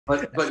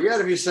But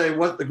yet, if you say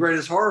what the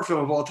greatest horror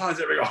film of all time,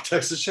 there we go,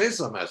 Texas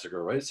Chainsaw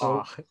Massacre, right?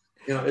 So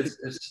Oh,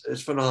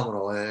 it's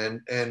phenomenal,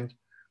 and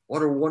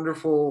what a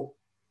wonderful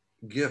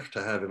gift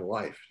to have in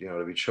life,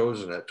 to be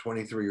chosen at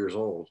 23 years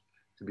old,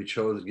 to be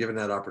chosen, given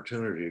that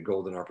opportunity, a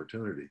golden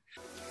opportunity.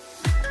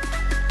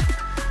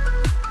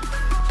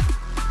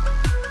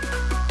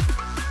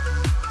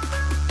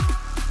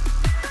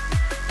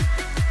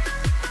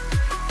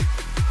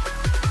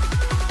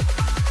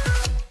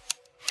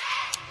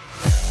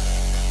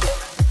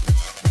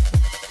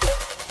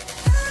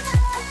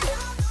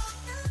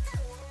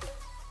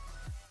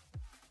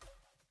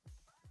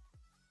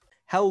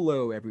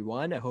 hello,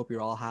 everyone. I hope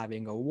you're all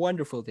having a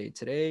wonderful day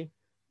today.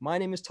 My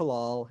name is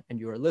Talal, and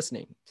you are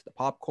listening to the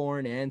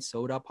Popcorn and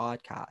Soda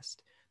Podcast,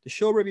 the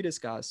show where we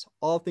discuss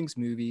all things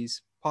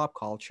movies, pop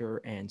culture,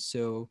 and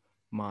so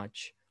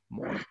much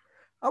more.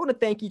 I want to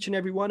thank each and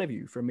every one of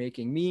you for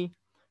making me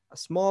a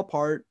small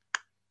part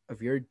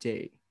of your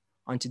day.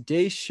 On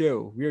today's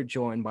show, we are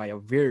joined by a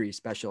very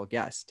special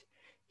guest.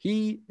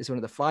 He is one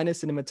of the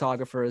finest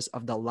cinematographers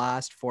of the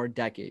last 4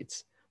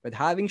 decades, with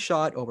having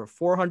shot over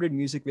 400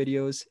 music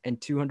videos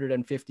and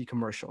 250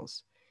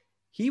 commercials.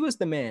 He was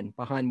the man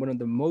behind one of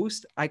the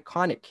most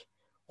iconic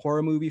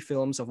horror movie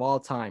films of all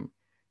time,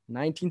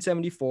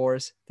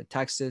 1974's The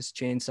Texas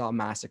Chainsaw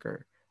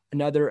Massacre,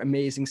 another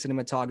amazing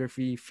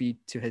cinematography feat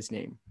to his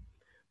name.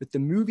 With the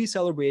movie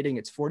celebrating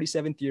its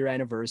 47th year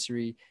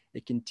anniversary,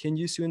 it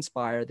continues to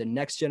inspire the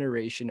next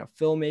generation of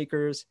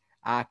filmmakers,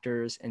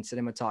 actors, and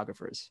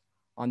cinematographers.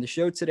 On the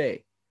show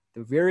today,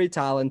 the very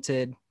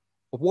talented,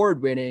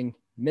 award-winning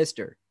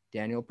Mr.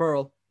 Daniel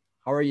Pearl.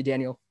 How are you,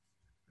 Daniel?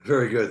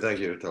 Very good, thank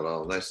you,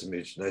 Talal. Nice to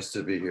meet you. Nice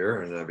to be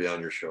here and be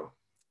on your show.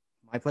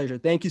 My pleasure.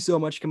 Thank you so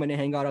much for coming to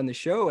hang out on the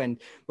show. And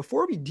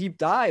before we deep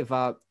dive,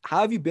 how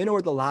have you been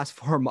over the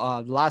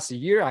last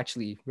year?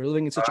 Actually, we're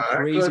living in such a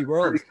crazy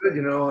world.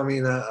 Pretty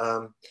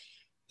good,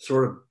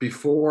 sort of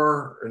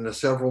before in the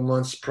several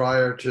months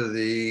prior to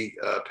the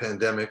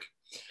pandemic,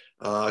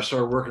 I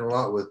started working a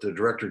lot with the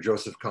director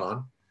Joseph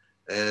Kahn,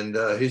 and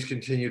he's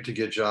continued to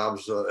get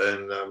jobs,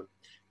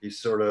 he's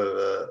sort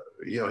of,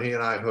 he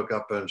and I hook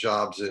up on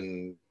jobs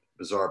in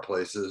bizarre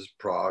places,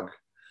 Prague.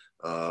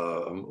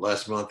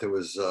 Last month it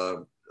was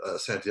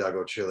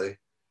Santiago, Chile,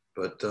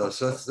 but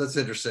so that's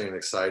interesting and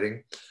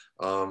exciting.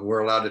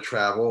 We're allowed to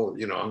travel.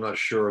 I'm not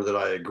sure that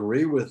I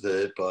agree with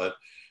it, but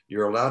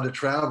you're allowed to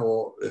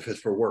travel if it's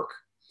for work.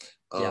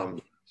 Yeah.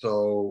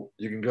 So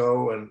you can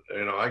go, and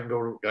I can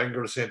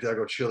go to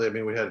Santiago, Chile. I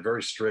mean, we had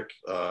very strict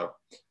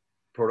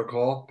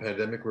protocol.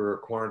 Pandemic, we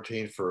were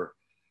quarantined for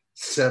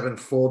 7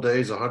 full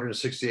days,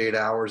 168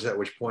 hours. At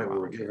which point we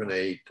were given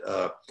a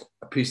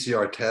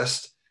PCR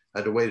test. I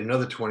had to wait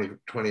another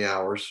 20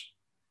 hours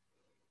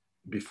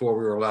before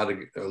we were allowed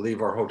to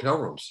leave our hotel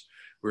rooms.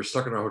 We were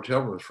stuck in our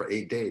hotel rooms for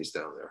 8 days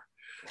down there.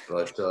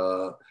 But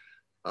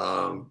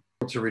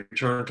to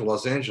return to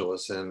Los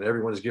Angeles, and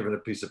everyone's given a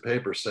piece of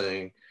paper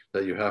saying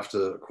that you have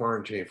to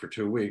quarantine for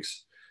 2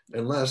 weeks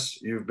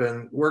unless you've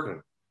been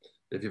working.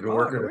 If you've been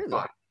working, really?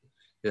 fine.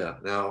 Yeah.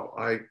 Now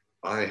I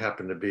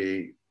happen to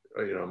be,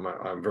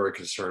 I'm very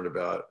concerned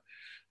about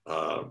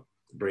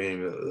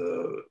bringing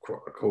the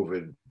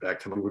COVID back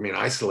to. We mean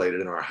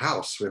isolated in our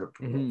house. We have,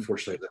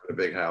 unfortunately, a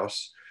big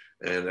house,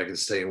 and I can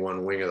stay in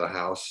one wing of the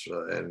house.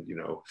 And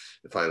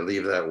if I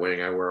leave that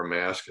wing, I wear a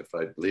mask. If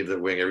I leave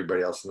that wing,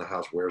 everybody else in the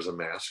house wears a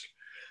mask.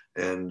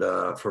 And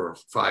for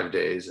 5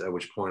 days, at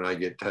which point I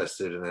get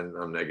tested, and then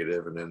I'm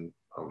negative, and then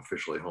I'm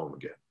officially home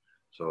again.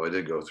 So I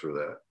did go through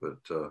that. But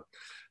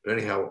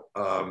anyhow,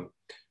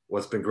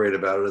 what's been great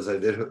about it is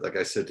like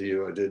I said to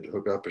you, I did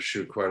hook up and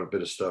shoot quite a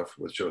bit of stuff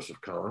with Joseph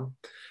Kahn.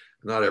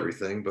 Not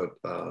everything, but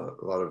a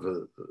lot of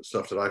the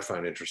stuff that I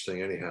find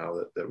interesting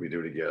anyhow that we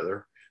do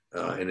together.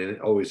 And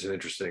always an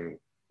interesting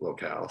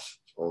locales,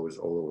 always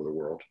all over the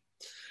world.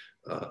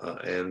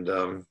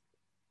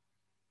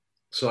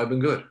 So I've been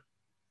good.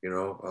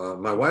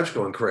 My wife's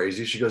going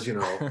crazy. She goes, hey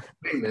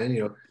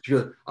man, she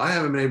goes, I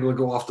haven't been able to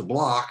go off the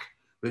block,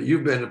 but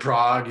you've been to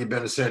Prague, you've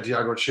been to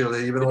Santiago,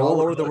 Chile, you've been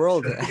all over the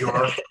world. New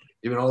York,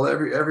 you've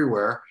been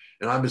everywhere,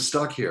 and I've been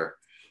stuck here.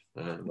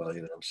 And well,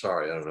 I'm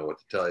sorry, I don't know what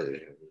to tell you.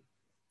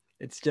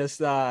 It's just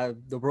the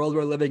world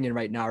we're living in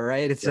right now,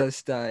 right? It's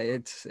just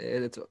it's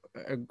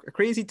a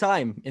crazy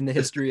time in the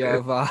history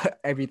of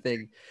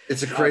everything.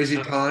 It's a crazy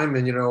time,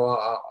 and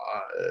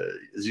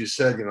as you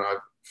said,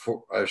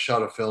 I've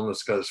shot a film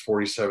that's got its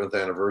 47th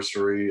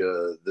anniversary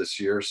this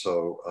year,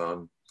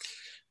 so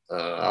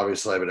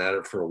obviously I've been at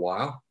it for a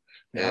while.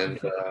 Yeah. And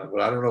but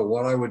I don't know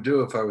what I would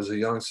do if I was a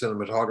young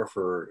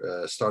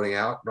cinematographer starting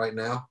out right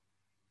now.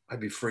 I'd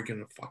be freaking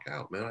the fuck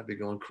out, man. I'd be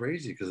going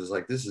crazy because it's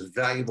like, this is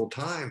valuable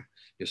time,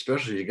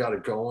 especially you got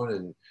it going,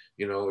 and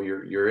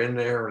you're in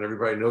there and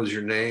everybody knows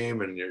your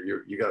name, and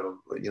you got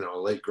a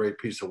late great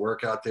piece of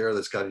work out there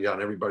that's got you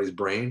on everybody's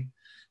brain,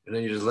 and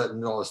then you're just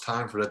letting all this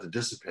time for that to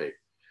dissipate.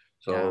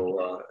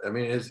 So I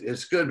mean,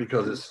 it's good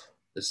because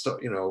it's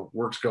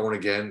work's going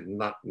again,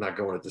 not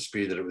going at the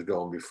speed that it was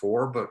going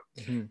before, but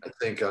I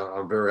think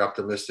I'm very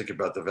optimistic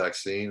about the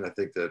vaccine. I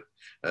think that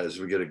as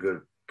we get a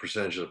good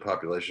percentage of the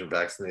population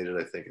vaccinated,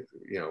 I think,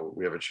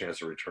 we have a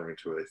chance of returning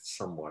to a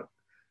somewhat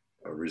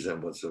a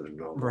resemblance of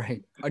normal.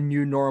 Right. A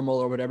new normal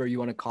or whatever you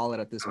want to call it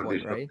at this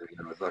point, right?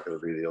 It's not going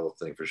to be the old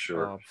thing for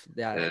sure.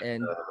 Yeah.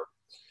 And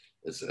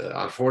it's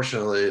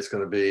unfortunately, it's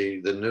going to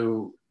be the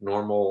new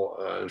normal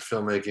in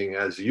filmmaking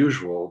as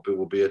usual, but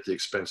will be at the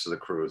expense of the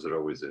crew, as it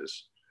always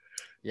is.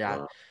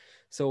 Yeah.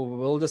 So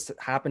we'll just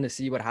happen to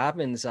see what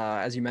happens,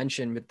 as you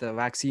mentioned, with the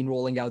vaccine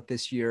rolling out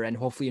this year, and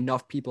hopefully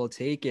enough people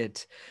take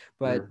it.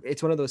 But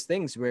it's one of those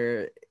things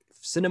where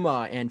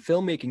cinema and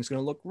filmmaking is going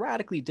to look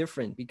radically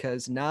different,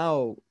 because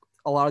now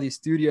a lot of these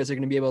studios are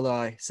going to be able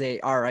to say,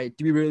 all right,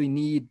 do we really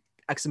need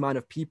X amount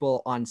of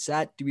people on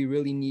set? Do we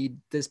really need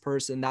this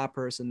person, that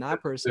person,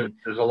 that person?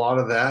 There's a lot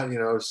of that.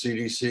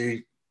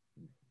 CDC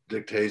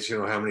dictates,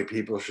 how many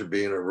people should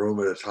be in a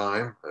room at a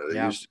time.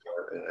 They used to,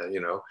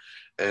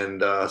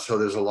 and so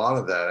there's a lot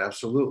of that,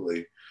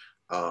 absolutely,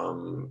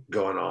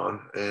 going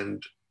on.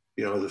 And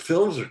the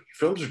films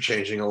are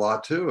changing a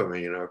lot too. I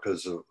mean,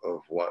 because of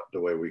the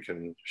way we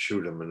can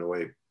shoot them and the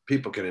way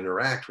people can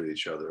interact with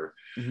each other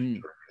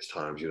during these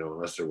times.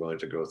 Unless they're willing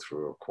to go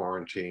through a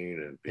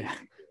quarantine and be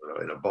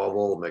in a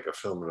bubble, make a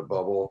film in a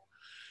bubble.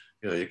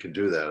 You can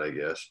do that, I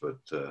guess, but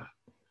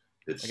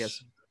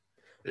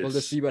we'll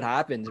just see what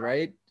happens,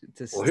 right?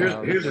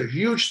 Well, here's a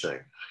huge thing,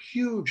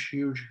 huge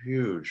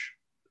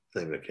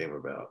thing that came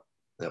about.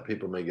 Now,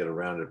 people may get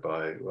around it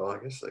by, I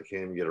guess they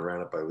can't even get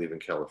around it by leaving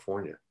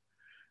California.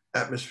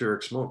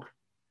 Atmospheric smoke.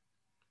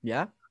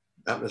 Yeah.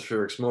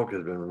 Atmospheric smoke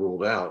has been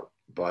ruled out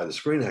by the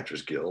Screen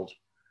Actors Guild.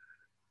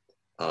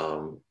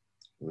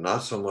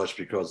 Not so much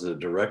because of the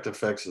direct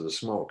effects of the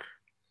smoke,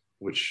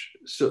 which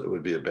still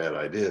would be a bad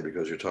idea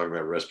because you're talking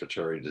about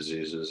respiratory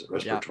diseases,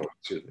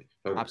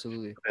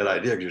 absolutely. Bad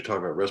idea because you're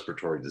talking about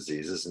respiratory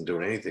diseases, and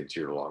doing anything to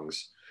your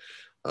lungs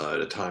at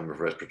a time of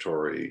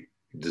respiratory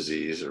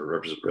disease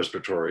or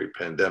respiratory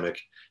pandemic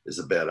is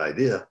a bad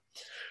idea.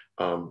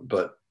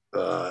 But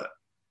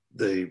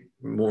the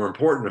more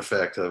important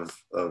effect of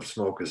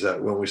smoke is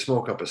that when we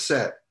smoke up a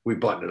set, we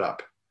button it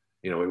up.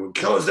 We would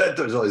close that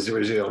door.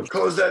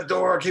 Close that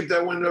door, keep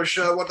that window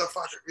shut. What the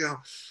fuck,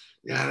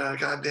 Yeah,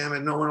 God damn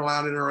it! No one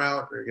allowed in or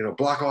out. Or,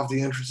 block off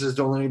the entrances.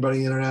 Don't let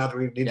anybody in or out.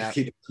 We need to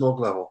keep the smoke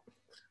level.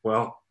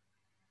 Well,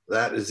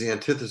 that is the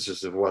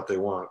antithesis of what they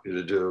want you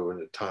to do in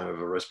a time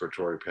of a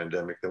respiratory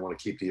pandemic. They want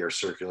to keep the air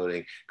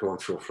circulating, going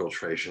through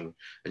filtration,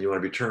 and you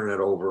want to be turning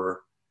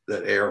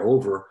that air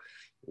over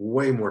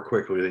way more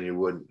quickly than you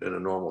would in a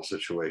normal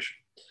situation.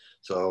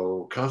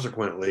 So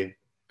consequently,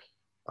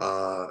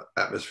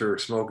 atmospheric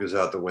smoke is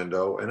out the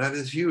window, and that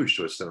is huge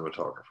to a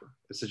cinematographer.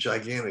 It's a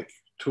gigantic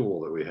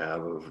tool that we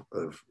have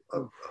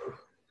of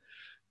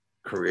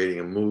creating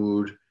a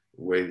mood.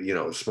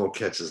 Smoke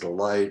catches the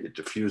light, it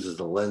diffuses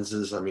the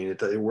lenses. I mean,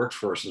 it works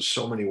for us in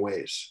so many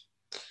ways.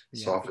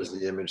 Softens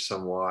the image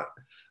somewhat,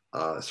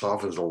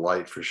 softens the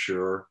light for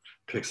sure,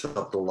 picks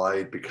up the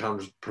light,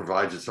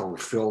 provides its own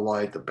fill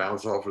light. The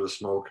bounce off of the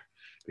smoke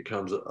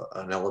becomes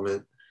an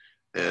element,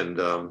 and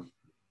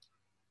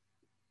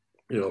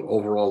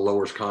overall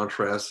lowers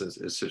contrast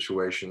in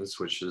situations,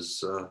 which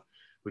is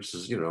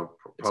it's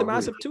a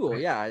massive tool.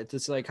 Yeah, it's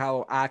just like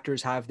how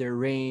actors have their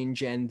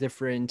range and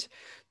different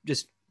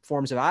just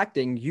forms of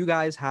acting. You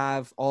guys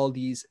have all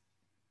these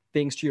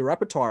things to your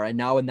repertoire, and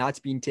now when that's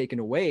being taken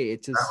away,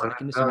 it's just, I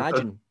can just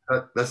imagine.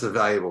 That's a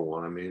valuable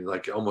one. I mean,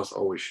 like, almost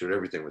always shoot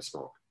everything with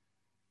smoke.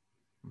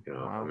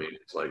 Wow. I mean,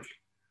 it's like,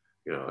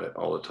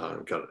 all the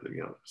time, got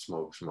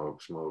smoke,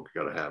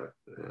 got to have it.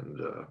 And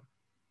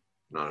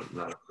not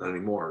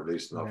anymore, at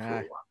least not for a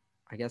while.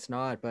 I guess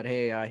not, but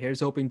hey,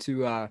 here's hoping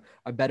to a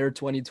better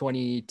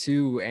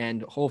 2022,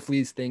 and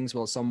hopefully things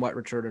will somewhat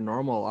return to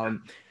normal.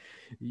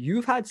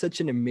 You've had such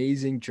an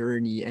amazing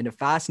journey and a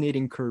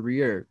fascinating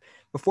career.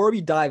 Before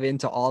we dive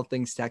into all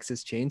things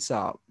Texas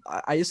Chainsaw,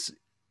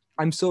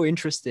 I'm so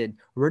interested.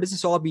 Where does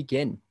this all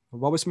begin?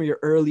 What were some of your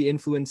early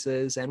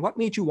influences, and what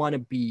made you want to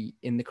be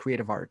in the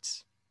creative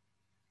arts?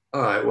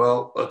 All right.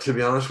 Well, to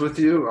be honest with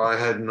you, I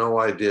had no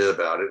idea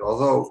about it,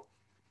 although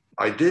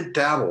I did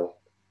dabble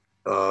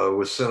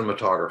with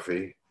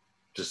cinematography.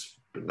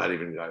 I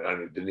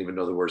didn't even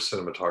know the word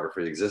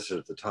cinematography existed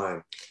at the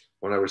time.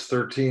 When I was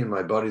 13,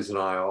 my buddies and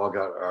I all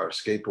got our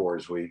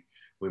skateboards. We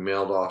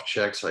mailed off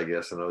checks, I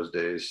guess, in those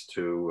days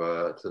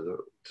to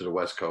the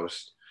West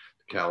Coast,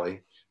 to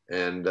Cali,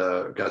 and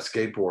got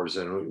skateboards.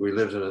 And we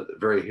lived in a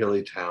very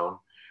hilly town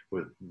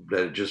that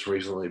had just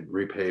recently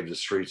repaved the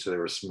streets so they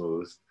were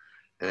smooth.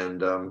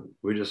 And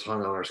we just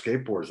hung on our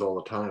skateboards all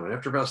the time. And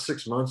after about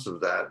 6 months of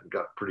that,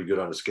 got pretty good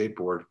on a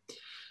skateboard.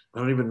 I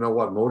don't even know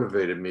what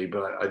motivated me,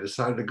 but I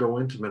decided to go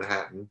into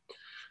Manhattan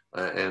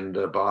and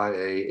buy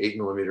a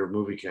 8mm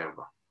movie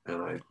camera.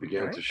 And I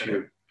began to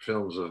shoot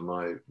films of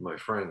my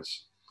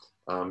friends.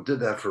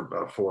 Did that for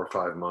about 4 or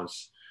 5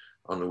 months.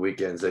 On the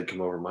weekends, they'd come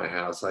over to my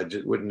house.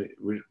 We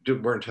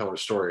weren't telling a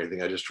story or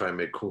anything. I just try and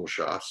make cool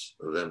shots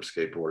of them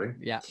skateboarding.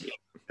 Yeah.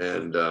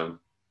 And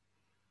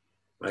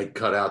I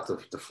cut out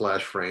the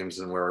flash frames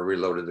and where I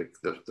reloaded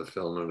the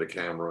film and the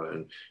camera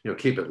and,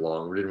 keep it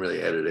long. We didn't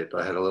really edit it.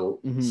 I had a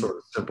little sort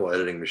of simple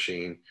editing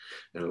machine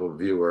and a little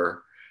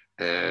viewer,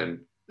 and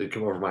they'd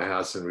come over to my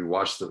house and we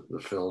watched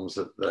the films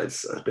that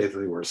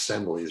basically were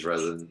assemblies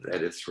rather than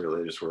edits.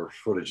 Really, just were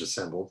footage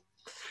assembled,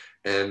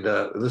 and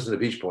listen to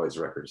Beach Boys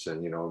records.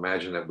 And,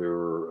 imagine that we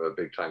were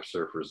big time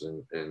surfers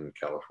in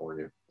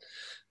California.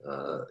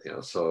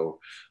 So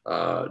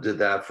did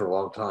that for a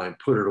long time,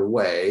 put it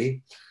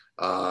away.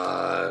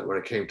 When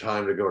it came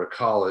time to go to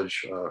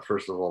college,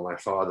 first of all, my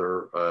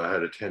father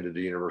had attended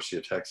the University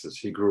of Texas.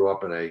 He grew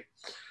up in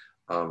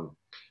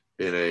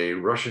a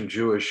Russian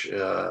Jewish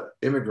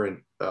immigrant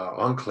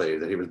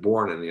enclave that he was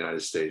born in the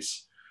United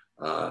States,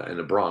 in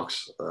the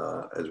Bronx,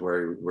 is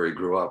where he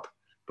grew up.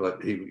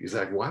 But he's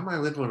like, why am I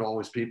living with all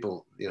these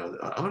people?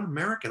 I'm an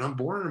American. I'm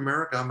born in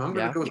America. I'm going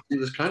to go see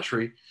this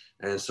country.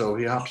 And so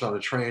he hops on a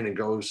train and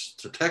goes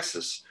to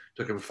Texas.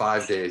 Took him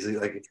 5 days.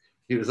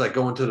 He was like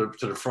going to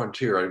the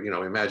frontier. I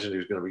imagined he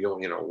was going to be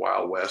going,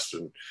 Wild West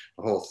and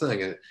the whole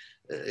thing. And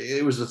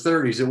it was the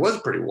 30s. It was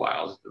pretty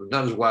wild.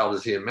 Not as wild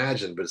as he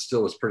imagined, but it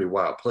still was a pretty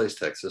wild place,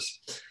 Texas.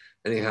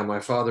 Anyhow,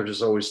 my father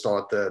just always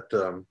thought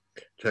that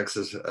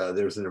Texas,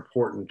 there was an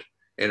important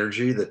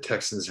energy that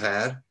Texans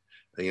had.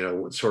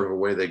 Sort of a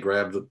way they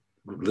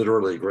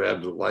literally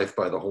grabbed life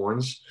by the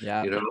horns.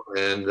 Yeah.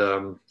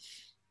 And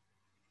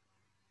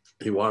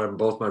he wanted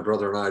both my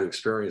brother and I to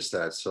experience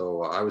that.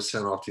 So I was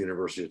sent off to the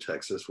University of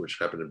Texas, which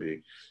happened to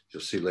be,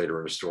 you'll see later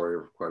in the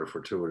story, quite a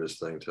fortuitous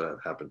thing to have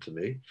happened to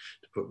me,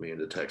 to put me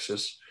into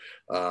Texas.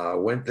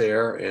 Went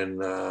there in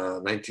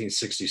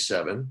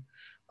 1967.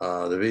 The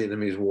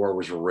Vietnamese War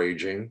was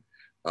raging.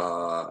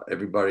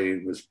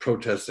 Everybody was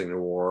protesting the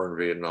war in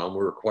Vietnam. We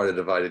were quite a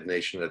divided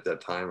nation at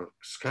that time.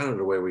 It's kind of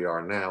the way we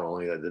are now,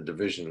 only that the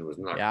division was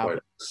not quite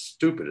as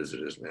stupid as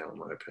it is now, in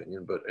my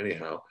opinion. But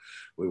anyhow,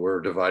 we were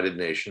a divided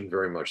nation,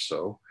 very much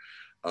so.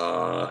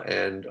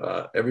 And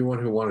everyone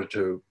who wanted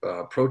to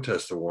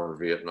protest the war in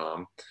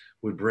Vietnam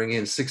would bring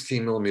in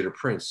 16 millimeter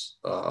prints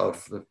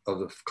of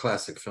the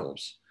classic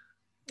films.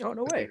 Oh,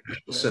 no way.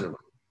 Cinema,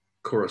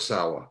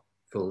 Kurosawa,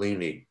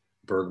 Fellini,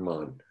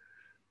 Bergman,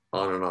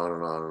 on and on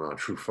and on and on.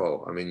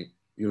 Truffaut. I mean,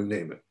 you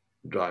name it.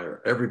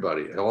 Dyer.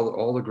 Everybody.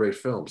 All the great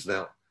films.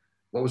 Now,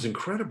 what was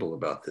incredible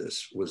about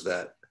this was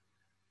that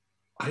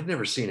I'd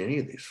never seen any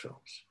of these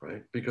films,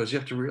 right? Because you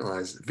have to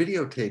realize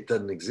videotape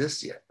doesn't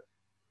exist yet,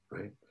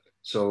 right?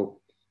 So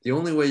the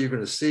only way you're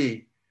going to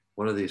see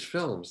one of these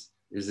films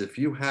is if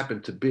you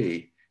happen to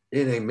be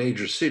in a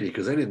major city,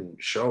 because they didn't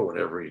show in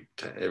every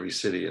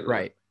city in,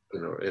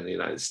 in the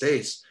United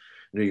States.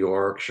 New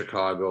York,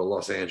 Chicago,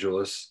 Los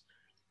Angeles.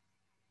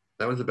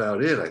 That was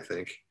about it, I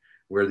think,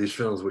 where these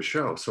films would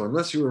show. So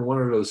unless you were in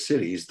one of those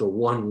cities, the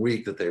 1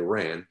 week that they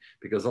ran,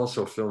 because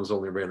also films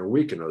only ran a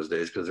week in those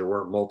days because there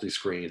weren't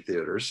multi-screen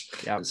theaters.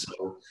 Yep. And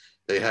so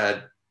they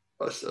had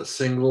a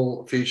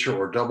single feature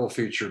or double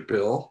feature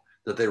bill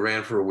that they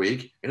ran for a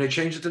week, and they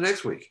changed it the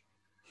next week.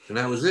 And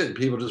that was it. And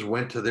people just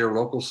went to their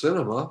local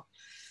cinema.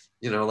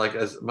 Like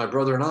as my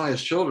brother and I,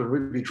 as children,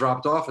 we'd be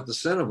dropped off at the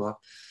cinema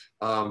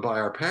by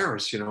our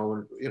parents,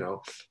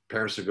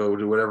 parents would go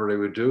do whatever they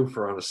would do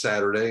on a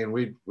Saturday, and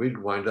we'd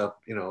wind up,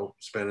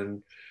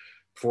 spending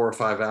 4 or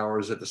 5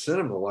 hours at the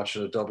cinema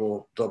watching a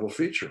double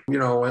feature.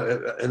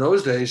 In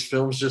those days,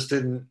 films just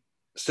didn't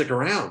stick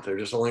around. They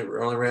just only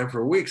ran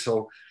for a week.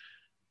 So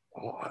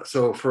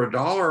for $1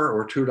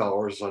 or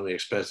 $2 on the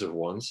expensive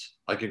ones,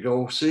 I could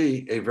go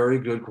see a very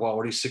good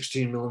quality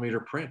 16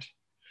 millimeter print.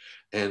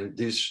 And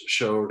these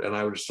showed, and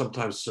I would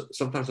sometimes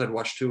I'd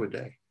watch 2 a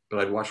day. But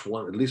I'd watch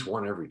at least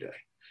one every day.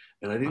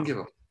 And I didn't give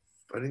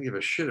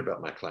a shit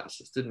about my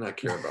classes. Did not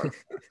care about it.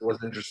 It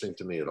wasn't interesting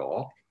to me at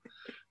all.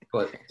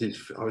 But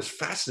I was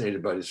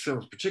fascinated by these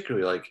films,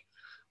 particularly like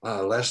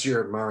last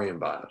year at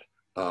Marienbad,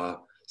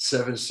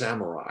 Seven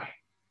Samurai,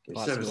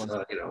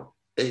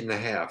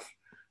 8.5.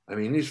 I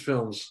mean, these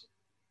films,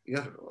 you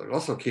have to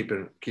also keep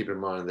in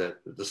mind that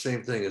the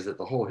same thing is that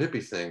the whole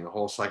hippie thing, the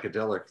whole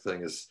psychedelic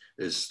thing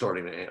is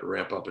starting to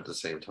ramp up at the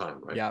same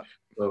time, right? Yeah.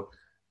 So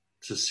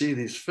to see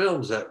these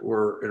films that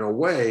were, in a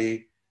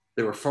way,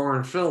 they were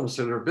foreign films,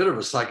 so they're a bit of a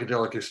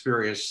psychedelic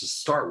experience to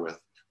start with.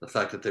 The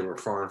fact that they were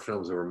foreign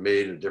films that were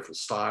made in a different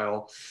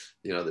style,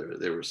 they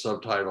were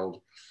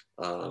subtitled,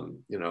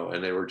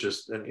 and they were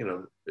just,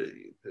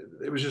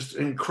 it was just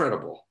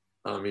incredible.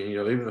 I mean,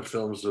 even the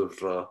films of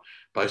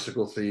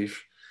Bicycle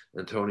Thief,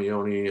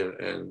 Antonioni,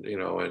 and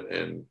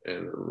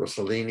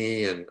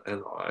Rossellini,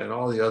 and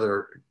all the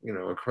other,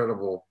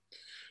 incredible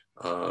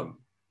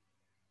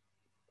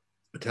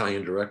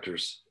Italian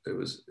directors. It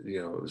was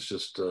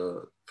just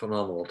a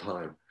phenomenal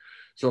time.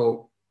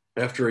 So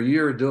after a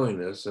year of doing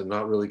this and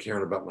not really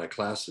caring about my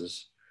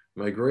classes,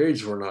 my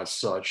grades were not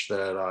such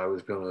that I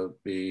was going to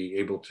be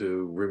able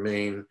to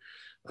remain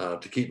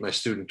to keep my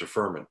student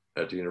deferment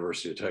at the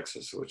University of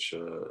Texas, which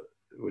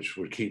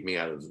would keep me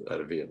out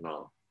of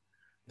Vietnam.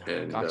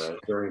 And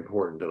very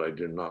important that I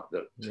did not,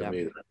 that to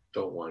me, that I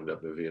don't wind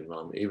up in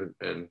Vietnam.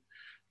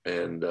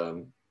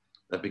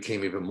 that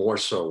became even more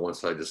so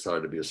once I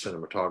decided to be a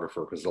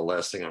cinematographer, because the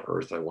last thing on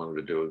earth I wanted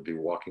to do would be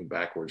walking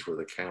backwards with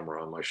a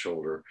camera on my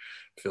shoulder,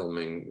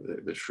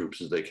 filming the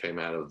troops as they came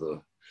out of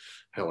the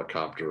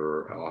helicopter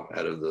or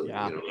out of the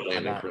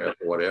landing craft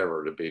or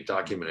whatever, to be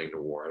documenting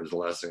the war. It was the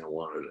last thing I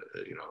wanted.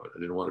 I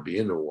didn't want to be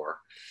in the war,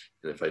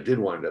 and if I did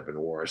wind up in the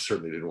war, I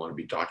certainly didn't want to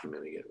be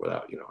documenting it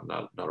without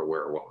not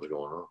aware of what was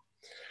going on.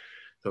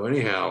 So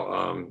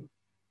anyhow,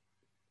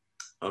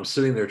 I'm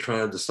sitting there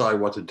trying to decide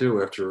what to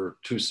do after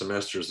 2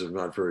 semesters of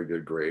not very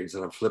good grades,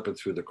 and I'm flipping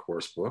through the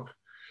course book,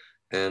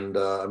 and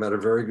I'm at a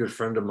very good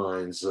friend of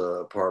mine's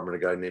apartment,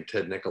 a guy named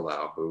Ted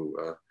Nicolau,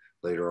 who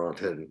later on,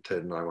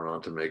 Ted and I went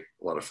on to make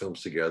a lot of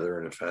films together.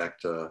 And in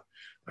fact,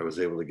 I was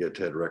able to get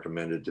Ted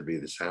recommended to be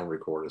the sound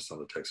recordist on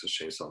the Texas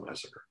Chainsaw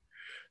Massacre.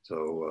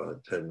 So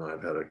Ted and I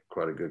have had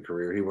quite a good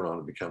career. He went on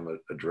to become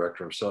a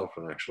director himself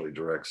and actually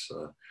directs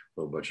a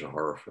little bunch of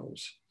horror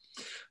films.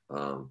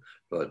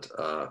 But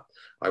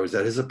I was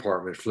at his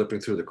apartment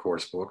flipping through the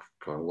course book,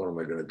 going, what am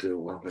I going to do?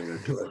 What am I going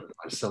to do?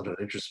 Something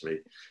that interests me.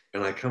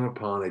 And I come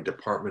upon a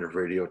Department of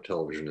Radio,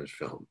 Television, and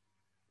Film.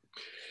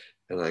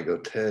 And I go,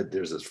 Ted,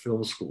 there's this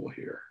film school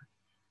here.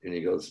 And he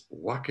goes,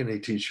 what can they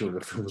teach you in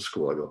the film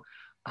school? I go,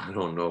 I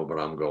don't know, but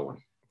I'm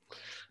going.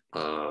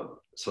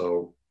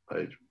 So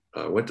I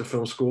went to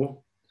film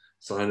school,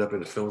 signed up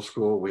in the film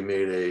school. We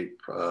made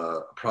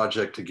a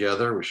project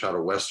together. We shot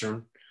a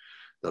Western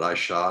that I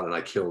shot, and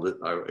I killed it.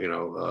 I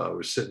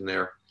was sitting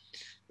there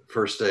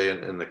first day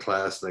in the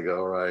class, and they go,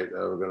 all right,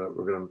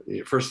 we're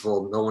gonna, first of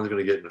all, no one's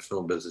gonna get in the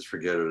film business,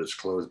 forget it. It's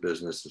closed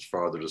business, it's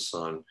father to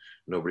son,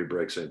 nobody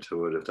breaks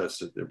into it. If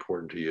that's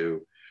important to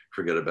you,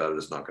 forget about it,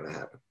 it's not gonna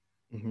happen.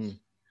 Mm-hmm.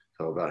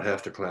 So about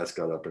half the class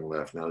got up and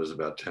left. Now there's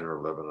about 10 or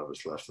 11 of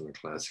us left in the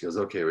class. He goes,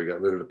 okay, we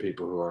got rid of the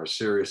people who are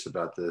serious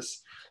about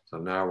this. So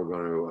now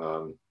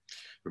we're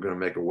gonna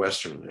make a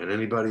Western. And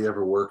anybody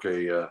ever work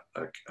a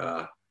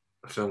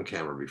film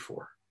camera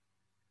before?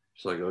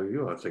 So I go,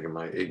 I'm thinking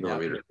my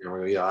 8mm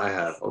camera. Yeah, I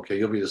have. Okay,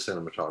 you'll be the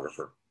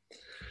cinematographer.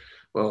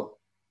 Well,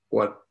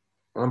 what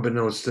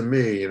unbeknownst to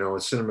me, in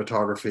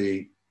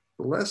cinematography,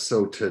 less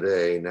so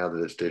today now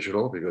that it's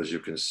digital, because you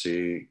can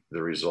see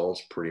the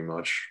results pretty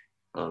much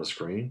on the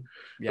screen.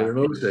 Yeah. But in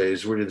those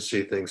days, we didn't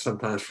see things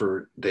sometimes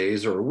for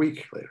days or a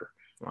week later.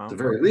 Wow. At the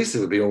very least, it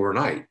would be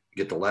overnight.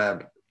 Get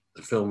the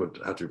film would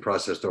have to be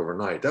processed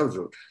overnight. That was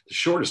the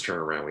shortest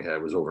turnaround we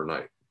had, was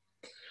overnight.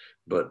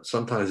 But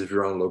sometimes if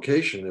you're on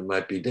location, it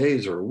might be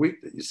days or a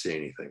week that you see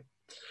anything.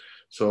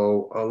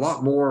 So a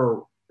lot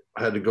more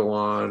had to go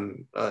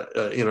on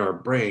in our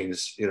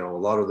brains, a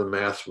lot of the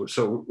math.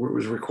 So it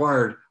was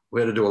required.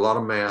 We had to do a lot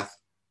of math.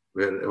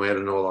 We had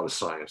to know a lot of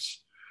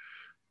science.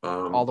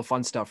 All the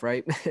fun stuff,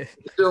 right?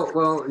 Still,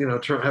 well,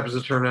 happens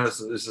to turn out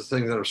is the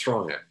thing that I'm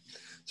strong at.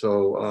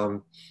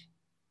 So,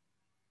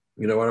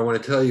 what I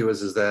want to tell you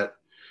is that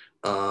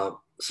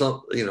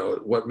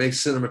what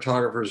makes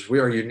cinematographers, we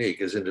are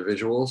unique as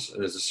individuals,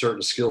 and there's a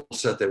certain skill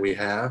set that we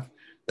have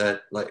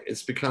that, like,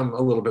 it's become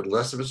a little bit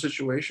less of a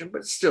situation,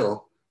 but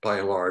still by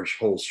and large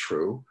holds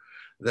true,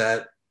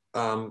 that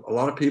a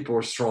lot of people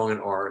are strong in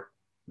art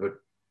but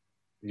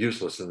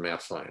useless in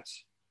math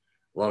science.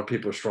 A lot of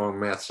people are strong in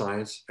math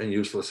science and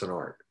useless in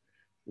art.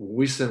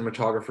 We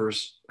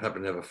cinematographers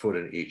happen to have a foot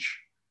in each,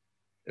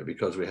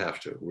 because we have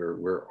to.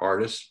 We're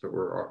artists, but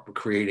we're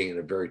creating in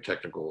a very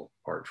technical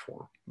art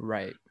form.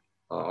 Right.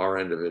 Our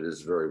end of it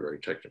is very, very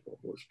technical.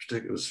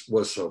 It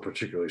was so,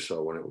 particularly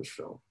so when it was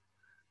filmed.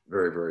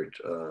 Very, very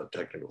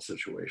technical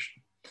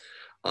situation.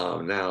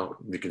 Now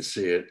you can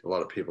see it. A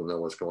lot of people know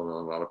what's going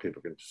on. A lot of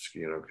people can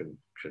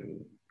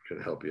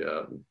help you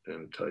out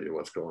and tell you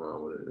what's going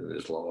on with it. And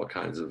there's all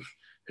kinds of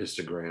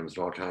histograms and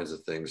all kinds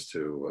of things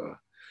to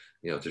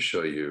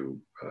show you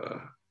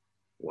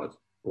what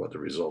the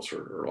results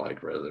are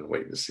like, rather than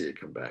waiting to see it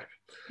come back.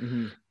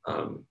 Mm-hmm.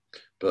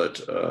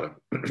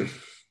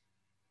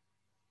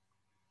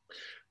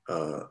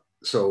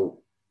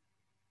 So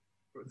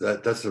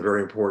that's a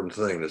very important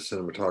thing, that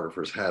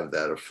cinematographers have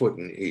that, a foot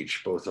in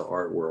each, both the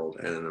art world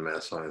and in the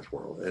math science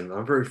world. And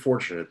I'm very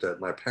fortunate that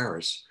my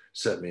parents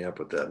set me up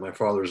with that. My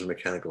father was a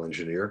mechanical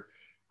engineer,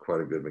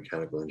 quite a good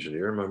mechanical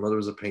engineer, and my mother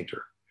was a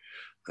painter.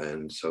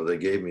 And so I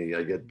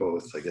get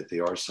both. I get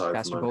the art side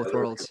from my both mother,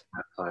 worlds.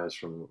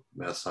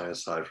 math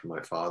science side from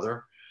my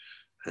father,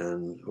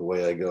 and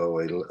away I go,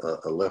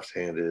 a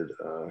left-handed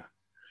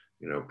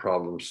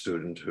problem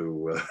student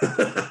who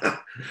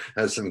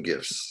has some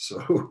gifts.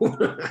 So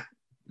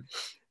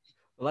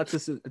well,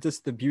 that's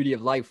just the beauty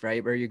of life,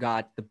 right? Where you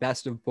got the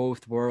best of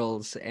both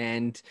worlds,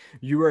 and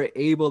you were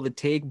able to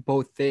take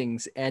both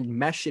things and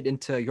mesh it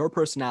into your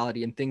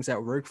personality and things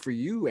that work for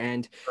you.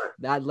 And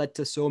that led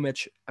to so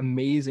much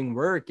amazing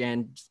work.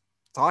 And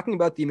talking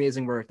about the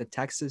amazing work, the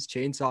Texas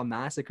Chainsaw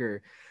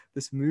Massacre,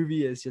 this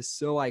movie is just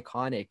so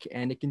iconic,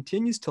 and it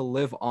continues to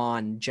live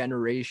on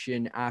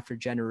generation after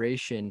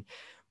generation.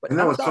 But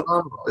no, it's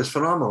phenomenal. It's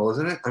phenomenal,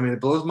 isn't it? I mean,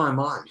 it blows my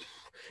mind.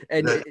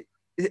 And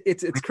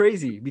it's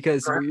crazy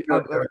because so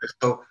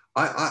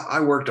I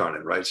worked on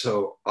it, right?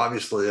 So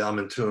obviously I'm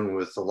in tune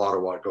with a lot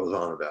of what goes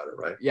on about it,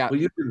 right? Yeah. Well,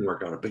 you didn't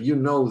work on it, but you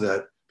know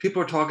that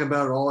people are talking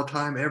about it all the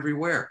time,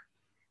 everywhere,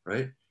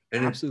 right?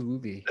 And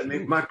Absolutely. I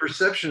mean, my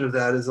perception of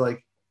that is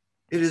like,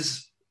 it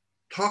is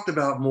talked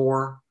about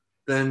more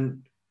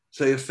than,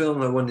 say, a film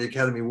that won the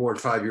Academy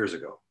Award 5 years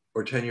ago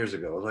or 10 years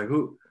ago. It's like,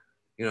 who,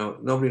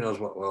 nobody knows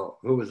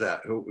who was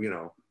that?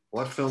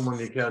 What film won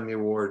the Academy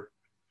Award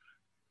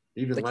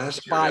even Like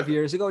last year? 5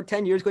 years ago,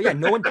 10 years ago. Yeah,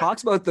 no one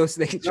talks about those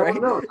things, No right?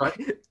 one knows,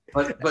 right?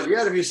 But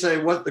yet, if you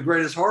say what the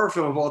greatest horror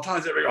film of all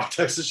time, there we go,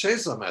 Texas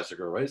Chainsaw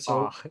Massacre, right?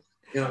 So,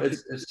 Oh,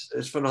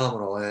 it's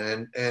phenomenal,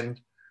 and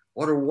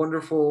what a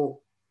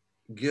wonderful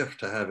gift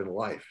to have in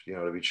life,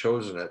 to be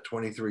chosen at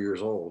 23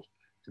 years old,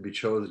 to be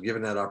chosen,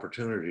 given that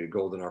opportunity, a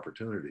golden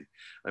opportunity.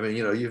 I mean,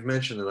 you've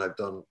mentioned that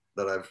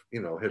I've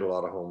hit a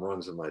lot of home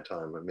runs in my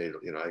time. I made,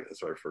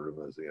 that's what I refer to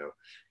them as,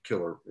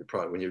 killer,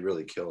 probably when you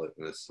really kill it,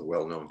 and it's a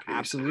well-known piece.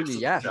 absolutely.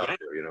 Yeah. Out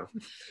there,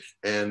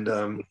 and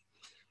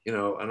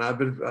and I've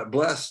been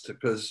blessed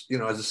because,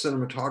 as a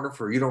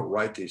cinematographer, you don't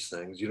write these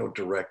things, you don't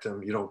direct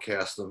them, you don't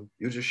cast them,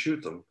 you just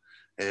shoot them.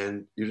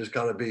 And you just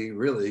got to be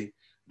really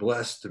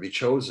blessed to be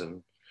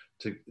chosen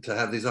to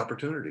have these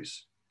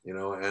opportunities, and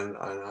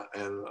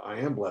I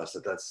am blessed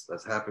that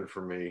that's happened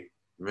for me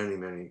many,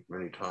 many,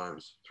 many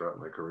times throughout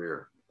my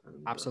career. And,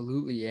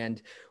 Absolutely.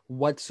 And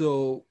what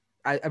so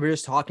I was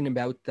just talking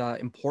about the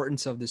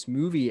importance of this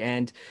movie,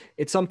 and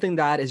it's something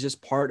that is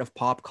just part of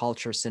pop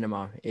culture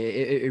cinema.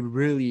 It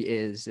really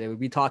is.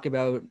 We talk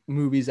about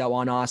movies that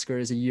won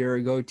Oscars a year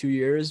ago, 2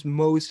 years.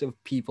 Most of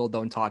people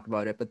don't talk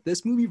about it, but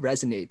this movie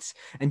resonates.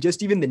 And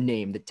just even the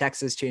name, the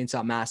Texas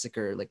Chainsaw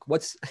Massacre, like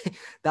what's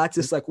that's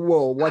just like,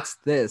 whoa, what's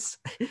this?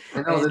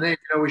 I know the name.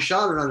 We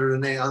shot it under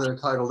the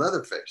title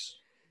Leatherface.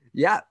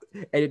 Yeah.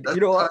 And That's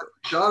you know the what? title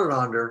we shot it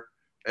under.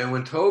 And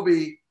when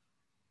Tobe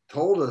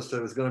told us that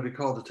it was going to be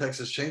called the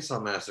Texas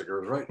Chainsaw Massacre,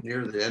 it was right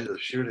near the end of the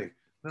shooting.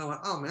 And I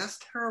went, oh man, that's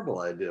a terrible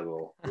idea.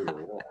 Well, we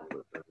were wrong.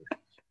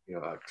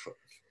 But,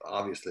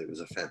 obviously it was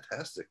a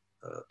fantastic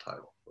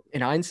title.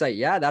 In hindsight,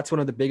 yeah, that's one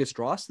of the biggest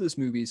draws to this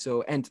movie.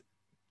 So, and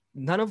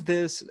none of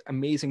this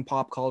amazing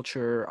pop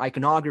culture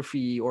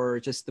iconography or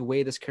just the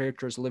way this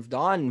character is lived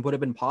on would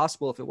have been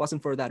possible if it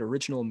wasn't for that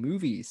original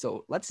movie.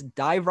 So let's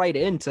dive right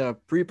into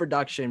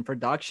pre-production,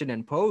 production,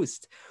 and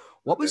post.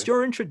 What was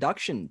your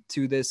introduction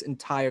to this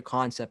entire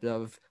concept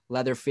of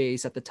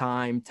Leatherface at the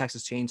time,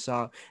 Texas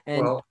Chainsaw?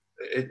 And well,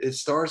 it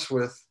starts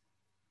with,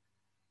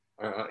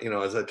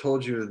 as I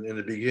told you in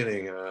the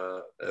beginning,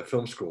 at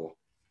film school,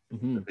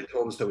 they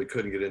told us that we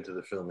couldn't get into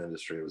the film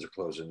industry. It was a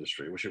closed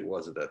industry, which it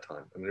was at that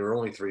time. I mean, there were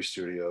only 3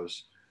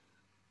 studios,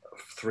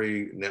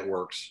 3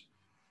 networks.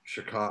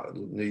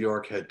 New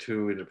York had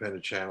 2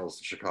 independent channels.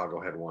 Chicago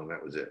had 1.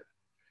 That was it.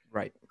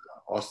 right.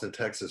 Austin,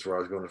 Texas, where I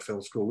was going to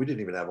film school, we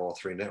didn't even have all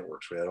 3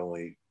 networks. We had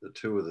only the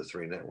 2 of the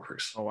 3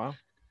 networks. Oh, wow.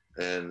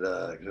 And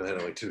we had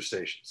only 2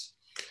 stations.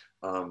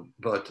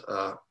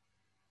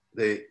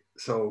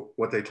 So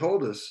what they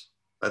told us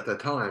at that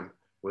time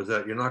was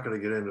that you're not going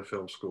to get into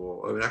film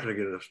school, or you're not going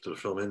to get into the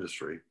film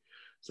industry.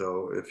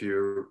 So if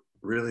you're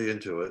really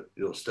into it,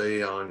 you'll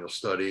stay on, you'll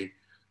study,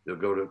 you'll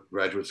go to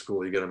graduate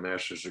school, you get a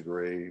master's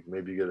degree,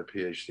 maybe you get a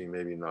PhD,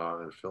 maybe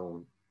not, in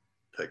film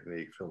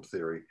technique, film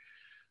theory.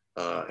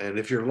 And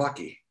if you're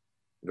lucky,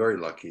 very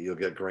lucky, you'll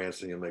get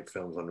grants and you'll make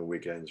films on the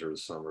weekends or the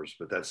summers,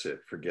 but that's it.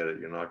 Forget it.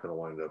 You're not going to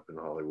wind up in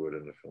Hollywood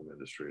in the film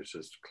industry. It's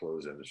just a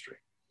closed industry.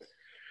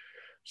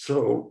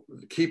 So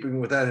keeping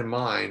with that in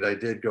mind, I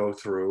did go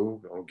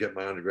through, get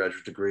my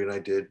undergraduate degree, and I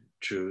did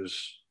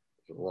choose,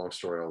 a long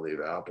story I'll leave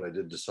out, but I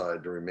did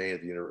decide to remain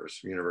at the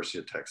University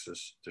of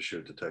Texas to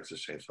shoot the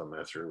Texas Chainsaw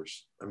Massacre,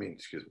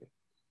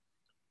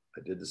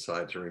 I did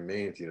decide to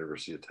remain at the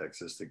University of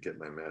Texas to get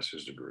my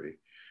master's degree,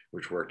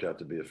 which worked out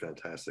to be a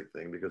fantastic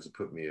thing because it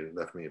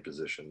left me in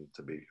position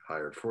to be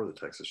hired for the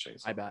Texas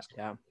Chainsaw I bet, Massacre.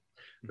 yeah.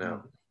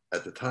 Now,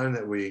 at the time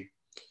that we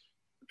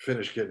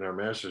finished getting our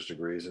master's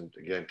degrees, and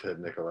again, Ted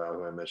Nicolau,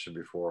 who I mentioned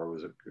before,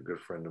 was a good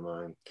friend of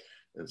mine,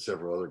 and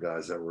several other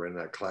guys that were in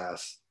that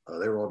class,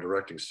 they were all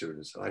directing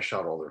students, and I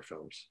shot all their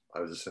films.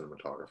 I was a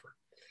cinematographer.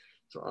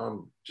 So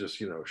I'm just,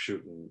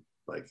 shooting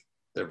like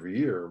every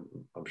year,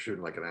 I'm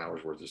shooting like an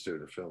hour's worth of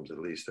student films at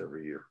least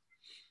every year.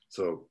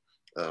 So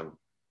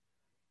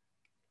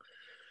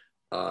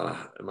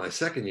my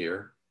second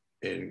year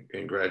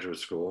in graduate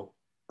school,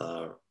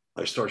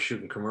 I started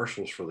shooting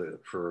commercials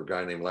for a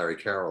guy named Larry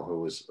Carroll,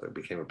 who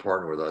became a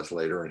partner with us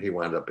later, and he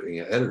wound up being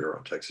an editor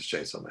on Texas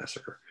Chainsaw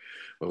Massacre.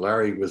 Well,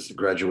 Larry was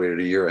graduated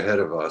a year ahead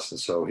of us, and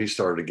so he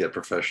started to get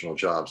professional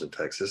jobs in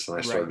Texas, and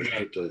I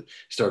started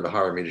to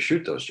hire me to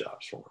shoot those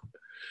jobs for him.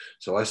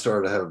 So I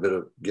started to have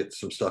get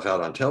some stuff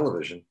out on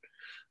television,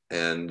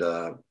 and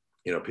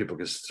people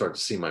could start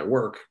to see my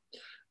work.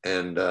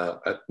 And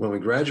when we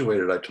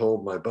graduated, I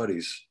told my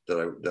buddies that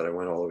I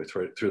went all the way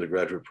through the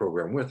graduate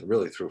program with,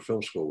 really through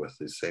film school with,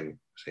 these same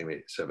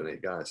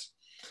 8 guys.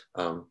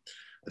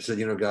 I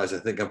said, guys, I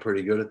think I'm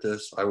pretty good at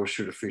this. I will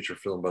shoot a feature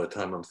film by the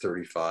time I'm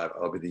 35.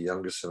 I'll be the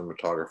youngest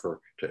cinematographer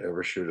to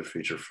ever shoot a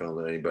feature film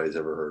that anybody's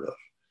ever heard of.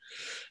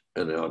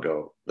 And they'll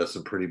go, that's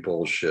some pretty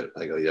bullshit.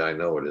 I go, yeah, I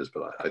know it is,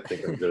 but I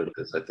think I'm good at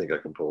this. I think I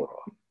can pull it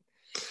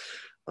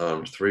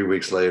 3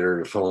 weeks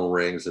later, the phone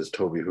rings. It's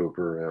Tobe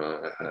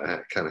Hooper. I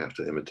kind of have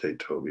to imitate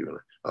Tobe.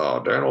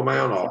 Daniel,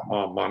 man,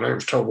 my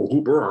name's Tobe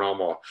Hooper,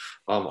 and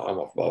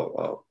I'm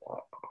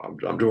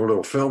doing a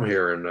little film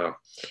here, and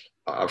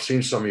I've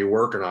seen some of your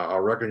work, and I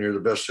reckon you're the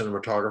best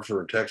cinematographer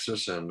in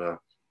Texas, and I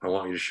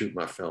want you to shoot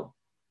my film.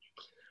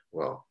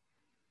 Well,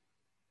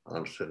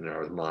 I'm sitting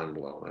there with mind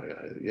blown.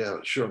 Yeah,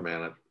 sure,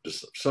 man.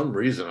 Just some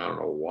reason, I don't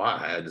know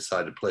why, I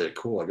decided to play it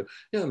cool. I go,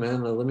 yeah,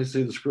 man, let me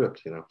see the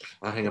script.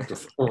 I hang up the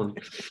phone.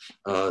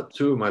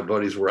 Two of my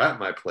buddies were at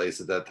my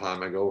place at that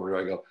time. I go over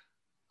there, I go,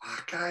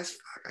 guys,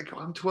 I go,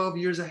 I'm 12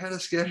 years ahead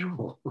of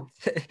schedule.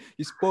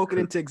 You spoke it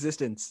into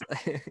existence.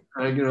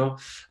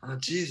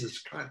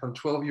 Jesus Christ, I'm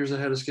 12 years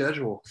ahead of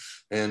schedule.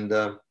 And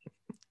I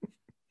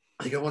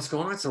go, what's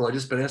going on? So I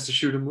just been asked to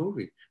shoot a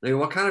movie. They go,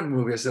 what kind of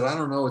movie? I said, I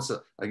don't know.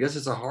 I guess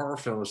it's a horror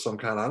film of some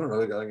kind. I don't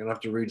know. I'm gonna have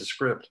to read the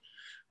script.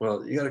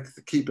 Well, you got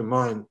to keep in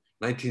mind,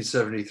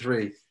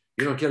 1973.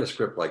 You don't get a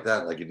script like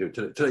that like you do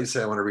today. Today you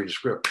say, I want to read a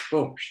script.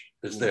 Boom,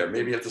 it's there.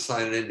 Maybe you have to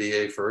sign an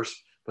NDA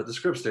first, but the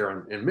script's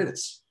there in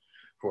minutes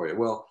for you.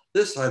 Well,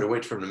 this I had to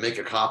wait for them to make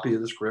a copy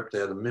of the script. They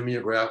had to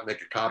mimeograph,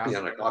 make a copy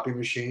on a copy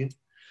machine,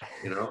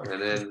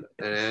 and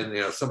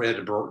then somebody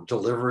had to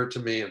deliver it to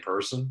me in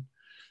person.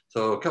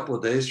 So a couple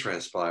of days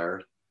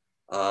transpired,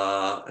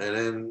 and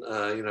then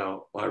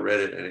I read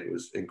it, and it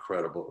was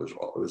incredible. It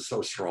was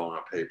so strong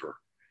on paper,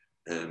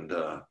 and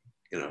I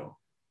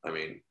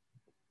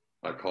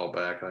call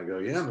back and I go,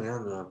 yeah,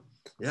 man,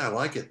 yeah, I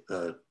like it,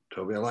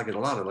 Tobe. I like it a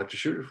lot. I'd like to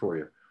shoot it for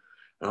you.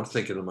 And I'm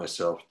thinking to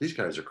myself, these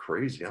guys are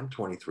crazy. I'm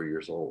 23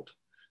 years old.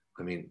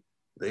 I mean,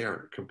 they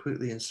are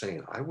completely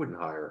insane. I wouldn't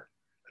hire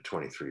a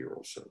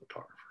 23-year-old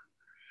cinematographer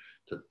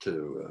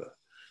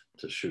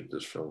to shoot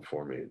this film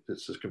for me.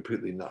 This is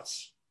completely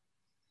nuts.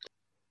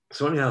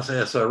 So anyhow,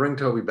 so I ring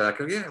Tobe back.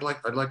 Yeah,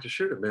 I'd like to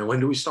shoot it, man. When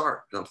do we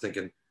start? And I'm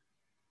thinking,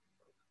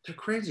 they're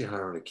crazy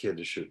hiring a kid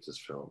to shoot this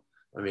film.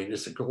 I mean,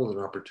 it's a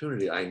golden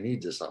opportunity. I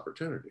need this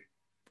opportunity.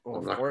 Well,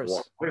 I'm not going to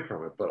walk away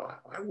from it, but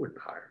I wouldn't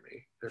hire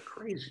me. They're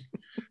crazy.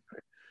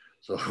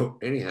 So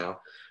anyhow,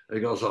 he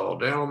goes, oh,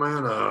 Daniel,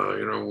 man,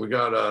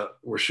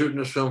 we're shooting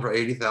this film for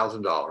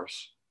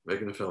 $80,000,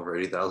 making the film for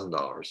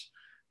 $80,000,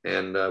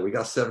 and we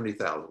got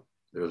 70,000.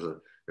 There's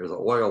an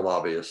oil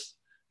lobbyist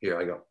here.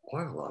 I go,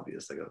 oil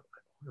lobbyist? I go,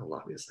 oil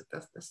lobbyist? Like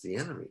that's the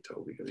enemy,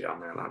 Tobe. Because yeah,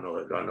 man, I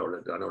know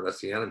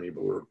that's the enemy,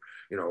 but we're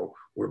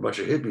a bunch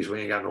of hippies. We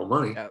ain't got no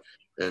money. Yep.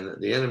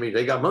 And the enemy,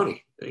 they got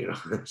money,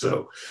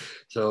 So,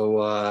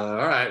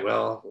 all right.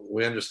 Well,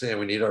 we understand.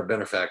 We need our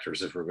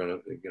benefactors if we're gonna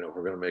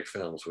make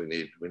films. We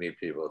need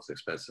people. It's an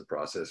expensive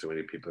process, and we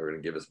need people who are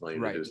gonna give us money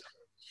to do something.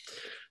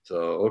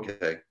 So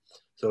okay.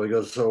 So he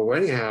goes. So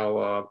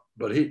anyhow,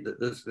 but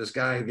this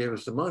guy who gave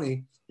us the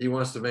money, he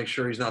wants to make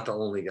sure he's not the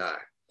only guy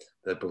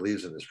that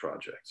believes in this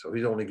project. So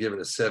he's only given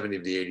us 70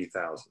 of the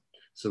 80,000.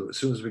 So as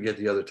soon as we get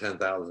the other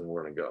 10,000,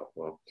 we're gonna go.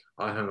 Well,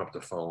 I hung up the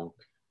phone.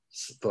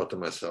 Thought to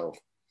myself,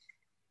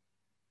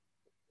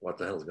 what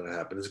the hell is going to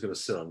happen? It's going to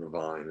sit on the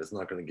vine. It's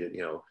not going to get,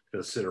 going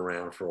to sit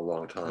around for a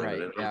long time.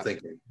 Right, and I'm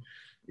thinking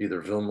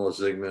either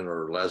Vilmos Zsigmond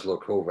or Laszlo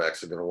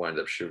Kovacs are going to wind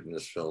up shooting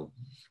this film.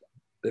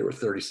 They were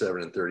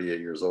 37 and 38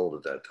 years old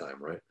at that time,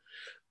 right?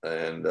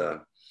 And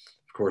of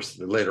course,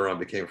 later on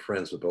became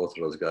friends with both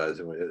of those guys,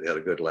 and we had a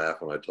good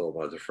laugh when I told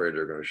them I was afraid they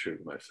were going to shoot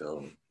my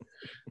film.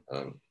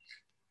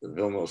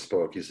 Vilmos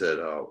spoke. He said,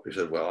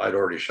 well, I'd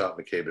already shot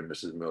McCabe and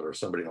Mrs. Miller.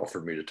 Somebody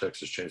offered me the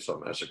Texas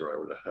Chainsaw Massacre. I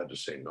would have had to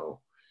say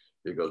no.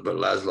 He goes, but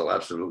Laszlo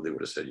absolutely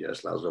would have said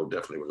yes. Laszlo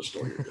definitely would have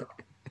stole your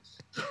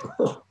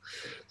job.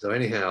 So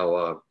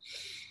anyhow,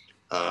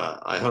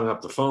 I hung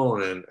up the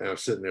phone and I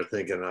was sitting there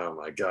thinking, oh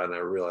my God. And I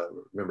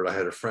remembered I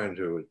had a friend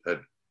who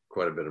had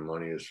quite a bit of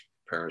money. His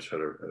parents had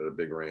a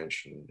big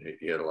ranch and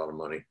he had a lot of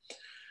money.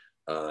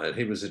 And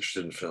he was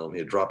interested in film. He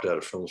had dropped out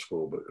of film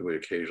school, but we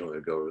occasionally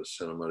would go to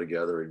cinema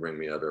together. He'd bring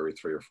me out every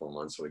 3 or 4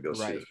 months. So we'd go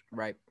see it.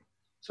 Right.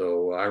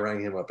 So I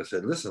rang him up. I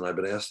said, listen, I've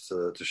been asked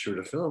to shoot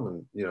a film.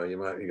 And, you go,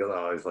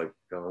 oh, he's like,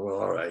 well,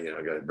 all right,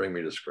 bring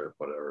me the script,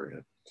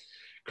 whatever.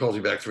 Calls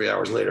me back 3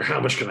 hours later. How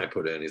much can I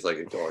put in? He's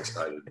like, all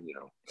excited, And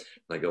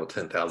I go,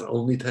 10,000,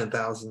 only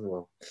 10,000?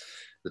 Well,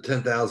 the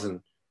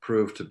 10,000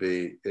 proved to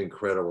be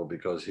incredible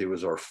because he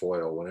was our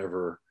foil.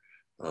 Whenever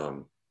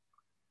the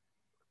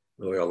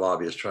oil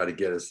lobbyists tried to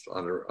get us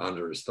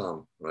under his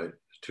thumb, right?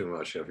 Too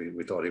much.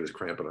 We thought he was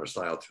cramping our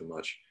style too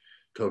much.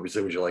 Tobe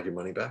said, would you like your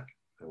money back?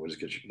 And we'll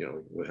just get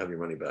you, we'll have your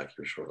money back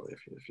here shortly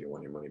if you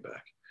want your money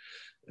back.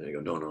 And you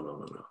go, no.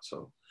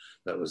 So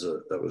that was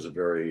a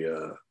very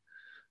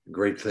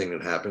great thing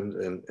that happened.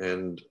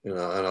 And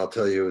I'll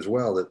tell you as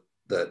well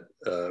that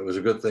it was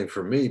a good thing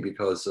for me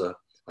because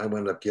I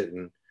wound up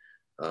getting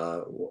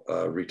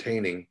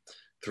retaining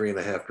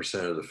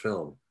 3.5% of the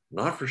film,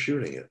 not for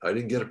shooting it. I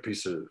didn't get a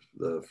piece of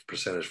the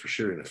percentage for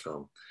shooting the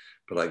film,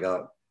 but I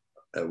got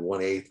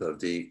 1/8 of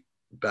the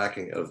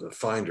backing of the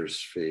finder's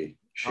fee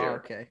share. Oh,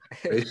 okay.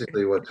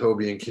 Basically, what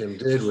Tobe and Kim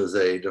did was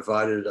they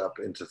divided it up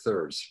into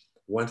thirds.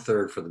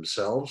 1/3 for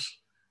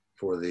themselves,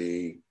 for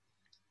the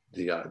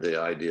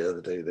idea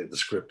that the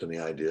script and the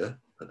idea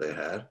that they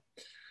had,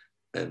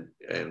 and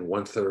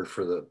 1/3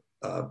 for the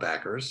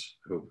backers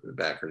who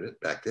backed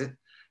it,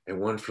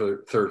 and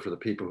third for the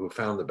people who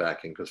found the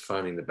backing, because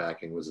finding the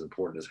backing was as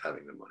important as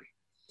having the money.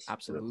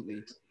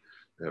 Absolutely.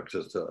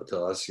 Just to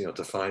us,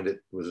 to find it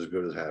was as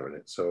good as having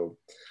it. So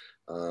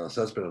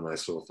that's been a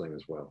nice little thing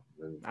as well.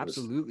 And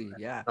Absolutely,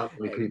 yeah. Not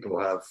many people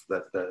have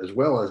that, as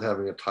well as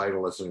having a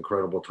title that's an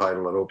incredible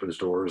title that opens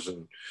doors,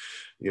 and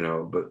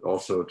but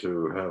also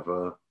to have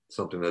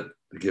something that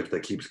the gift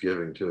that keeps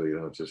giving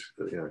too. Just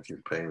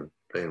keep paying.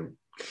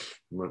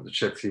 The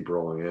checks keep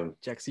rolling in.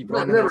 Checks keep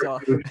rolling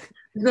in.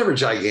 Never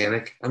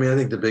gigantic. I mean, I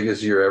think the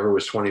biggest year ever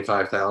was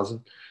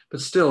 25,000,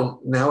 but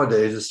still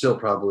nowadays it's still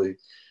probably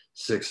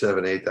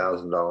 $6,000, $7,000,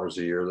 $8,000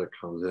 a year that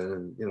comes in,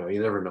 and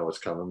you never know what's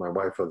coming. My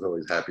wife was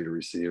always happy to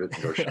receive it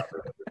and go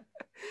shopping.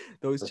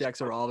 Those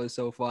checks are always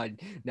so fun.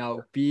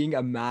 Now, being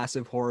a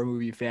massive horror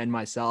movie fan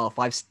myself,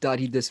 I've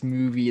studied this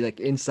movie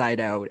like inside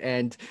out,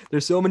 and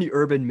there's so many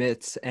urban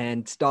myths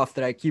and stuff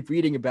that I keep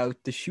reading about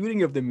the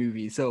shooting of the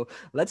movie. So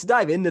let's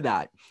dive into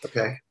that.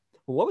 Okay.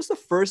 What was the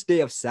first day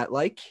of set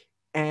like?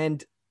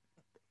 And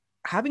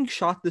having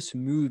shot this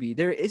movie,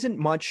 there isn't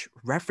much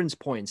reference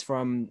points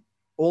from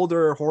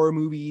older horror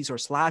movies or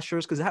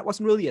slashers, because that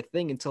wasn't really a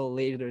thing until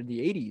later in the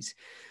 80s.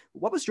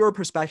 What was your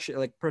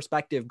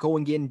perspective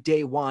going in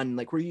day one?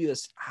 Like, were you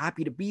just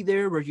happy to be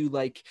there? Were you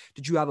like,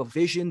 did you have a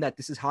vision that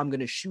this is how I'm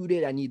going to shoot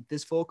it? I need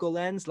this focal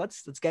lens.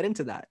 Let's get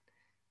into that.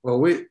 Well,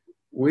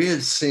 we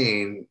had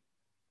seen,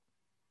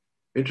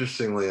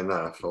 interestingly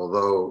enough,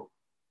 although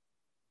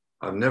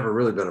I've never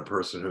really been a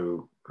person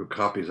who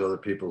copies other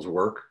people's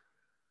work,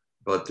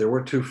 but there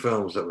were two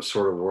films that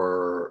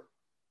were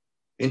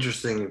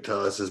interesting to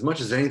us as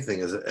much as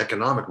anything, as an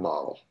economic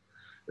model,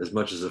 as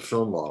much as a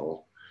film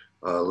model.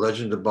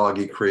 Legend of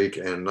Boggy Creek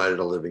and Night of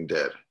the Living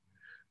Dead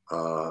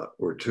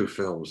were two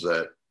films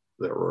that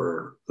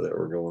were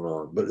going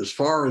on. But as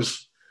far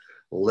as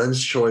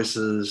lens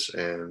choices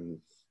and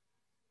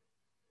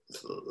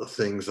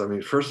things, I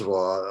mean, first of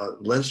all,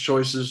 lens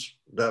choices,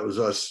 that was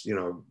us,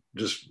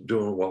 just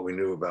doing what we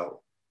knew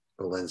about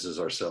the lenses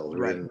ourselves.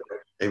 We didn't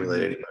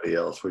emulate anybody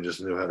else. We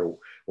just knew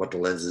what the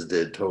lenses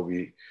did.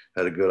 Tobe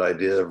had a good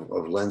idea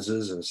of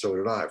lenses, and so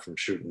did I, from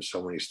shooting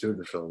so many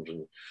student films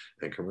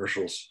and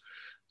commercials.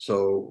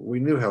 So we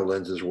knew how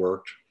lenses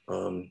worked,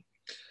 and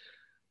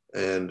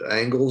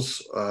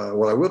angles.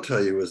 What I will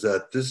tell you is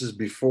that this is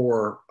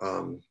before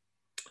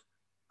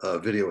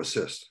video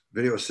assist.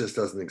 Video assist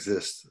doesn't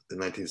exist in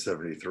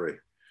 1973.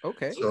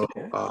 Okay. So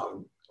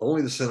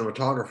only the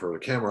cinematographer, the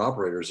camera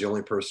operator, is the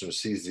only person who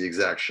sees the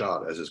exact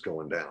shot as it's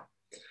going down.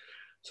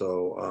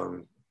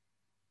 So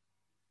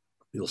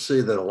you'll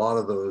see that a lot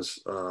of those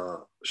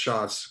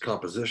shots,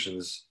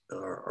 compositions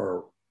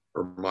are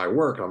my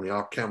work. I'm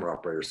the camera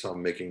operator, so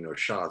I'm making those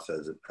shots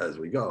as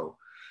we go.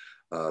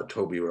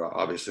 Tobe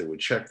obviously would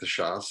check the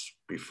shots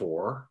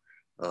before.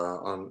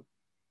 On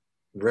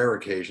rare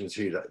occasions,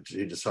 he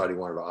decided he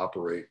wanted to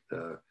operate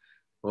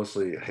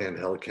mostly a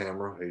handheld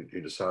camera.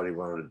 He decided he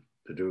wanted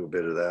to do a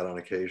bit of that on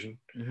occasion.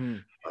 Mm-hmm.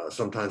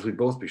 Sometimes we'd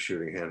both be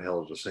shooting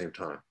handheld at the same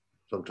time.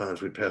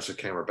 Sometimes we'd pass the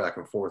camera back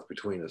and forth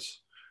between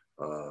us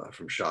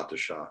from shot to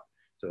shot.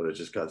 So it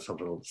just got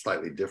something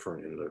slightly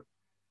different in the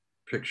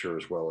picture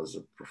as well as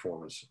the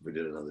performance. We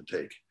did another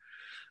take.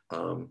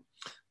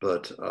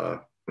 But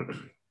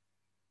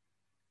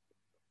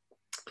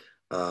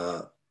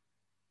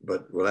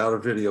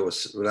without video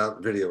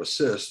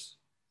assist,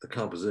 the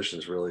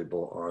compositions really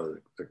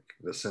are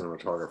the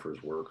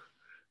cinematographer's work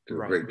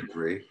to a great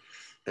degree.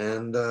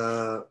 And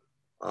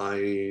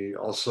I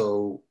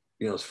also,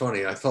 it's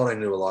funny, I thought I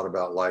knew a lot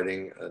about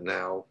lighting.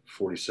 Now,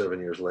 48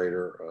 years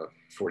later,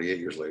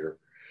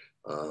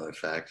 in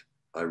fact,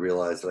 I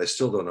realized that I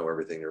still don't know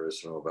everything there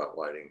is to know about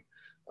lighting.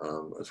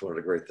 That's one of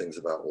the great things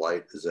about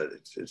light, is that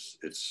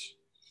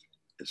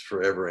it's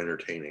forever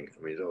entertaining.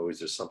 I mean,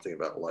 there's something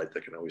about light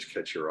that can always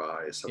catch your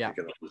eye. Something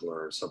you can always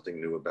learn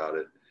something new about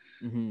it.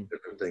 Mm-hmm.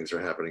 Different things are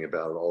happening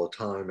about it all the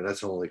time, and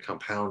that's only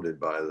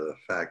compounded by the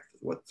fact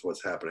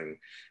what's happening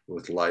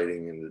with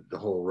lighting and the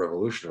whole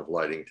revolution of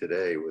lighting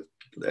today, with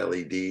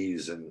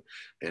LEDs and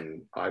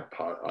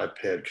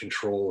iPad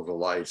control of the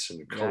lights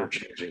and color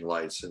changing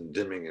lights and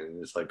dimming,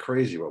 and it's like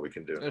crazy what we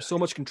can do. There's so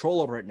much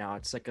control over it now.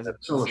 It's like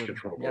so much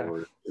control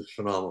over it. It's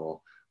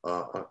phenomenal.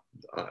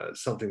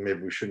 Something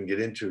maybe we shouldn't get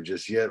into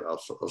just yet. I'll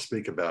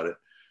speak about it.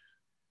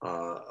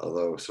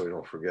 Although, so we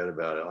don't forget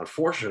about it.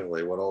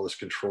 Unfortunately, what all this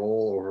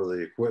control over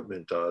the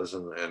equipment does,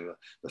 and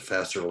the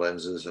faster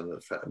lenses and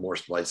the more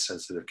light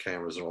sensitive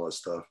cameras and all that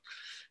stuff,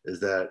 is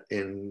that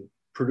in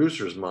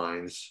producers'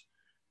 minds,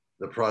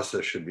 the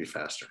process should be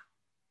faster.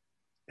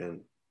 And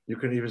you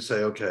can even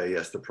say, okay,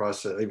 yes, the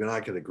process, even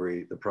I could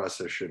agree, the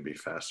process should be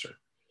faster.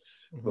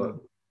 Mm-hmm. But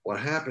what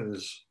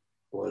happens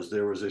was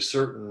there was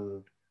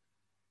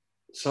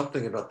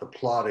something about the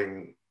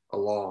plodding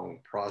along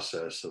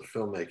process of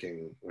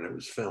filmmaking when it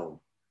was film,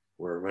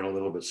 where it went a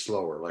little bit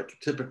slower. Like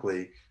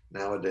typically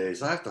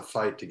nowadays, I have to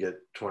fight to get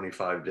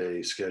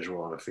 25-day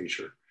schedule on a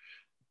feature.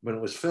 When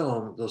it was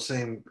film, those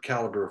same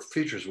caliber of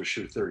features would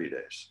shoot 30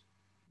 days.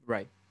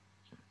 Right.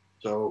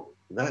 So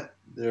that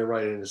there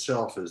right in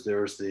itself is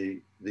there's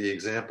the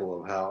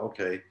example of how,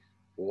 okay,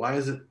 why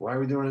are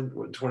we doing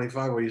it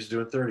 25? We used to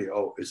do it 30.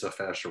 Oh, it's a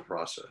faster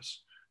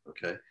process.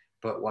 Okay.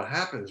 But what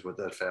happens with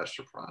that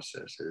faster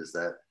process is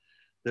that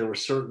there were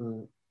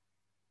certain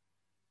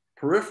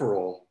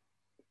peripheral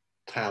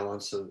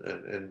talents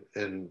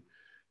and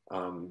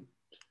um,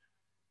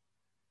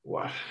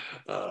 what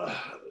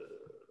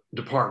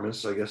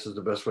departments, I guess is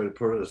the best way to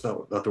put it. It's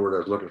not the word I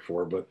was looking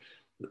for, but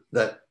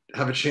that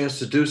have a chance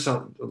to do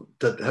something,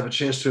 that have a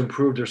chance to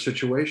improve their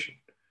situation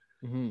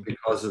Mm-hmm.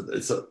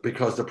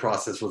 because the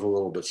process was a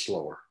little bit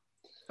slower.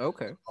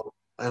 Okay.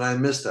 And I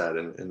missed that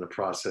in the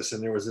process.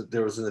 And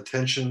there was an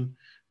attention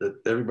that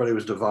everybody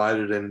was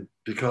divided, and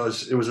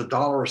because it was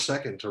 $1 a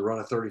second to run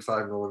a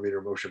 35 millimeter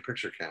motion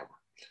picture camera.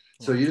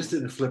 So you just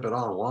didn't flip it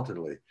on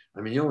wantedly.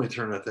 I mean, you only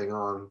turn that thing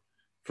on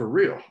for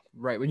real.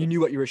 Right, when you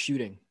knew what you were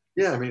shooting.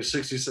 Yeah, I mean,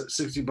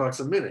 60 bucks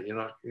a minute. You're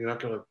not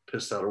going to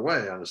piss that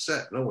away on a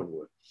set. No one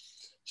would.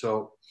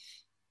 So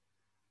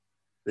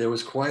there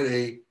was quite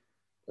a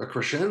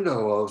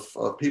crescendo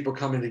of people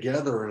coming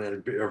together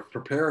and of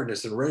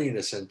preparedness and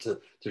readiness and to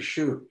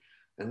shoot.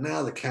 And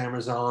now the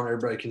camera's on,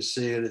 everybody can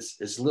see it.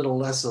 It's a little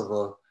less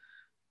of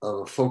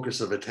a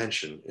focus of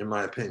attention, in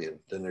my opinion,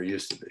 than there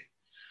used to be.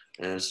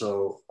 And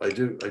so I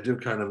do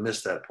kind of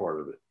miss that part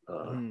of it.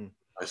 I'm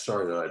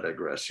sorry that I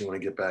digress. You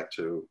want to get back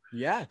to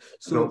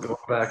So go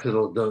back to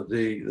the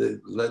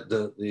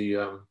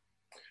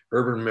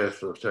urban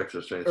myth of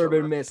Texas Chainsaw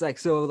urban Massacre. myths,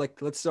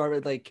 let's start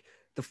with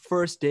the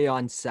first day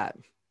on set.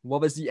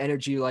 What was the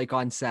energy like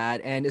on set?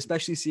 And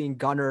especially seeing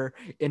Gunnar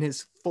in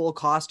his full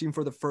costume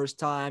for the first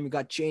time. You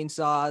got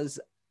chainsaws.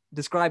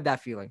 Describe that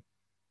feeling.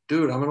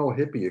 Dude, I'm an old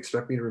hippie.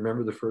 Expect me to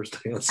remember the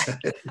first day on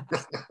set.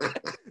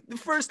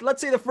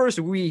 Let's say the first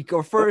week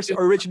or first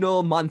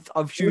original month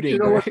of shooting. You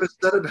know what was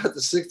said about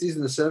the 60s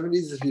and the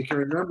 70s? If you can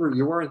remember,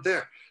 you weren't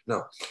there.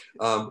 No.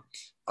 Well,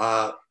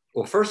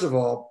 first of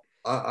all,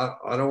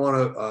 I don't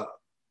want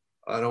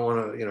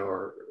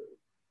to,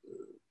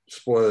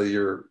 spoil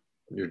your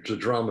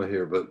drama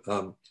here, but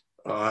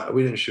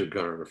we didn't shoot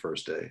Gunnar the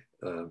first day.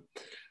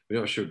 We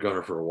don't shoot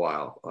Gunnar for a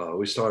while.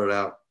 We started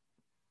out,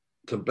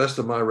 to the best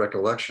of my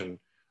recollection,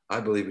 I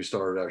believe we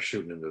started out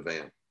shooting in the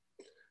van,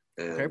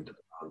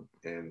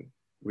 and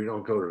we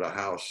don't go to the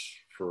house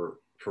for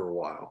a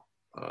while.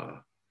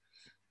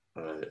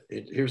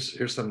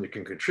 Here's something you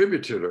can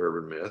contribute to the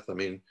urban myth. I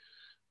mean,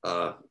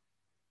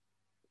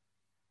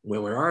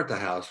 when we are at the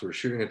house, we're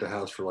shooting at the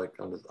house for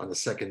on the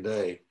second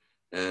day,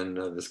 and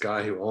this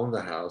guy who owned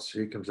the house,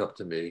 he comes up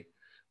to me,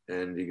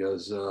 and he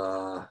goes,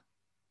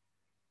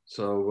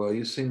 "So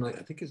you seem like,"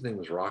 I think his name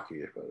was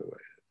Rocky, by the way,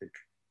 I think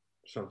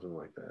something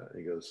like that.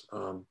 He goes,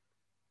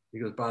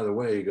 "By the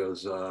way," he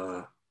goes,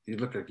 "you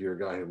look like you're a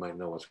guy who might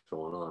know what's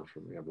going on.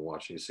 From I've been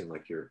watching, you seem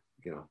like you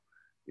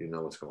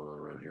know what's going on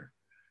around here.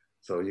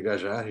 So you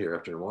guys are out here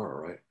after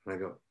tomorrow, right?" And I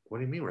go, "What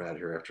do you mean we're out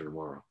here after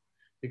tomorrow?"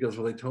 He goes,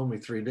 "Well, they told me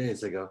 3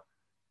 days." I go,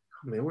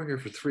 "Oh, man, we're here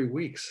for 3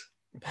 weeks."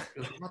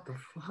 He goes, "What the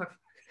fuck?"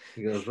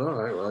 He goes, "All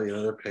right, well,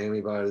 they're paying me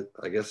by,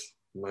 I guess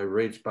my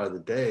rate's by the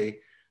day.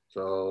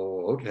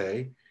 So,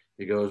 okay."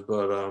 He goes,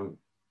 "But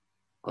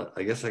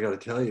I guess I got to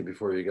tell you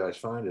before you guys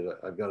find it,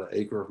 I've got an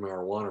acre of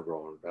marijuana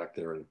growing back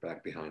there and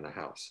back behind the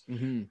house."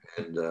 Mm-hmm.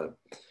 And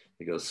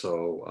he goes,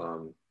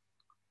 "So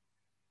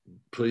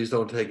please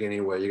don't take any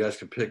away. You guys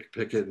can pick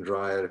it and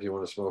dry it. If you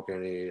want to smoke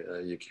any,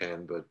 you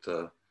can, but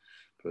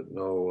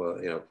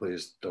no,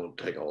 please don't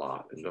take a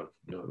lot, and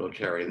don't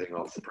carry anything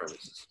off the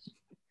premises."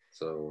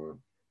 So,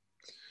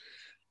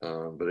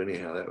 but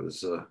anyhow, that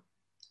was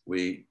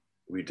we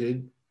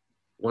did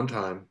one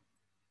time,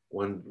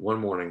 one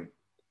morning,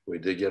 we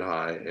did get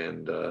high,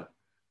 and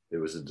it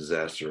was a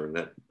disaster. And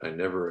that I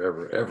never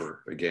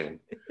ever again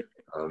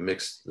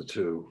mixed the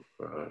two,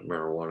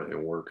 marijuana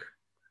and work,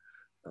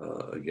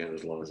 again,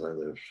 as long as I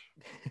live.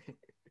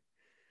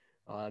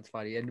 Oh, that's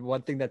funny. And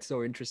one thing that's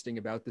so interesting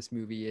about this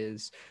movie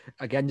is,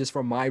 again, just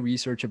from my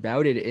research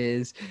about it,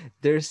 is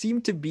there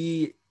seemed to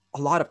be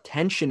a lot of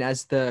tension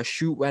as the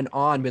shoot went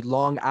on, with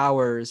long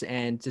hours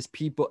and just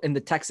people in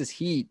the Texas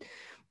heat.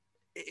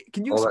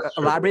 Can you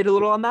elaborate a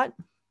little on that?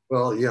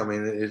 Well, yeah, I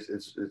mean,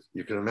 it's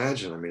you can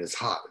imagine. I mean, it's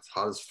hot. It's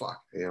hot as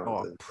fuck.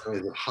 Oh.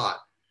 It's hot.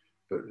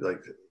 But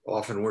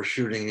often we're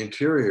shooting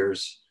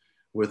interiors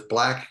with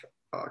black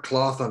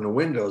cloth on the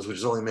windows, which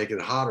is only making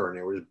it hotter in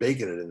there. We're just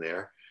baking it in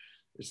there.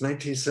 It's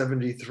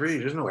 1973.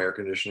 There's no air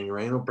conditioning,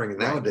 right? Don't bring it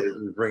nowadays.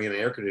 We bring in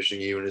air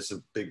conditioning units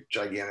of big,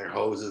 gigantic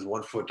hoses,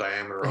 1 foot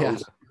diameter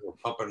hoses,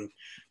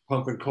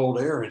 pumping cold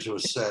air into a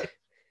set.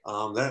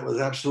 That was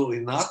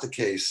absolutely not the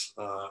case,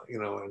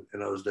 in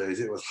those days.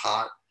 It was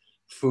hot.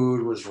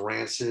 Food was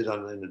rancid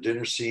in the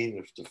dinner scene.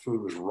 If the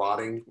food was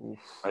rotting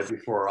right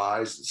before our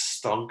eyes, it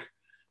stunk.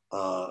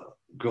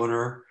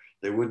 Gunnar,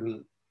 they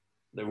wouldn't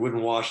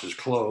wash his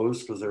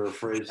clothes because they were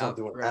afraid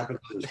something would happen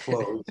to his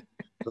clothes.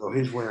 So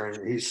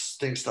he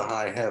stinks to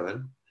high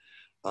heaven.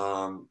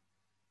 And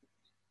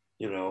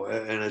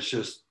it's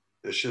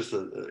just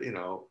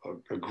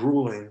a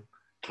grueling,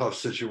 tough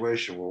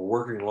situation. We're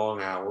working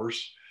long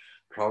hours.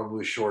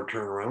 probably short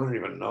turnaround. We don't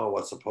even know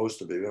what's supposed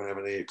to be. We don't have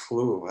any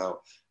clue of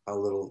how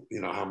little,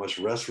 how much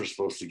rest we're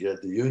supposed to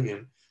get. The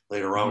union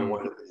later on, we Mhm.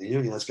 went to the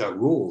union. That's got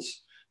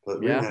rules, but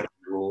we didn't Yeah. have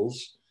any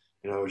rules.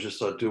 It was just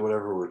do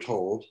whatever we're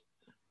told.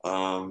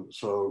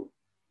 So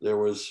there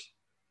was,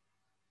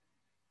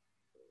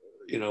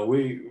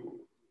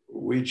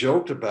 we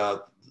joked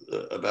about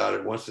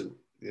it once.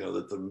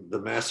 That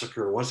the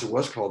massacre, once it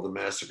was called the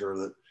massacre,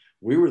 that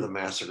we were the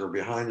massacre.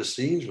 Behind the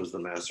scenes was the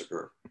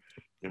massacre.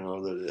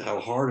 That how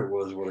hard it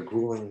was, what a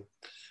grueling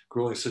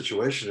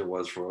situation it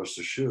was for us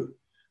to shoot.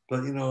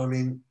 But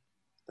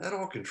that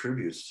all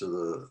contributes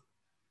to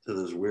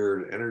this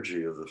weird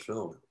energy of the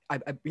film.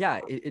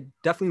 Yeah, it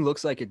definitely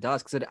looks like it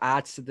does, because it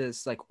adds to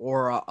this like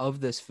aura of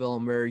this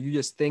film, where you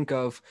just think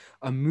of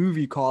a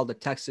movie called The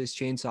Texas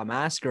Chainsaw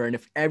Massacre, and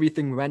if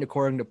everything went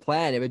according to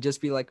plan, it would just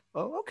be like,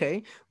 oh,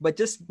 okay. But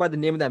just by the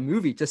name of that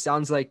movie, it just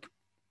sounds like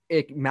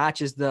it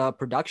matches the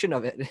production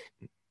of it.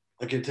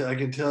 I can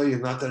tell you,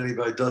 not that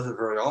anybody does it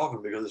very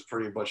often because it's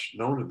pretty much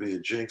known to be a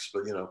jinx,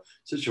 but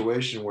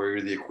situation where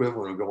you're the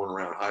equivalent of going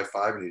around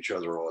high-fiving each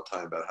other all the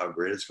time about how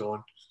great it's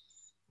going.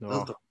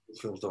 No. Those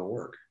films don't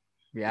work.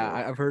 Yeah,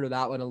 I've heard of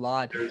that one a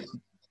lot.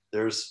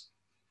 There's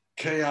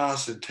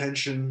chaos and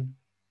tension.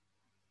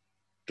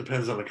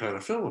 Depends on the kind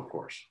of film, of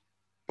course.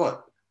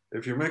 But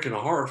if you're making a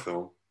horror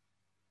film,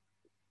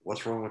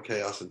 what's wrong with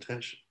chaos and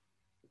tension?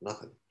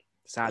 Nothing.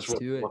 That's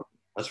to it.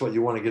 That's what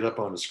you want to get up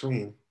on the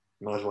screen.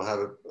 You might as well have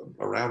it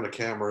around the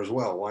camera as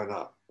well. Why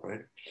not,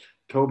 right?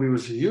 Tobe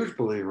was a huge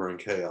believer in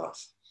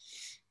chaos.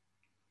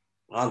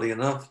 Oddly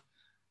enough,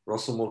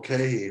 Russell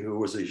Mulcahy, who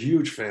was a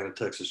huge fan of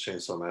Texas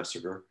Chainsaw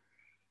Massacre,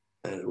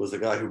 and it was the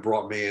guy who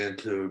brought me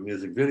into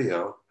music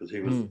video because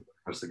he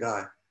was the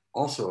guy,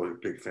 also a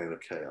big fan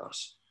of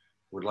chaos,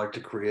 would like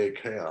to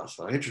create chaos.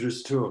 I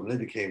introduced two of them, they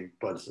became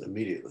buds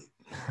immediately.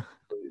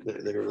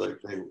 They were like,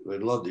 they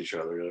loved each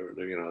other.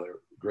 They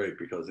were great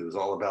because it was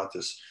all about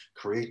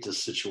create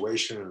this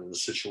situation, and the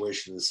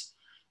situation is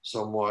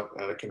somewhat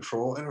out of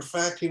control. And in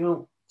fact,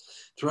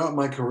 throughout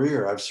my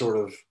career, I've sort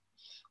of,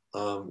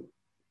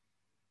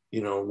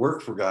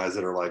 worked for guys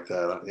that are like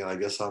that. I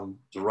guess I'm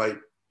the right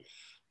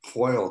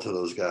foil to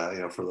those guys,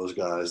 for those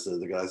guys,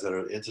 the guys that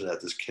are into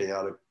this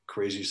chaotic,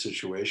 crazy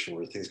situation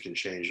where things can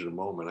change in a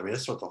moment. I mean,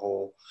 that's what the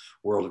whole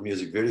world of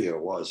music video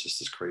was, just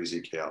this crazy,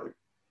 chaotic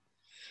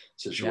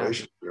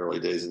situation in the early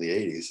days in the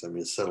 80s. I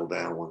mean, it settled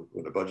down when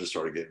the budget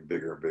started getting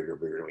bigger and bigger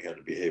and bigger, and we had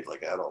to behave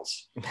like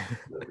adults.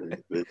 In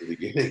the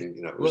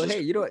beginning, well,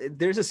 hey,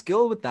 there's a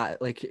skill with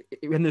that. Like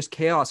when there's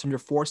chaos and you're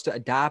forced to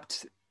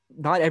adapt,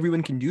 not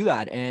everyone can do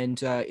that. And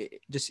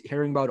just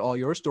hearing about all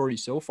your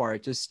stories so far,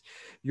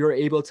 you're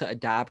able to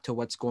adapt to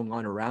what's going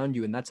on around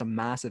you, and that's a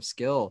massive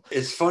skill.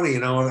 It's funny,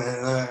 and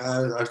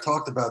I've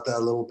talked about that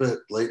a little bit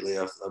lately.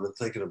 I've been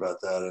thinking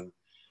about that, and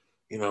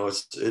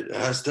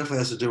it definitely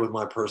has to do with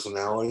my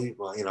personality.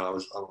 I'm a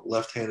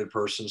left-handed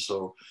person,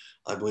 so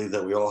I believe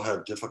that we all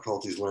have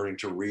difficulties learning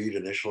to read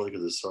initially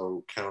because it's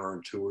so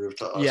counterintuitive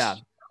to us. Yeah.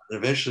 And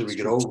eventually we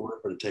get over it,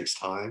 but it takes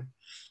time.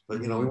 But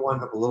we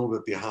wind up a little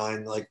bit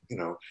behind. Like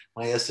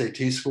my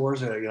SAT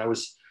scores. I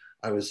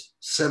was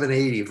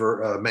 780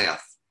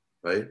 math,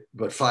 right,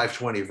 but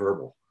 520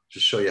 verbal.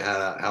 Just show you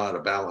how out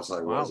of balance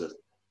I was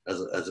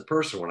as a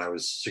person when I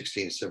was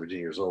 16, 17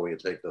 years old when you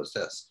take those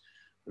tests.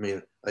 I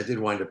mean, I did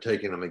wind up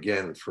taking them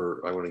again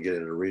I want to get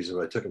into the reason,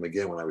 but I took them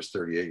again when I was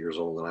 38 years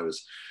old, and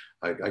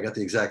I got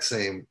the exact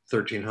same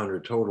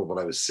 1,300 total, but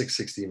I was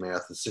 660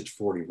 math and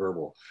 640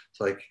 verbal.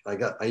 So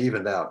I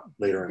evened out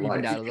later in life.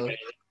 Evened out a little.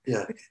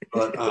 Yeah,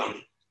 but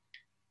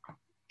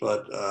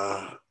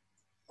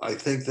I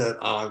think that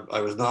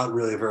I was not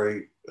really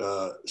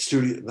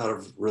not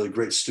a really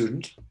great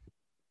student,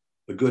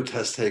 a good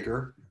test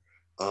taker,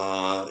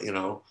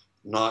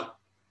 not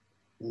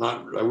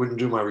I wouldn't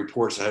do my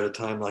reports ahead of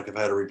time. Like if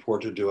I had a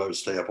report to do, I would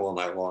stay up all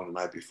night long the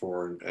night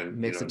before and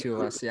makes the two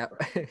of us. Yeah.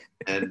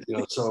 And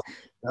so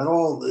that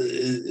all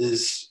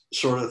is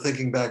sort of,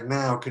 thinking back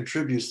now,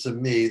 contributes to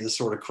me, the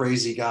sort of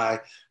crazy guy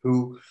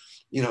who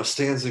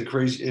stands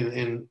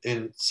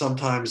in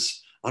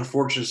sometimes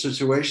unfortunate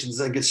situations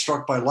and gets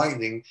struck by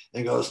lightning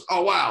and goes,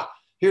 oh wow,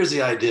 here's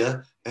the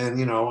idea, and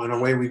and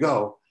away we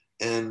go.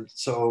 And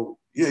so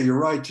yeah, you're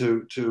right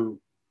to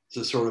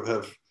sort of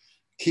have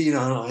keyed in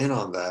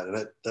on that,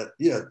 and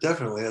that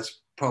definitely, that's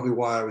probably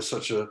why I was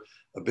such a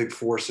big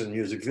force in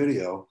music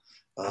video,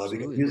 because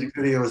music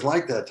video is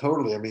like that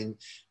totally. I mean,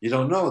 you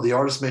don't know, the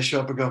artist may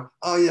show up and go,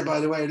 oh yeah, by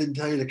the way, I didn't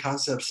tell you the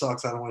concept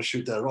sucks, I don't want to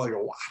shoot that at all. You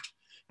go, what?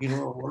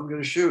 What I'm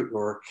going to shoot,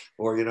 or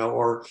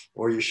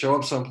you show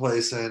up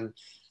someplace and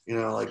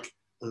like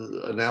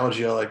the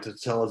analogy I like to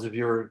tell is, if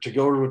you were to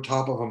go to the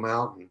top of a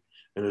mountain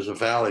and there's a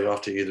valley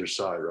off to either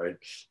side, right?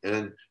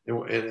 And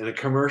in a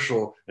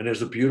commercial, and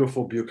there's a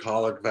beautiful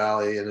bucolic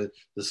valley, and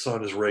the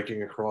sun is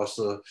raking across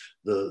the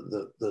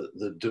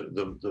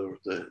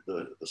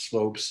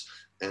slopes,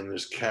 and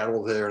there's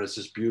cattle there, and it's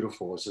just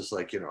beautiful. It's just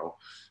like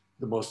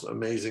the most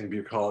amazing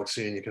bucolic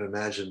scene you can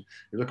imagine.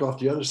 You look off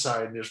the other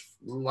side, and there's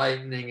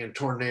lightning and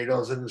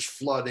tornadoes, and there's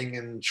flooding,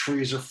 and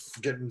trees are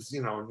getting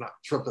not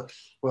swept up.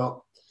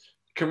 Well,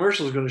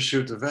 commercial is going to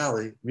shoot the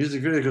valley.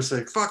 Music video going to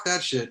say, fuck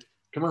that shit.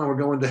 Come on, we're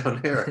going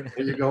down there.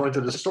 And you go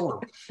into the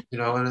storm,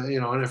 and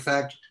in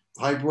fact,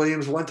 Hype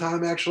Williams one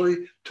time actually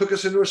took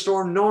us into a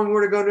storm knowing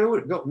where to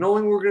go,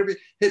 knowing we were going to be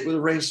hit with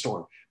a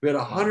rainstorm. We had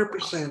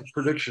 100%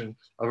 prediction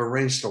of a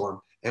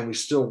rainstorm, and we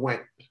still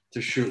went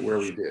to shoot where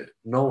we did,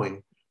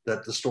 knowing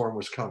that the storm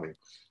was coming.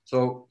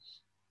 So,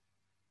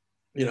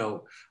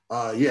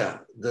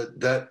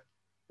 that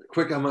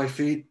quick on my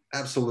feet,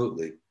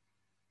 absolutely.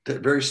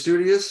 Very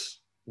studious,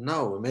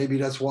 no. Maybe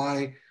that's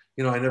why,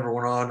 I never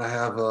went on to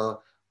have a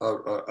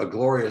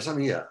glorious,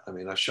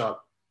 I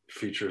shot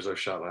features. I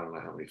shot, I don't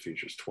know how many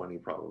features, 20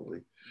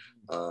 probably.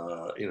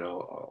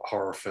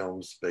 Horror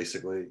films,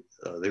 basically.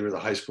 They were the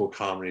high school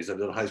comedies. I've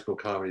done high school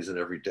comedies in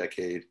every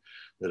decade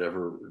that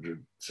ever,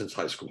 since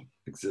high school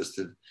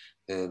existed.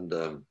 And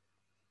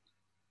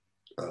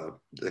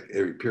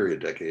every period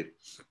decade.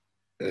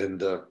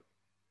 And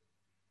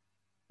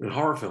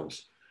horror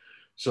films.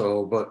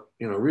 So, but,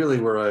 really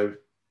where I've,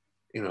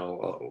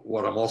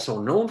 what I'm also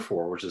known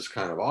for, which is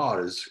kind of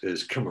odd,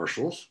 is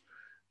commercials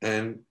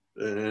and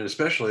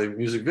especially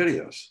music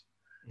videos.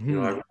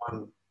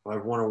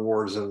 I've won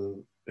awards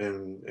in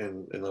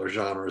those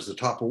genres, the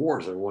top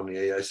awards. I won the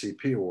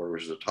AICP award,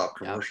 which is the top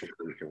commercial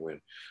that you can win.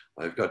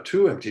 I've got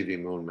 2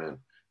 MTV Moon Men,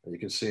 and you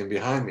can see them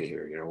behind me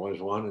here.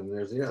 One's one and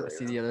there's the other. I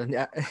see the other.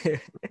 Yeah.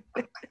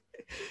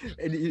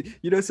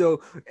 And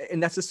so,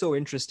 and that's just so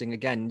interesting.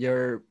 Again,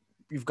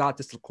 you've got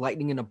this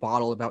lightning in a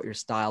bottle about your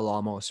style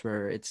almost,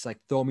 where it's like,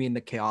 throw me in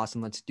the chaos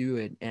and let's do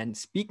it. And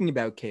speaking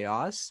about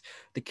chaos,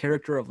 the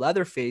character of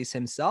Leatherface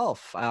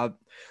himself,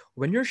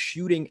 when you're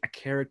shooting a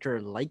character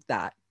like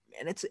that,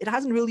 and it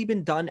hasn't really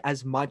been done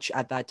as much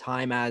at that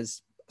time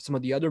as some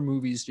of the other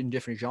movies in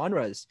different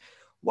genres.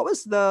 What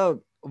was the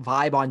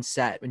vibe on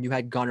set when you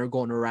had Gunner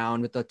going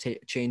around with the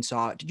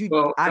chainsaw? Did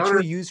you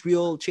actually use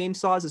real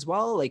chainsaws as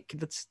well? Like,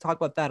 let's talk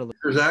about that a little.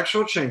 There's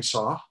actual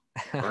chainsaw,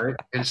 right?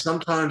 And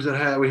sometimes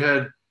we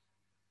had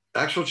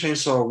actual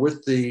chainsaw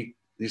with these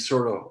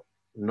sort of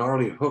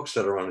gnarly hooks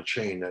that are on a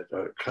chain that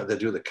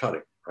do the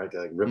cutting, right?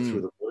 That rip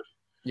through the wood.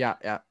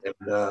 Yeah.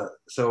 And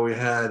so we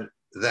had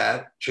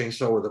that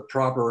chainsaw with a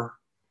proper.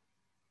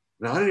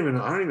 Now I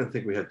don't even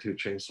think we had 2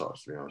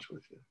 chainsaws, to be honest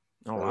with you.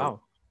 Oh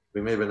wow. We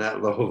may have been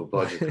that low of a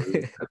budget.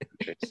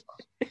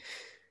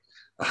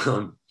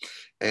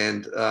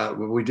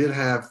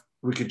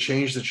 We could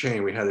change the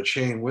chain. We had a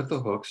chain with the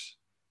hooks.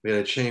 We had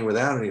a chain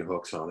without any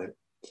hooks on it,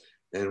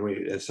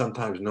 and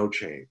sometimes no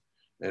chain.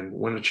 And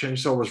when the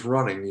chainsaw was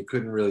running, you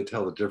couldn't really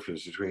tell the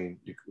difference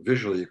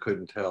visually. You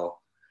couldn't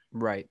tell,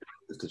 right,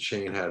 if the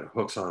chain had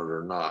hooks on it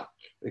or not.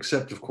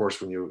 Except, of course,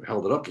 when you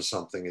held it up to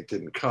something, it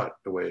didn't cut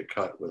the way it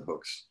cut with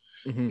hooks.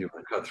 You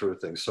would cut through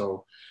things.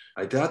 So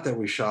I doubt that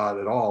we shot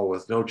at all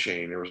with no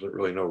chain. There was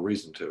really no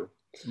reason to.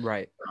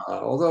 Right.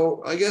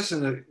 Although I guess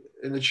in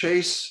the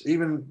chase,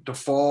 even to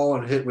fall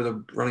and hit with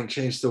a running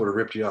chain still would have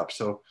ripped you up.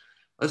 So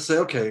let's say,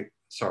 okay,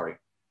 sorry,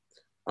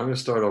 I'm going to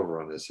start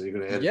over on this. So you're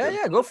going to edit.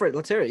 Yeah, go for it.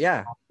 Let's hear it.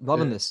 Yeah,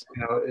 loving this.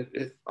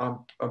 I'm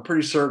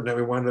pretty certain that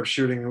we wound up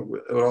shooting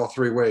with all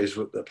 3 ways,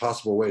 with the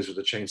possible ways, with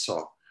the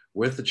chainsaw,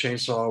 with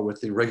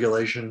the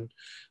regulation,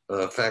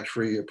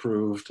 factory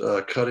approved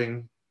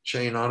cutting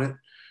chain on it,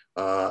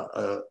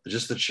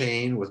 just the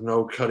chain with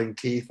no cutting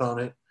teeth on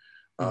it.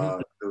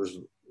 It was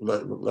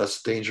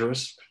less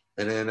dangerous.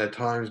 And then at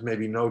times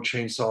maybe no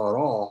chainsaw at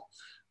all,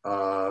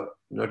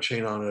 no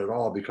chain on it at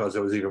all, because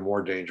it was even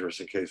more dangerous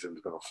in case it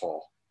was going to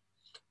fall.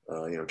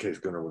 In case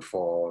Gunner would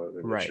fall,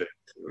 right?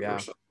 Or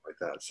something like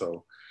that.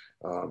 So,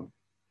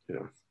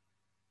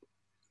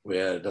 we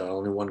had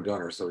only 1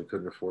 Gunner, so we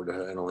couldn't afford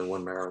to, and only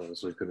 1 Maryland,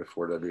 so we couldn't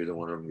afford to have either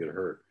one of them get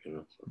hurt.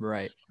 So,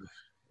 right.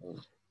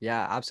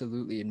 Yeah,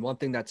 absolutely. And one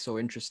thing that's so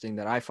interesting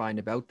that I find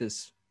about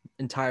this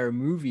entire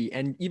movie,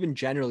 and even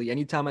generally,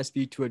 anytime I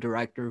speak to a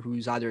director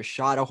who's either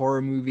shot a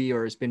horror movie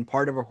or has been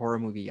part of a horror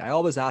movie, I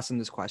always ask them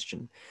this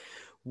question.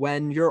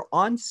 When you're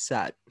on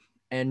set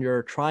and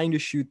you're trying to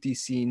shoot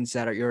these scenes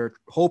that you're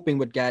hoping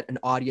would get an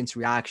audience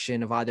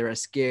reaction of either a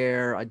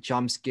scare, a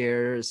jump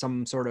scare,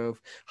 some sort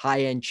of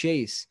high-end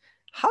chase,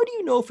 how do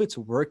you know if it's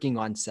working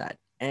on set?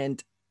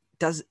 And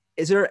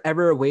is there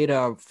ever a way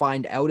to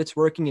find out it's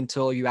working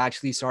until you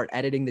actually start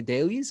editing the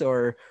dailies,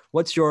 or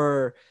what's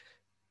your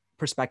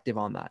perspective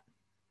on that?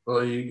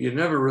 Well, you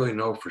never really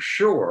know for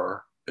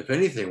sure if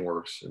anything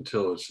works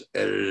until it's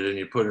edited and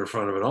you put it in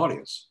front of an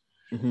audience.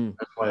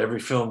 That's why every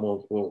film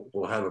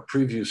will have a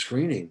preview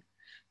screening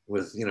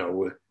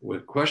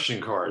with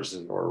question cards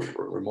or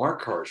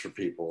remark cards for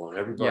people, and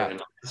everybody,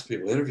 and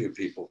people interview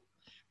people,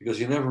 because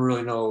you never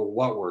really know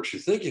what works. You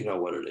think you know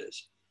what it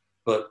is,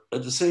 but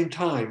at the same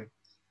time,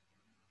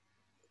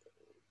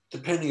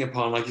 depending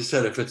upon, like you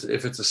said, if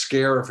it's a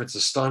scare, if it's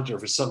a stunt, or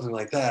if it's something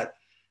like that,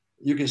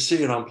 you can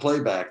see it on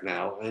playback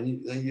now, and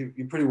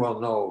you pretty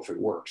well know if it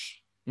works.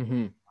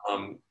 But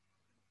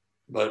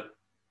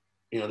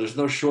there's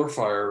no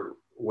surefire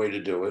way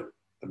to do it.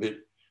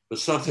 But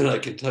something I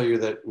can tell you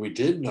that we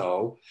did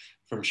know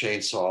from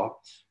Chainsaw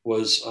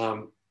was,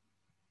 and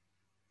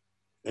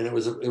it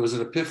was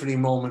an epiphany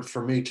moment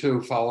for me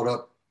too, followed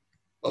up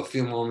a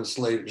few moments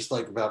later, just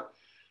like about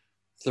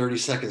 30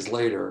 seconds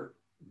later,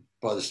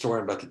 by the story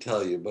I'm about to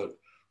tell you. But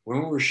when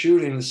we were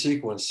shooting the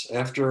sequence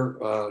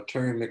after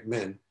Terry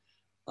McMinn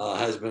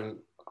has been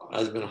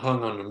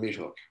hung on the meat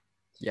hook,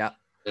 Yeah.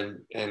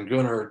 and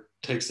Gunnar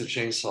takes the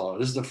chainsaw.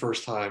 This is the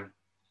first time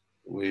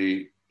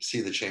we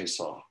see the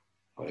chainsaw,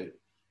 right?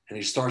 And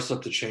he starts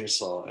up the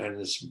chainsaw, and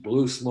this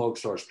blue smoke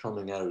starts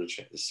coming out of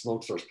the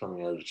smoke starts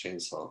coming out of the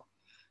chainsaw,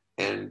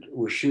 and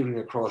we're shooting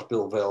across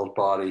Bill Vale's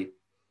body.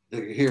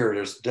 Here,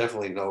 there's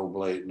definitely no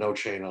blade, no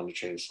chain on the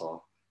chainsaw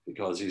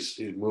because he's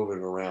moving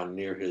around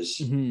near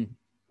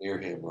near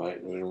him,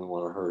 right? We don't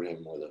want to hurt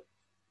him with it.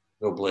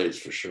 No blades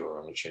for sure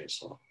on the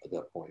chainsaw at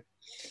that point.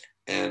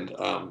 And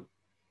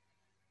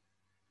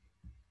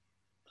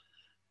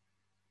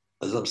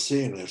as I'm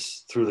seeing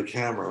this through the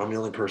camera, I'm the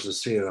only person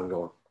seeing it. I'm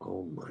going,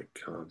 oh my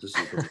God, this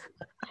is the most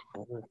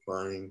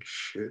horrifying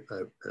shit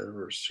I've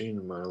ever seen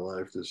in my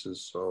life. This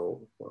is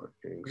so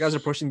fucking You guys are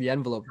pushing the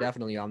envelope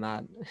definitely on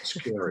that.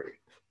 scary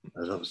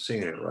as I'm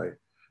seeing it, right?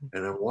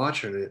 And I'm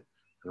watching it,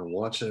 and I'm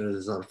watching it as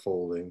it's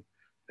unfolding.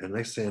 And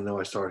next thing I know,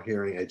 I start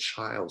hearing a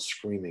child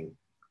screaming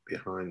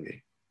behind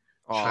me.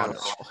 Oh, Child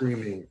no.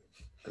 screaming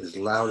as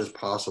loud as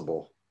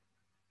possible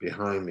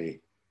behind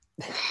me.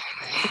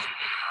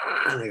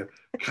 And I go,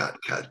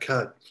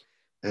 cut.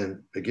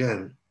 And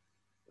again,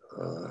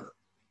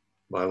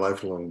 my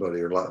lifelong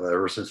buddy, or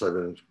ever since I've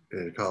been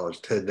in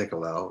college, Ted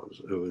Nicolau,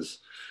 who was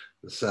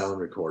the sound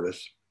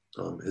recordist,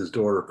 his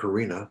daughter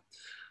Karina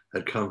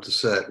had come to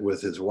set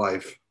with his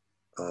wife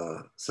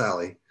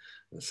Sally.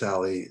 And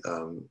Sally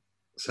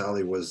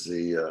was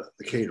the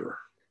caterer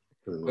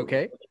for the movie.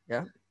 Okay.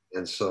 Yeah.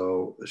 And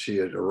so she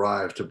had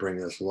arrived to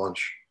bring us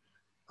lunch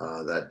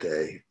that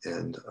day,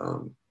 and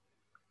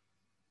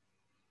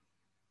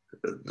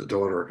the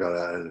daughter got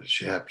out, and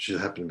she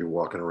happened to be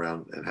walking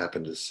around and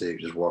happened to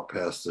just walk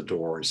past the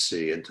door and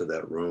see into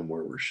that room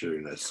where we're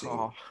shooting that scene.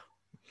 Oh.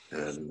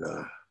 And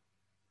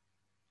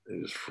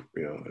it just,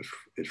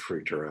 it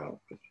freaked her out.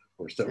 But of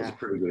course, that was a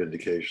pretty good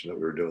indication that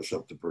we were doing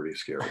something pretty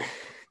scary.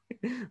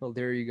 Well,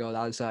 there you go.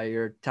 That was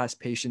your test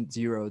patient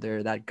zero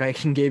there. That guy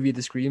can give you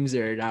the screams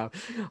there. Now,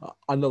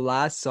 on the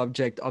last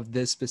subject of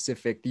this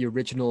specific, the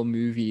original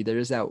movie,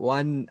 there's so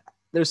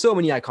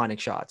many iconic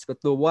shots,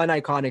 but the one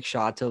iconic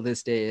shot till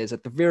this day is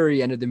at the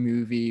very end of the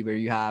movie where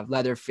you have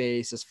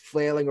Leatherface just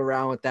flailing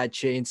around with that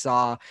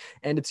chainsaw,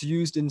 and it's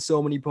used in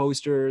so many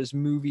posters,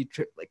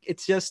 like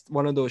it's just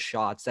one of those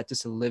shots that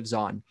just lives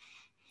on.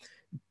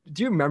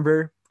 Do you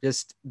remember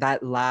just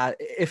that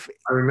if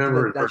I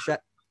remember that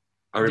shot?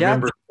 I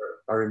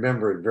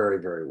remember it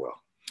very, very well.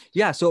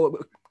 Yeah. So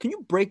can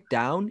you break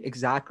down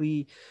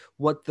exactly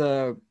what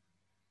your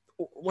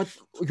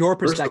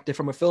perspective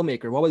from a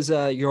filmmaker? What was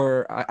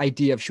your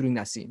idea of shooting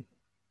that scene?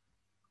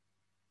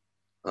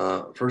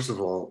 First of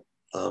all,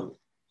 I'm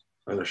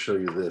going to show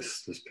you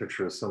this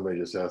picture. Somebody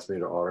just asked me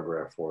to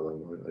autograph for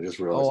them. I just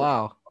realized. Oh,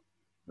 wow.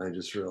 I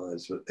just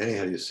realized. But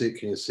anyhow, can you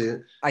see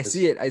it? I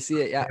see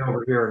it. Yeah.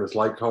 Over here in this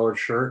light colored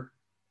shirt,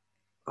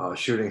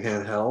 shooting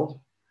handheld.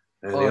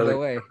 And the other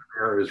guy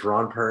is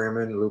Ron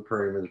Perryman, Lou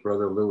Perryman's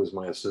brother. Lou was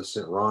my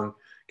assistant. Ron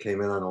came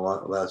in on the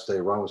last day.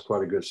 Ron was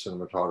quite a good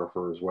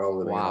cinematographer as well,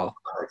 living in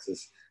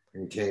Texas.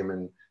 And he came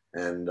in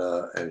and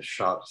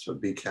shot some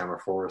B camera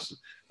for us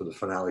for the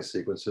finale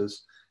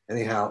sequences.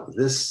 Anyhow,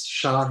 this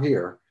shot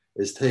here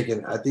is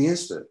taken at the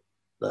instant,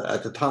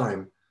 at the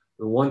time,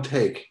 the one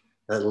take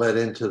that led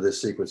into the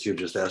sequence you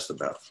just asked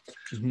about.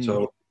 Mm-hmm.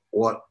 So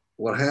what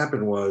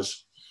happened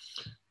was,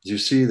 you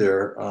see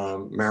there,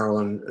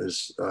 Marilyn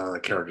is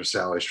character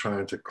Sally is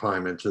trying to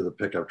climb into the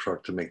pickup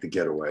truck to make the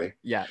getaway.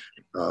 Yeah.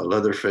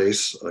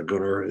 Leatherface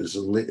Gunnar is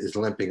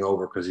limping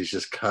over because he's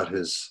just cut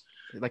his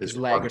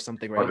leg or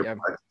something, right? Yeah.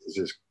 He's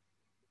just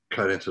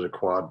cut into the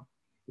quad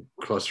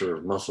cluster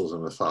of muscles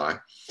in the thigh,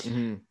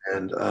 mm-hmm.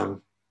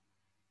 And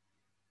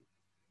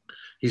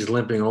he's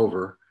limping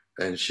over,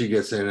 and she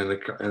gets in,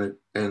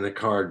 and the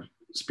car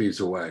speeds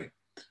away.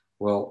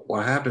 Well,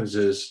 what happens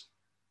is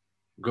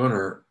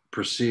Gunnar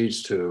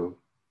proceeds to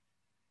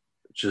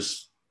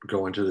just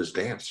go into this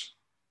dance,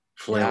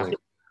 flailing. Yeah.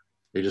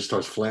 He just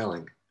starts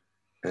flailing,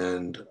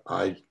 and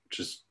I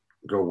just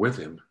go with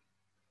him,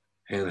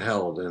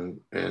 handheld,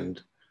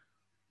 and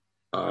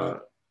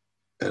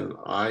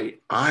I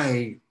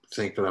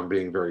think that I'm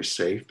being very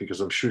safe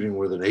because I'm shooting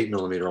with an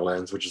 8mm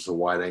lens, which is a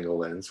wide angle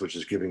lens, which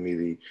is giving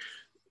me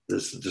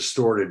this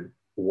distorted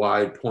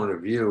wide point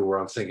of view where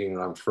I'm thinking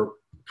that I'm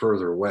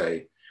further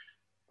away.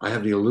 I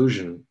have the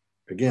illusion.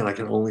 Again, I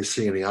can only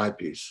see in the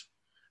eyepiece.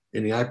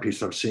 In the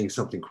eyepiece, I'm seeing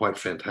something quite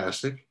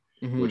fantastic,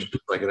 mm-hmm. which is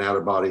like an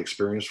out-of-body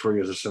experience for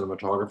you as a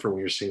cinematographer. When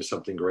you're seeing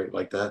something great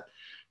like that,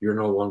 you're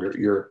no longer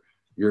you're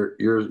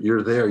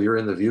there. You're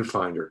in the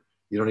viewfinder.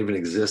 You don't even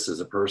exist as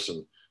a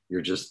person.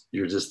 You're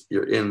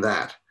in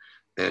that,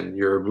 and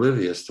you're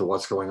oblivious to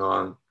what's going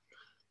on,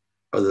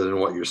 other than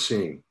what you're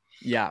seeing.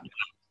 Yeah.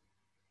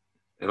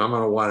 And I'm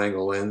on a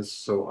wide-angle lens,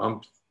 so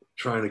I'm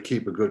trying to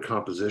keep a good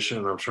composition,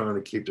 and I'm trying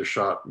to keep the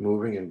shot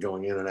moving and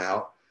going in and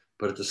out.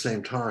 But at the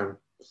same time,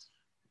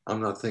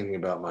 I'm not thinking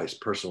about my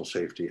personal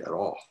safety at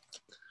all.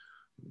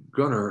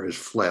 Gunnar is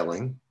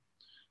flailing,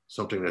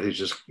 something that he's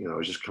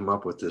just come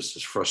up with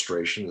this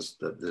frustration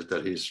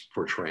that he's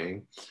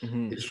portraying.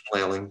 Mm-hmm. He's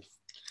flailing,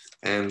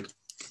 and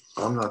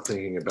I'm not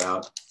thinking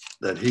about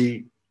that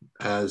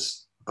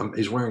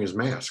he's wearing his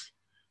mask.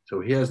 So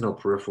he has no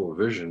peripheral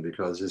vision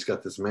because he's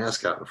got this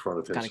mask out in front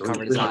of him. Kind of So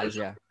covered his eyes,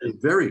 yeah. He's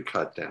very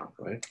cut down,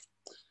 right?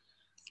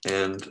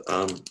 And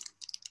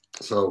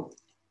so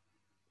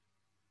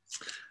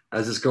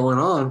as it's going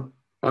on,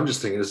 I'm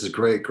just thinking, this is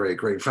great, great,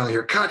 great. Finally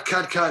here, cut.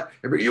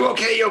 Everybody, you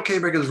okay? You okay?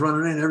 Everybody's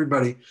running in.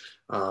 Everybody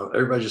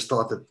just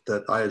thought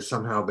that I had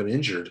somehow been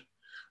injured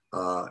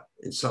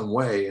in some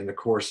way in the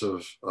course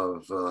of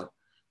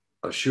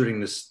shooting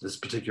this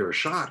particular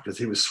shot, because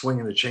he was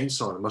swinging the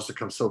chainsaw and it must have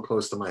come so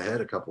close to my head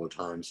a couple of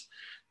times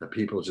that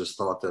people just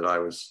thought that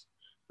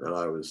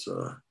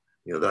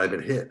that I'd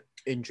been hit,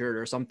 injured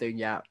or something.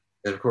 Yeah.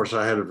 And of course,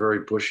 I had a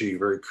very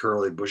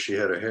curly, bushy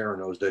head of hair in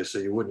those days, so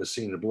you wouldn't have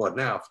seen the blood.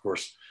 Now, of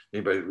course,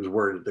 anybody who was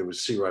worried that they would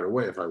see right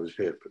away if I was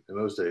hit, but in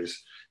those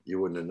days, you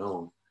wouldn't have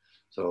known.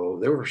 So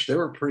they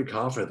were pretty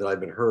confident that I'd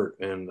been hurt,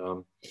 and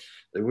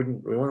we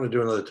wanted to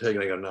do another take,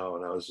 and I go,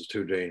 no, this is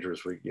too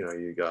dangerous.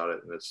 You got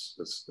it, and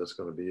that's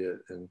going to be it.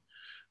 And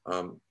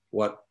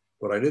what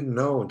I didn't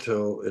know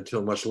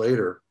until much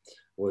later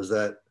was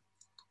that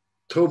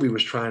Tobe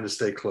was trying to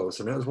stay close.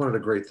 And that was one of the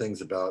great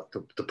things about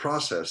the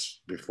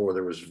process before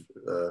there was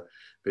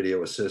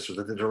video assist, was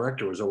that the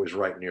director was always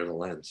right near the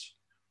lens.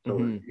 So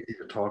you need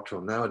to talk to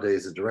him.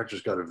 Nowadays, the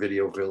director's got a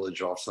video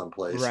village off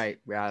someplace. Right.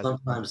 Yeah.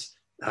 Sometimes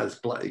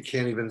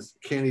can't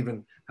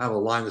even have a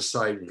line of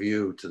sight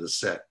view to the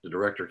set. The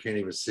director can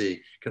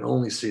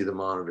only see the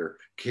monitor,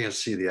 can't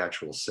see the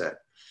actual set.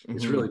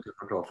 It's really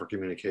difficult for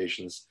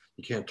communications.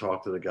 You can't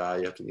talk to the guy.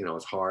 You have to,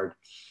 it's hard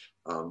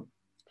to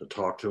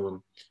talk to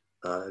him.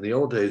 In the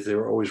old days, they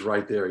were always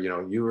right there.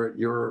 You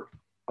were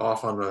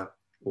off on the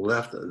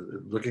left,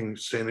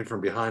 standing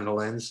from behind the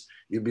lens.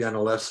 You'd be on the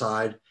left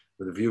side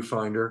with a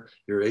viewfinder.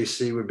 Your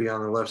AC would be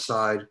on the left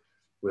side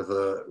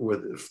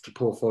to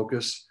pull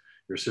focus.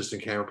 Your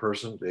assistant camera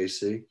person, the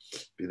AC,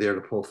 be there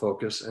to pull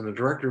focus, and the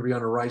director would be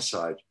on the right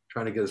side,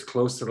 trying to get as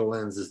close to the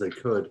lens as they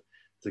could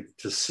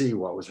to see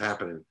what was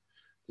happening,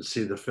 to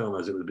see the film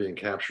as it was being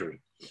captured.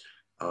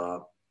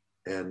 So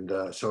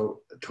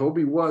Tobe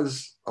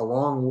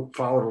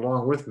followed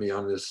along with me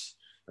on this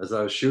as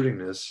I was shooting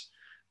this,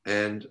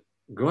 and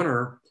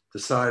Gunnar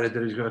decided that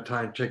he was going to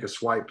try and take a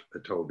swipe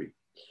at Tobe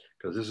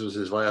because this was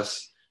his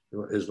last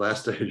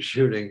day of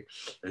shooting,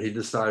 and he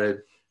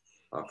decided,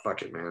 oh,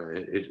 fuck it,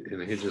 man.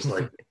 And he just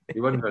he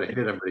wasn't going to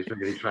hit him, but he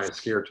figured he'd try and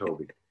scare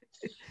Tobe.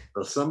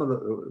 So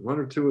one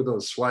or two of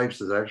those swipes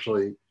is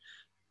actually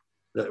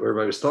that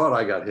everybody thought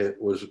I got hit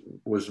was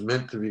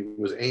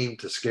aimed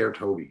to scare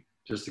Tobe,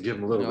 just to give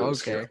him a little bit of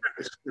scare,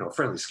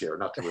 friendly scare,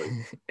 not to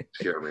really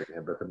scare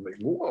him, but to make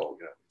whoa,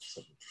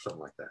 something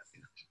like that.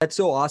 That's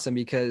so awesome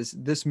because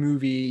this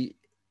movie,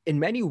 in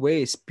many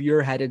ways,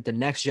 spearheaded the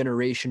next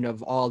generation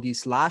of all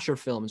these slasher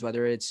films,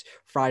 whether it's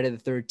Friday the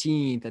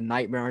 13th and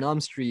Nightmare on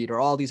Elm Street or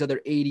all these other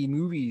 80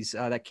 movies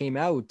that came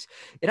out.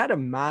 It had a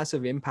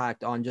massive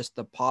impact on just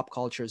the pop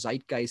culture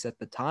zeitgeist at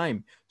the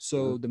time.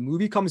 So the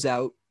movie comes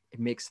out, it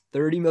makes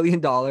 $30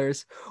 million.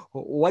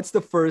 What's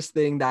the first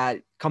thing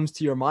that comes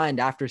to your mind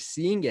after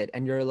seeing it?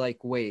 And you're like,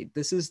 wait,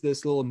 this is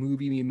this little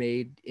movie we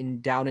made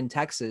down in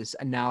Texas,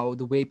 and now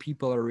the way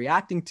people are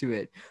reacting to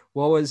it.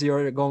 What was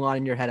going on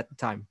in your head at the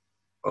time?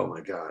 Oh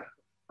my God.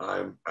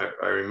 I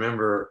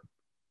remember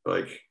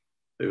it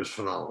was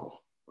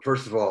phenomenal.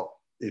 First of all,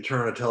 you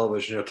turn on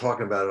television,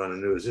 talking about it on the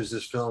news. There's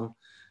this film,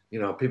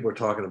 people are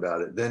talking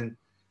about it. Then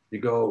you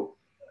go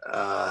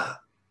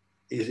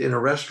in a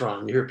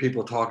restaurant and you hear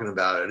people talking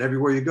about it. And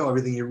everywhere you go,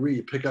 everything you read,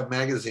 you pick up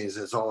magazines,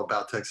 and it's all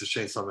about Texas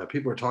Chainsaw Massacre.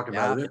 People are talking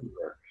about it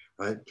everywhere,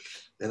 right?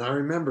 And I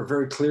remember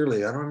very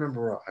clearly, I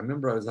remember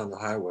I was on the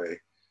highway,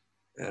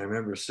 and I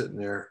remember sitting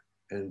there,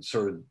 and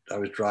I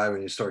was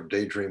driving, you start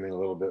daydreaming a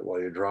little bit while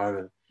you're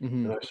driving.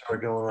 And I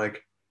started going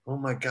oh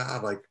my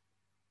God,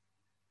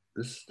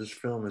 this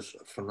film is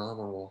a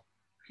phenomenal,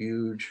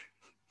 huge,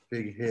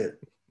 big hit.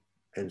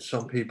 And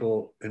some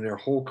people in their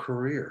whole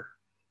career,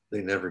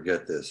 they never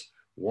get this.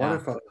 What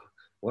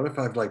if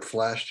I've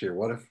flashed here?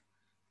 What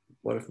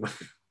if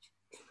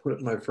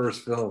my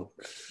first film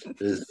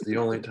is the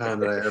only time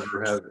that I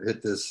ever have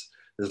hit this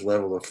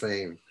level of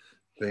fame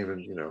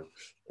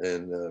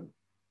and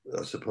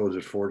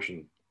supposed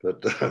fortune.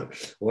 But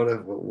what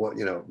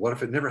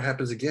if it never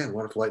happens again?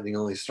 What if lightning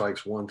only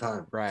strikes one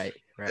time? Right.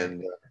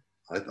 And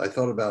I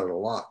thought about it a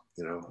lot.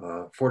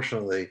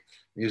 Fortunately,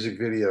 music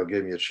video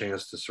gave me a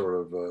chance to sort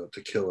of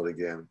to kill it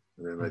again,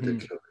 and then I did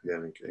kill it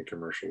again in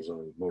commercials, on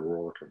a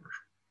Motorola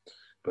commercial.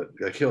 But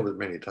I killed it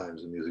many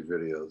times in music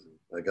videos.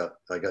 And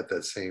I got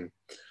that same,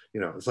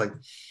 it's like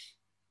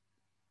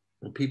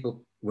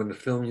when the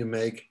film you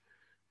make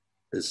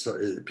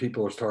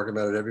people are talking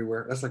about it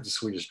everywhere. That's like the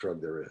sweetest drug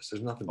there is.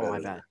 There's nothing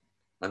better. Than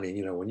I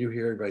mean, when you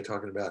hear everybody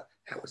talking about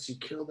you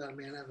killed that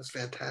man, that was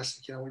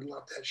fantastic. We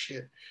love that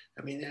shit.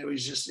 I mean, it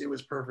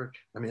was perfect.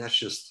 I mean, that's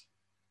just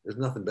There's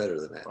nothing better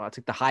than that. Well, it's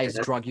like the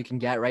highest drug you can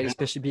get, right?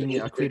 Especially being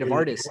a creative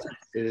artist.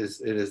 It is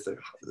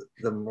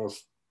the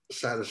most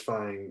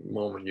satisfying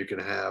moment you can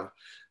have,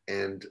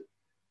 and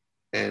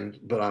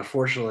but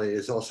unfortunately,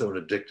 it's also an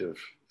addictive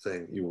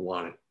thing. You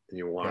want it, and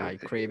you want it. You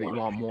crave it. You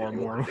want more and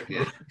more.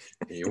 And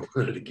you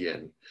want it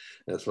again.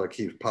 That's what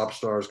keeps pop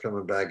stars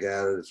coming back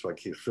at it. It's what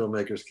keeps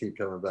filmmakers keep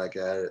coming back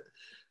at it.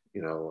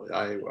 You know,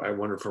 I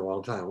wondered for a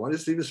long time, why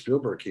does Steven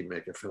Spielberg keep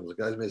making films?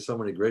 The guy's made so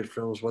many great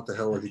films. What the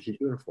hell would he keep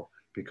doing it for?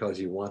 Because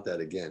you want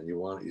that again.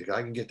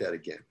 I can get that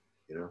again,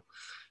 you know?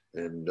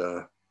 And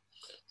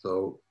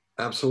so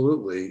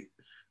absolutely,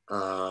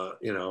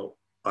 you know,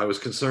 I was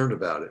concerned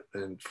about it,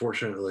 and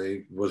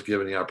fortunately was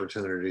given the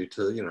opportunity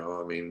to, you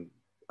know, I mean,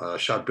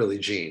 shot Billie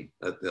Jean.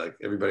 Like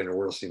everybody in the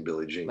world seen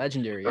Billie Jean.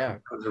 Legendary, yeah.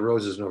 The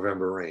Roses,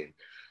 November Rain,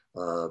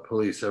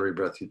 Police, Every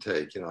Breath You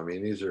Take. You know, I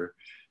mean, these are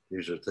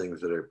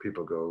things that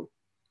people go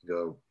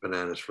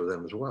bananas for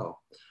them as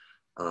well.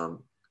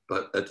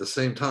 But at the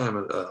same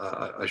time,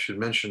 I should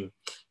mention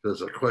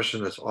there's a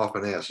question that's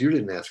often asked. You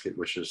didn't ask it,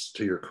 which is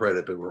to your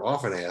credit, but we're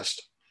often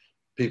asked.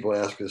 People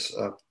ask us,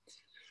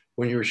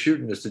 when you were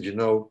shooting this, did you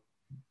know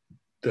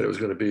that it was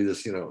going to be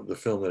this, you know, the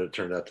film that it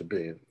turned out to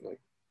be? And like,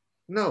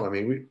 no, I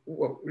mean,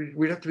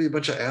 we'd have to be a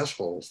bunch of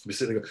assholes to be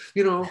sitting there,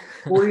 you know,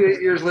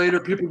 48 years later,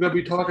 people are going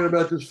to be talking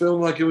about this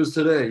film like it was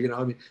today. You know,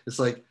 I mean, it's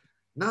like,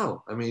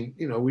 no, I mean,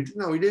 you know, we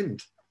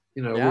didn't.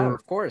 You know, yeah,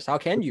 of course. How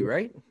can you,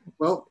 right?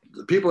 Well,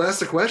 people ask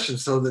the question,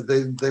 so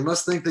that they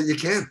must think that you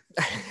can.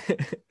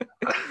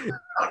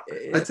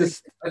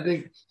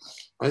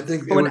 I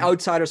think from an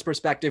outsider's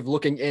perspective,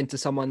 looking into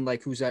someone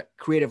like who's a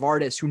creative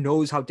artist who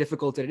knows how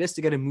difficult it is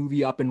to get a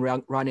movie up and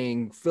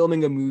running,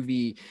 filming a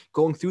movie,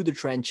 going through the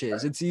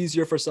trenches. It's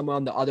easier for someone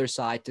on the other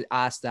side to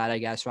ask that, I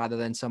guess, rather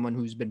than someone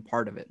who's been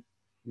part of it.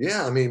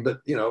 Yeah, I mean, but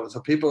you know, so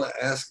people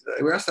ask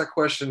that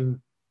question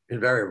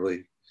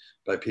invariably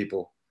by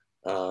people.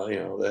 You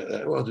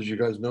know, well, did you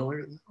guys know?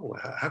 No,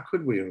 how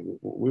could we?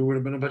 We would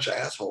have been a bunch of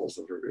assholes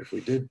if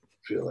we did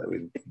feel that way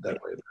about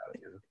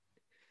it. You know?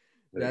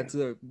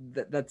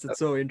 That's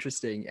so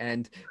interesting.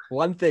 And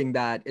one thing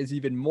that is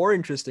even more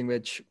interesting,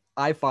 which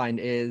I find,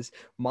 is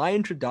my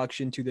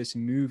introduction to this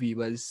movie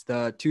was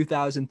the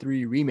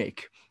 2003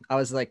 remake. I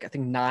was like, I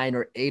think 9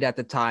 or 8 at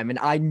the time. And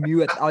I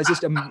knew it. I was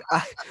just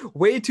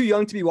way too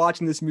young to be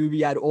watching this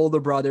movie. I had older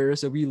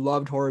brothers, so we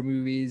loved horror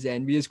movies,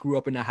 and we just grew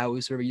up in a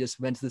house where we just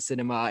went to the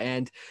cinema.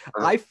 And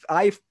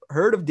I've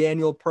heard of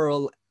Daniel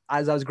Pearl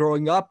as I was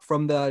growing up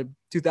from the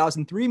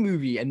 2003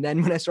 movie. And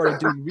then when I started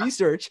doing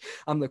research,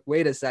 I'm like,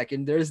 wait a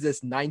second, there's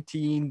this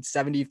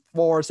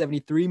 1974,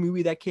 73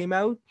 movie that came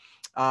out.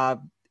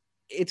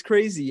 It's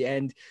crazy.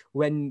 And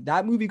when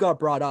that movie got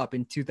brought up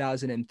in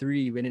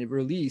 2003, when it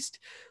released,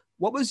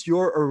 what was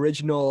your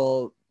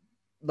original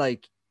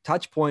like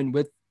touch point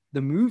with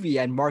the movie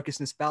and Marcus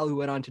Nispel, who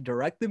went on to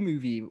direct the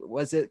movie?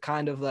 Was it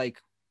kind of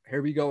like,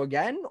 here we go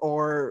again?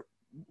 Or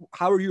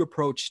how are you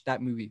approached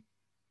that movie?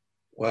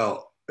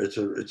 Well, it's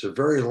a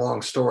very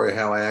long story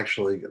how I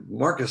actually,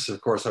 Marcus,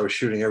 of course, I was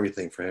shooting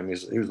everything for him.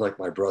 He was like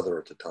my brother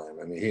at the time.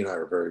 I mean, he and I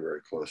were very,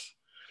 very close.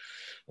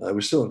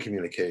 We're still in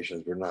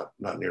communications. We're not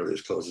nearly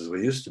as close as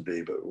we used to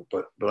be,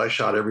 but I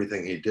shot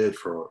everything he did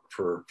for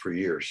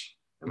years.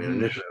 I mean,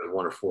 initially I was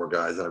 1 or 4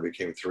 guys, and I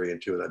became 3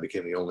 and 2, and I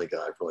became the only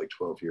guy for like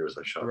 12 years.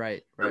 I shot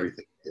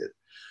everything he did.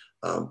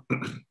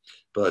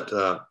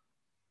 But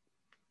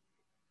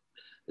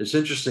it's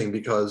interesting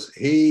because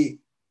he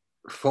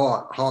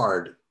fought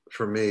hard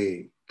for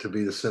me to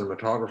be the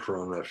cinematographer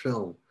on that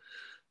film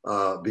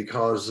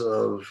because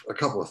of a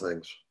couple of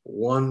things.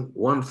 One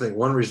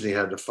reason he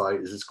had to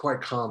fight is it's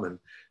quite common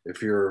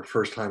if you're a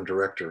first-time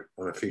director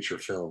on a feature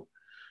film.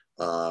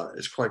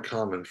 It's quite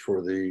common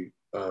for the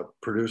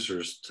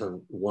producers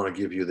to want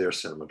to give you their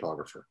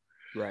cinematographer.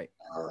 Right.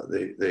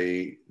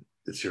 If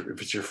it's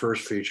your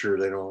first feature,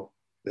 they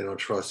don't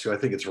trust you. I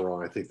think it's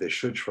wrong. I think they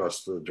should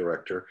trust the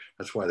director.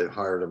 That's why they've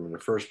hired him in the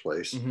first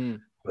place. Mm-hmm.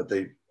 But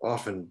they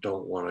often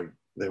don't want to.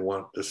 They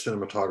want the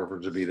cinematographer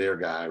to be their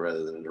guy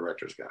rather than the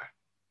director's guy.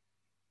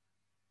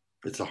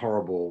 It's a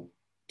horrible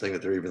thing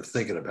that they're even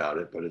thinking about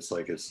it, but it's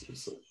like it's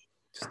just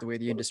the way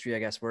the industry, I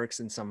guess, works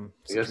in some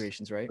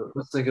situations, right?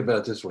 Let's think about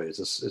it this way: it's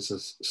a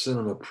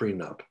cinema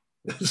prenup.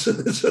 It's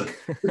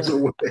a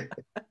way.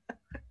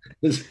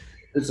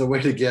 It's a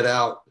way to get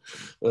out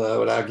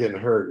without getting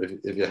hurt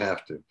if you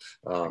have to.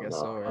 I guess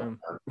so.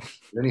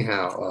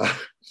 Anyhow,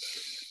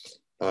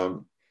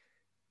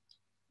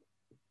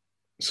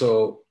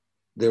 so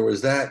there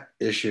was that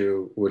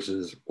issue, which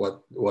is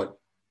what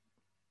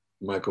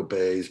Michael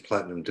Bay's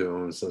Platinum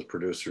Dunes, those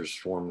producers,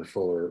 Swarm and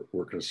Fuller,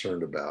 were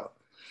concerned about.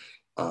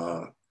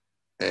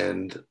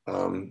 And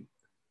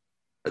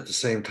at the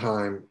same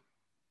time,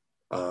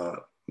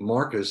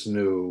 Marcus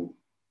knew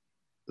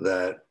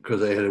that because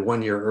they had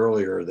 1 year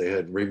earlier, they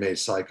had remade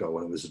Psycho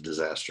and it was a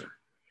disaster.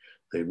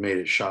 They made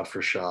it shot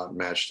for shot,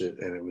 matched it,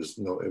 and it was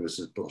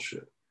just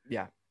bullshit.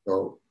 Yeah.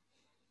 So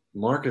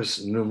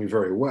Marcus knew me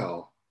very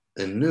well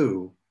and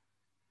knew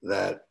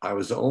that I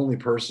was the only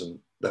person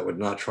that would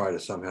not try to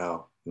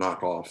somehow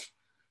knock off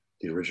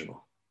the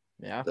original.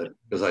 Yeah.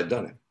 Because I'd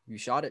done it. You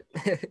shot it.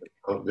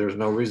 There's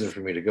no reason for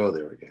me to go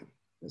there again.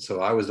 And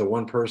so I was the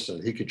one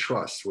person he could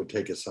trust would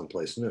take it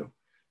someplace new.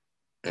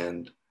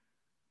 And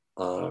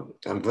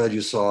I'm glad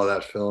you saw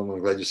that film. I'm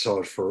glad you saw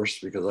it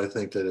first because I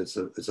think that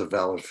it's a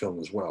valid film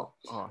as well.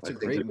 Oh, it's I a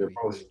think great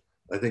movie.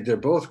 I think they're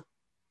both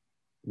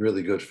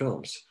really good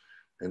films,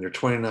 and they're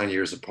 29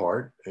 years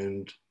apart.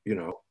 And you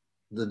know,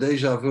 the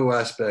deja vu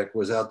aspect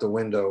was out the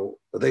window.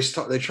 They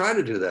tried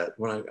to do that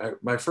when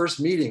my first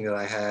meeting that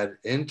I had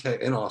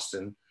in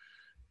Austin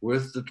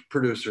with the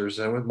producers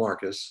and with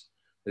Marcus.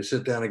 They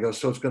sit down and go,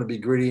 so it's going to be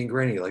gritty and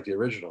grainy like the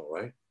original,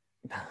 right?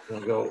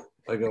 And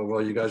I go,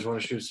 well, you guys want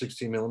to shoot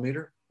 16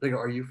 millimeter? They go,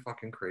 are you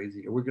fucking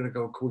crazy? We're going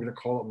to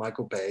call up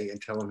Michael Bay and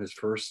tell him his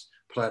first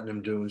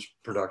Platinum Dunes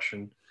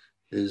production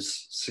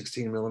is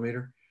 16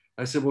 millimeter.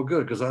 I said, well,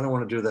 good, because I don't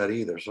want to do that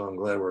either. So I'm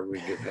glad we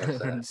get past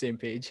that. On the same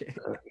page.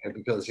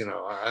 Because, you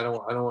know, I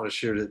don't want to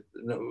shoot it.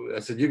 No, I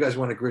said, you guys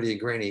want it gritty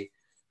and grainy,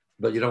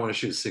 but you don't want to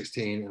shoot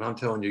 16. And I'm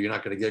telling you, you're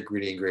not going to get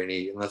gritty and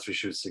grainy unless we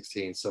shoot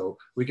 16. So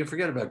we can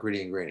forget about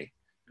gritty and grainy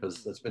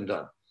because that's been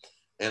done.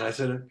 And I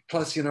said,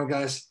 plus, you know,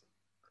 guys,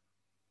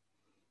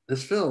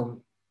 this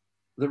film,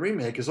 the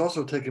remake, is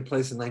also taking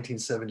place in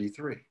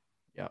 1973.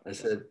 Yeah. I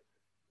said,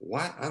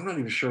 why? I'm not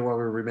even sure why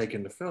we're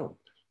remaking the film.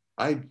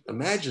 I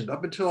imagined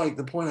up until like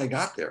the point I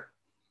got there,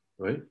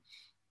 right?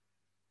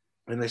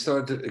 And they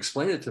started to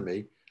explain it to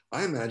me.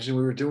 I imagined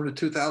we were doing a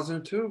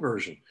 2002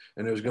 version,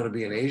 and there was going to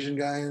be an Asian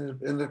guy in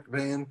the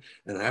van,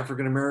 an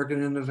African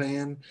American in the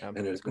van, and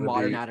there's going to be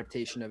modern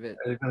adaptation of it.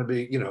 There's going to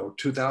be, you know,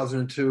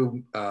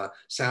 2002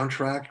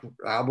 soundtrack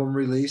album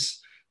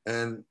release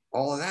and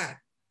all of that.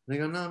 And they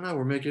go, no,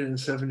 we're making it in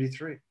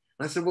 73. And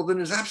I said, well, then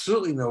there's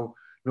absolutely no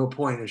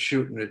point in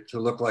shooting it to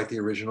look like the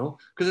original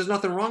because there's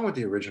nothing wrong with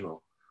the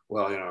original.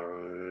 Well, you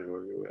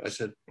know, I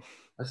said,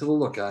 well,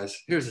 look,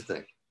 guys, here's the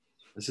thing.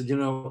 I said, you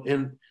know,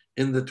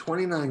 in the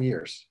 29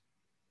 years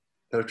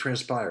that have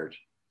transpired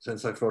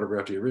since I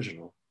photographed the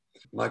original,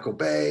 Michael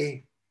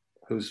Bay,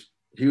 who's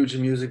huge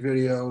in music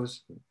videos,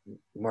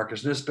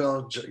 Marcus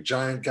Nispel,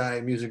 giant guy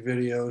in music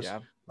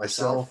videos,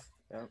 myself,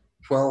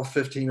 12,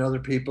 15 other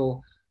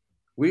people,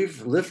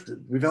 we've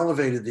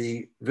elevated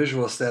the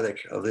visual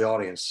aesthetic of the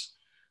audience.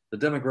 The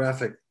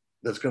demographic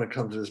that's going to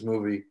come to this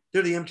movie,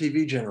 they're the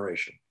MTV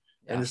generation.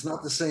 And it's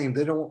not the same.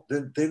 They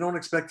don't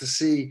expect to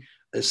see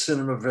a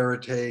cinema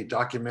verite,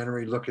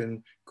 documentary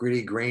looking,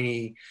 gritty,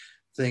 grainy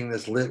thing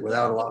that's lit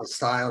without a lot of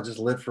style, just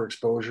lit for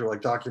exposure,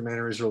 like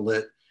documentaries are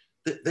lit.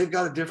 They've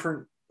got a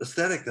different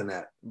aesthetic than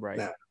that. Right.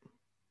 Now.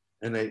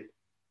 And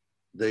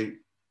they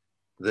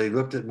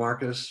looked at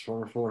Marcus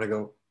from before and they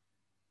go,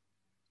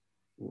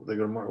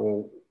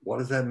 well, what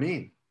does that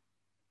mean?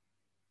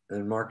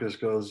 And Marcus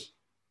goes,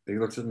 he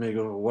looks at me and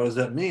goes, well, what does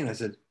that mean? I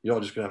said,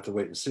 y'all just gonna have to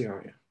wait and see,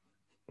 aren't you?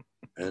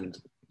 And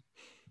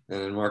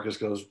then Marcus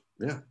goes,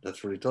 yeah,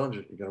 that's what he told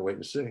you. You got to wait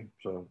and see.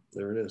 So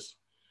there it is.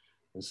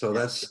 And so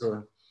that's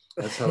how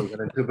we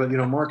got into it. But, you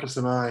know, Marcus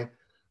and I,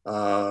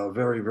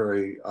 very,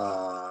 very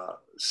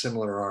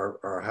similar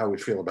are how we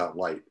feel about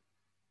light.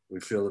 We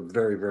feel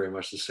very, very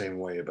much the same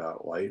way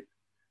about light.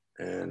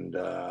 And,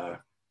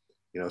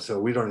 you know,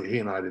 so he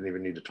and I didn't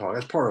even need to talk.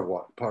 That's part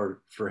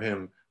for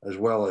him, as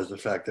well as the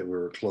fact that we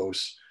were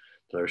close,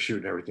 that I was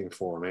shooting everything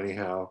for him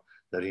anyhow,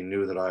 that he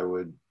knew that I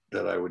would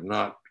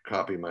not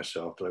copy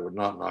myself, that I would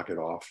not knock it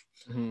off.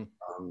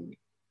 Mm-hmm.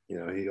 You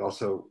know,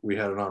 we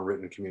had an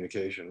unwritten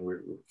communication,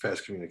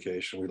 fast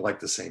communication. We liked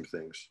the same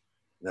things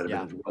that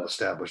have been well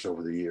established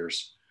over the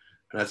years.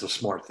 And that's a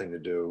smart thing to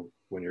do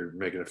when you're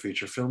making a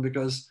feature film,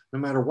 because no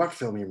matter what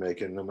film you're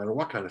making, no matter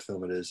what kind of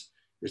film it is,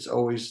 it's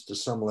always to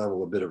some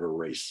level a bit of a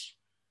race.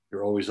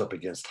 You're always up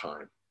against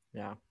time.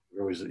 Yeah.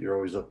 You're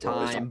always up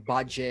time,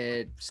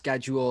 budget,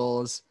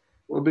 schedules.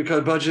 Well,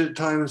 because budget,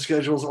 time, and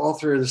schedules, all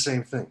three are the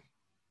same thing.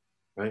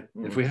 Right?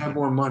 Mm-hmm. If we have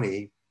more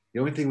money,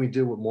 the only thing we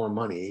do with more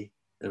money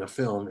in a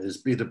film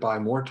is either buy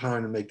more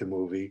time to make the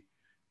movie,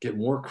 get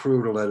more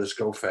crew to let us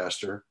go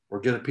faster, or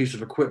get a piece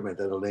of equipment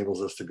that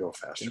enables us to go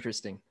faster.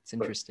 Interesting. It's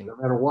interesting. But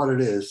no matter what it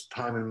is,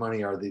 time and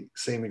money are the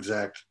same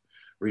exact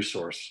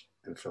resource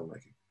in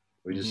filmmaking.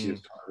 We just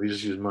use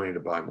money to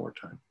buy more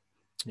time.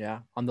 Yeah.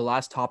 On the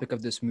last topic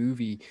of this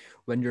movie,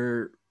 when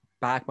you're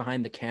back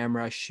behind the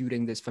camera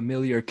shooting this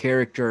familiar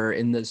character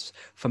in this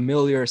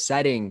familiar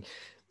setting,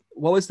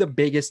 what was the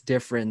biggest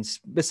difference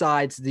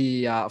besides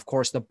the, of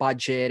course, the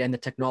budget and the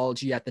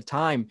technology at the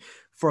time?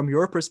 From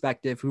your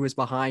perspective, who was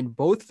behind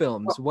both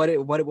films? What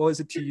was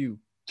it to you?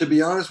 To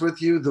be honest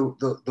with you, the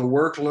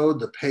workload,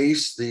 the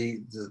pace, the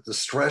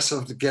stress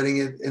of getting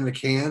it in the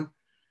can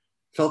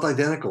felt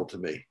identical to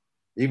me.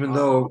 Even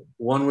though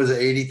one was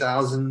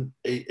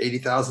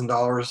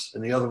 $80,000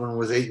 and the other one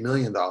was $8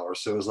 million.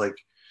 So it was like,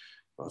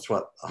 that's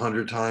what,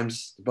 100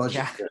 times the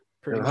budget. Yeah,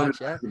 pretty much,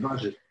 yeah. The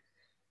budget.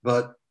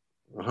 But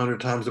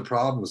 100 times the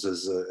problems,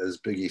 as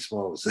Biggie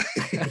Small would say.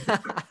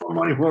 More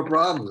money, more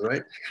problems,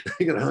 right?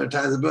 You got 100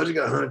 times the budget, you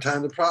got 100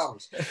 times the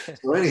problems.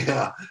 So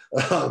anyhow,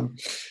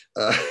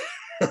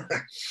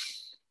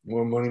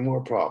 more money,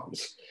 more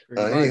problems.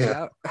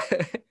 Anyhow.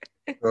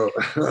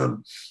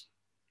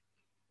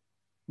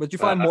 But you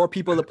find more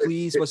people to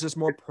please? Was there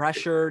more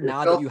pressure it now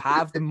that felt you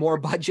have the more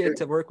budget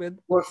to work with?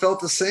 well, it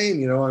felt the same,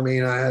 you know. I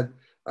mean, I had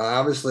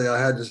obviously I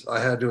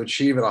had to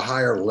achieve at a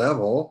higher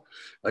level.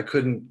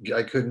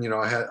 You know,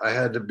 I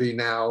had to be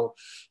now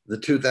the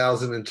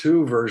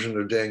 2002 version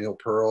of Daniel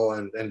Pearl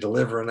and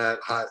delivering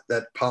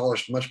that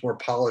polished, much more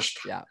polished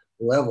Yeah.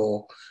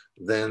 level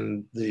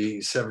than the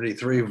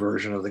 73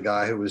 version of the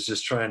guy who was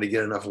just trying to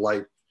get enough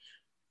light,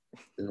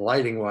 and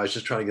lighting wise,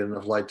 just trying to get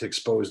enough light to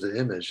expose the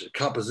image. The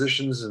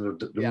compositions and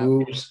the Yeah.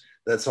 moves,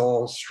 that's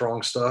all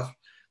strong stuff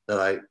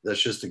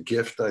that's just a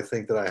gift I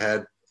think that I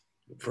had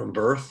from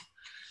birth.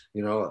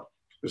 You know,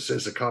 it's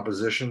a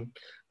composition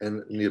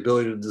and the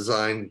ability to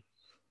design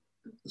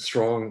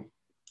strong,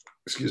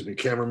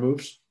 camera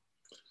moves.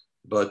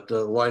 But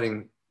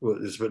lighting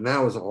but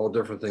now is a whole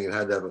different thing. It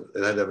had to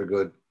have a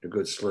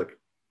good slick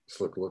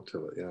look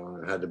to it. You know,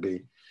 it had to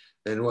be.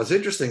 And what's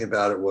interesting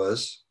about it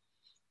was,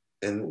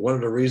 and one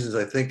of the reasons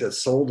I think that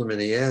sold them in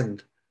the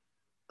end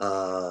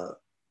to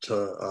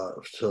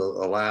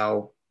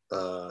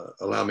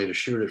allow me to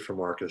shoot it for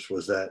Marcus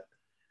was that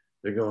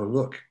they're going,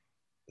 look,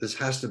 this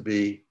has to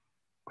be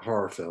a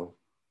horror film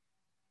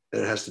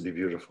and it has to be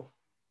beautiful.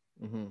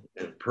 Mm-hmm.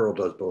 And Pearl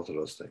does both of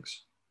those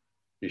things.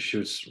 He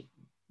shoots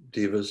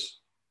divas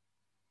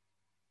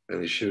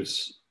and he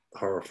shoots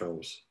horror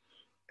films.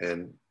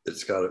 And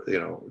it's got to, you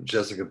know,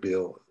 Jessica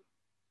Biel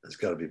has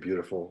got to be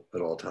beautiful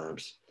at all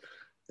times.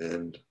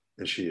 And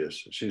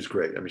she's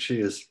great. I mean, she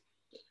is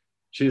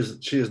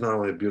not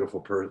only a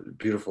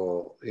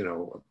beautiful, you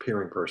know,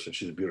 appearing person.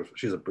 She's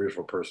a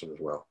beautiful person as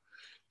well.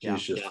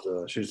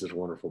 She's just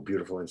wonderful,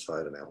 beautiful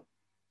inside and out.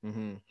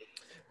 Mm-hmm.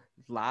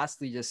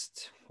 Lastly,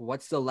 just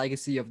what's the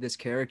legacy of this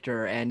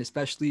character, and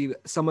especially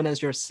someone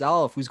as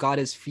yourself who's got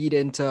his feet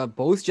into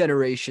both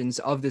generations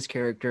of this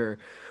character?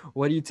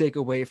 What do you take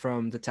away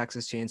from the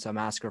Texas Chainsaw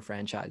Massacre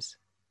franchise?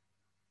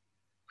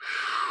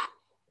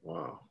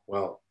 Wow.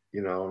 Well,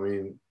 you know, I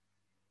mean,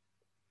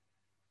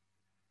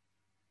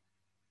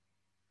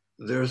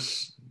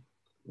 there's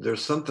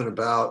something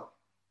about,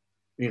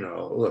 you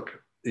know,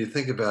 look, you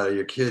think about it,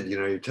 your kid, you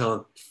know, you're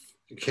telling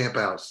camp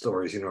out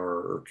stories, you know,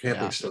 or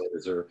camping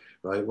stories, or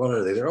right, what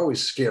are they? They're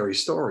always scary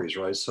stories,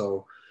 right?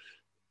 So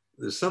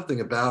there's something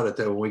about it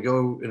that when we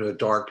go in a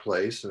dark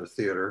place in a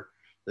theater,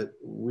 that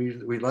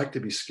we like to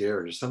be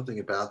scared. There's something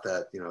about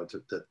that, you know,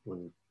 that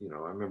when, you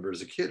know, I remember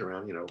as a kid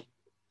around, you know,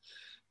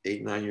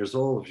 8, 9 years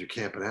old, if you're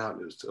camping out,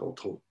 it was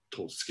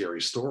told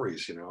scary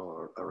stories, you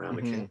know, around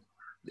the camp.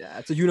 Yeah,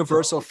 it's a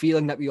universal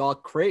feeling that we all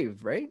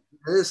crave, right?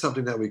 It is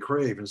something that we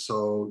crave, and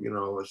so, you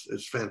know,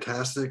 it's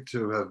fantastic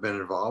to have been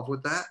involved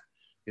with that,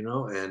 you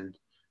know, and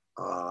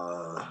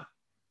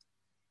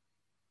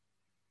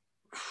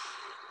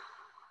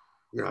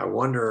you know, I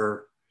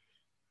wonder,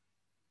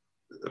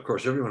 of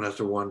course, everyone has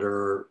to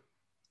wonder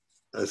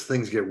as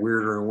things get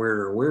weirder and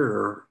weirder and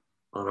weirder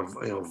on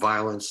a, you know,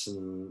 violence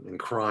and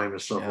crime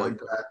and stuff like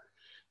that.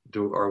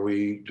 Do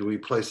we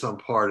play some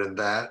part in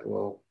that?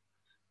 Well,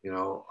 you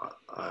know,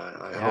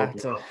 I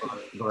hope not,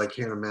 but I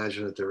can't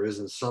imagine that there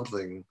isn't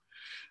something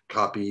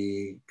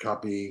copy,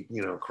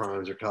 you know,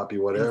 crimes or copy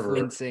whatever.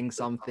 Influencing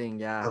something,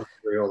 yeah.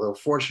 Although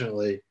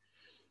fortunately,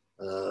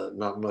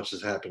 not much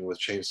has happened with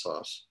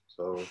chainsaws.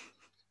 So,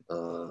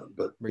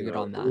 but We're you good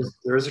know, on that.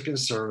 there is a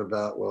concern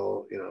about,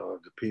 well, you know,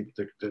 do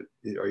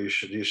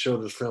you show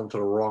this film to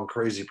the wrong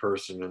crazy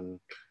person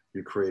and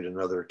you create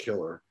another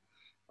killer?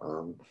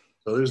 So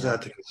there's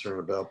that to concern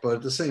about. But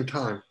at the same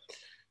time,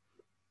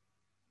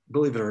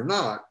 believe it or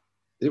not,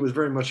 it was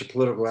very much a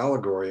political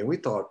allegory, and we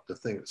thought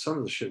some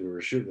of the shit we were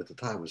shooting at the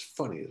time was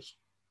funny as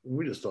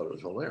we just thought it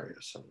was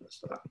hilarious. Some of the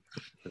stuff.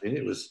 I mean,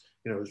 it was,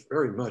 you know, it was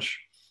very much.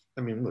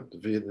 I mean, look, the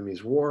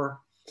Vietnamese War.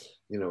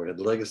 You know, we had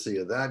the legacy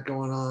of that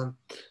going on.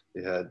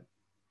 You had,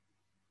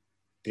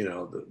 you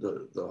know,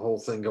 the whole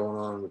thing going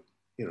on with,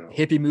 you know,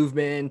 hippie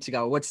movement. You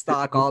got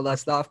Woodstock, all that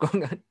stuff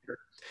going on.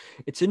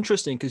 It's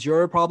interesting because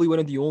you're probably one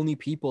of the only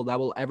people that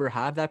will ever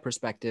have that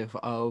perspective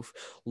of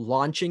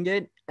launching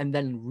it and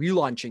then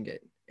relaunching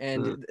it.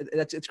 And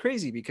it's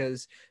crazy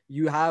because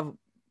you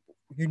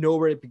know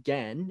where it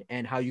began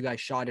and how you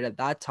guys shot it at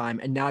that time,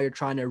 and now you're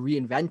trying to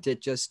reinvent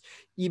it. Just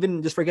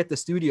forget the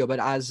studio, but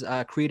as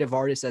a creative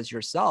artist as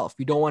yourself,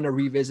 you don't want to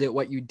revisit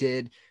what you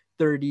did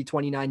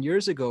 29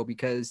 years ago,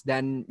 because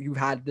then you've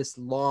had this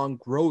long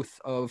growth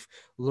of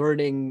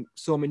learning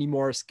so many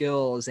more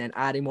skills and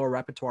adding more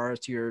repertoires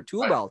to your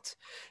tool belt.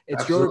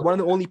 You're one of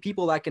the only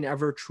people that can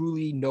ever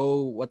truly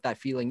know what that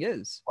feeling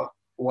is.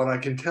 What I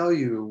can tell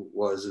you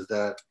is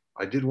that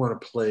I did want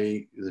to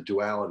play the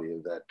duality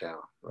of that down,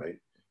 right?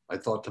 I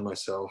thought to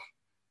myself,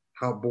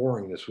 how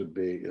boring this would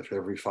be if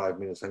every 5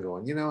 minutes I'm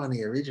going, you know, on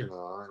the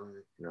original,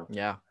 you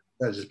know,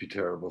 that'd just be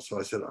terrible. So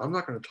I said, I'm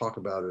not going to talk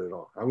about it at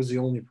all. I was the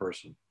only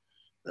person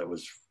that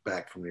was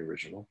back from the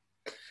original.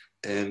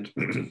 And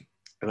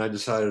and I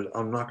decided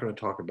I'm not going to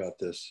talk about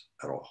this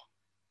at all.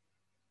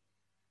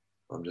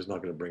 I'm just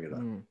not going to bring it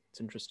up.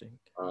 It's interesting.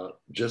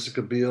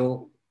 Jessica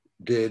Biel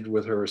did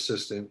with her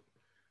assistant,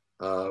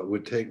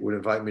 would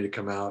invite me to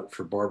come out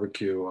for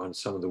barbecue on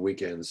some of the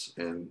weekends,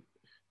 and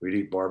we'd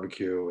eat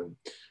barbecue,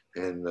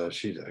 and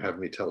she'd have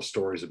me tell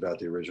stories about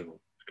the original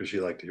because she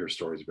liked to hear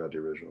stories about the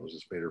original. It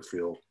just made her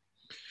feel,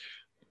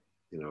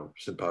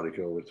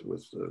 simpatico with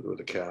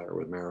the cat or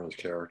with Marilyn's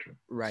character.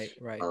 Right,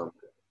 right.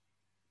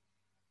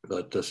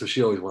 But so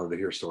she always wanted to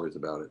hear stories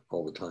about it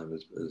all the time.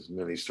 As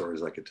many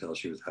stories I could tell,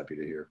 she was happy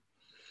to hear.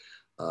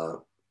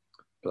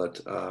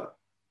 But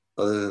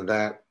other than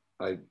that,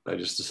 I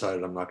just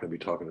decided I'm not going to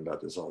be talking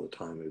about this all the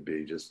time. It'd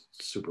be just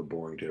super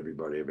boring to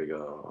everybody. Everybody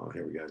go, oh,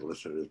 here we go,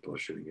 listen to this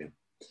bullshit again.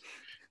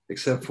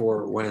 Except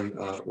for when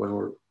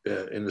we're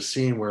in the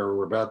scene where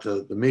we're about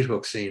the meat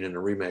hook scene in the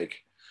remake,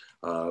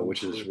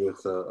 which is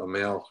with a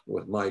male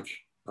with Mike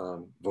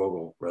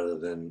Vogel rather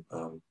than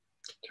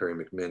Terry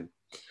McMinn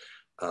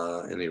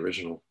in the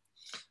original.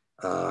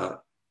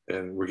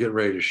 And we're getting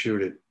ready to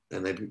shoot it,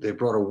 and they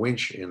brought a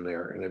winch in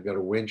there, and they've got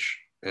a winch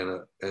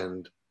and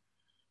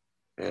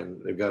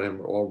they've got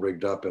him all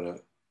rigged up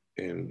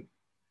in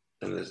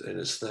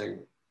this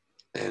thing,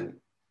 and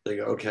they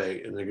go,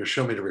 okay, and they go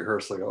show me the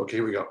rehearsal. I go, okay,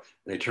 here we go,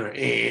 and they turn it.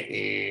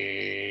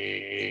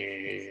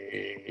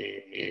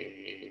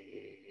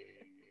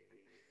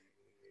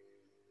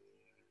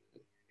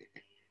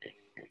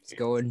 It's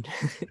going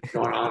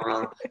going on and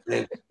on.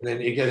 And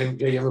then you get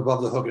him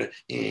above the hook. And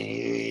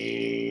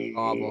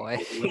oh boy.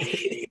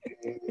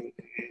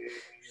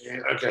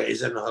 Okay,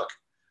 he's in the hook.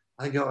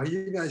 I go, are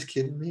you guys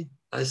kidding me?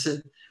 I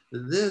said,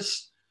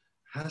 this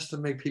has to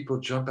make people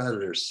jump out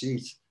of their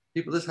seats.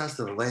 This has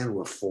to land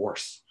with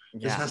force.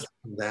 Yeah. This has to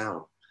come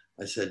down.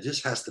 I said,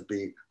 this has to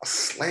be a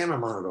slam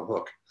him onto the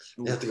hook.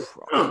 You have to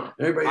go,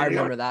 everybody. I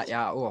remember that.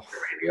 Yeah. Oh.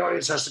 The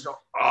audience has to go,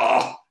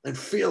 oh, and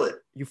feel it.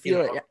 You feel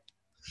it.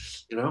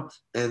 Yeah.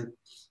 And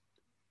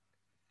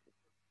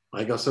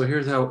I go, so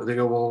here's how they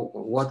go, well,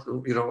 what,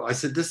 I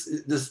said,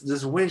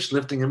 this winch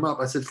lifting him up.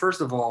 I said,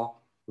 first of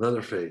all,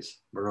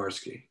 Leatherface,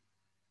 Bernarski,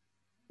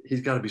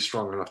 he's got to be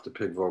strong enough to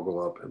pick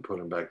Vogel up and put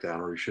him back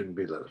down, or he shouldn't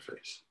be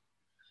Leatherface.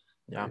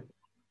 Yeah. Right?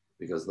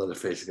 Because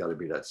Leatherface has got to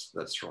be that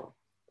strong.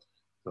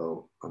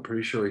 So I'm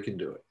pretty sure he can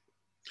do it.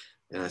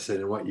 And I said,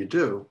 and what you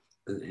do,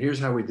 and here's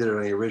how we did it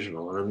on the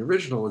original. And on the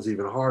original was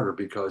even harder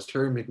because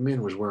Terry McMinn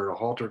was wearing a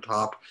halter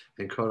top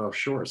and cut off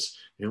shorts,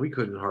 and we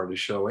couldn't hardly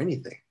show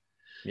anything.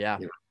 Yeah.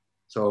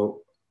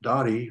 So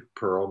Dottie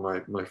Pearl,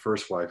 my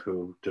first wife,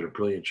 who did a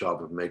brilliant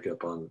job of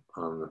makeup on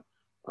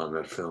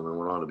that film and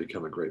went on to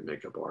become a great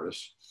makeup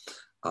artist,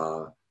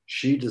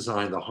 she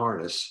designed the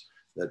harness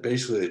that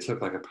basically they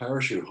took like a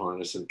parachute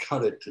harness and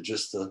cut it to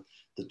just the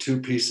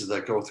two pieces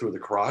that go through the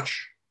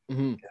crotch.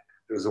 Mm-hmm.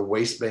 There was a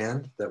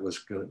waistband that was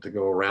going to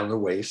go around the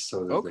waist.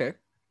 So okay.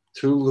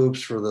 Two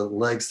loops for the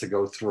legs to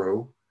go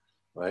through,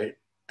 right?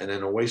 And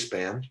then a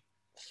waistband.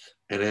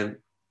 And then,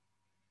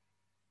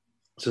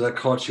 so that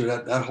caught you,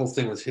 that whole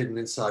thing was hidden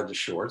inside the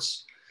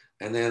shorts.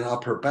 And then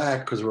up her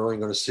back, because we're only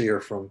going to see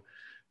her from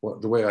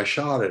the way I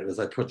shot it, is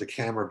I put the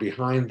camera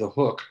behind the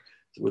hook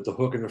with the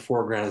hook in the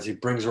foreground as he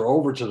brings her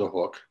over to the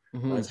hook.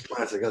 Mm-hmm. That's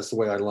classic. That's the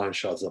way I line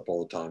shots up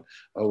all the time.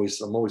 I'm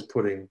always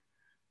putting,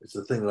 it's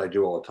the thing that I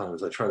do all the time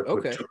is I try to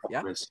put two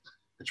elements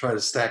and try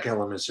to stack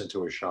elements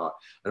into a shot.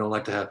 I don't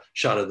like to have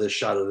shot of this,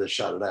 shot of this,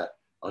 shot of that.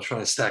 I'll try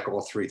to stack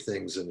all three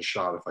things in a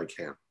shot if I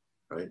can,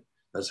 right?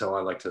 That's how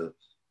I like to.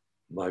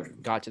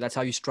 Gotcha. That's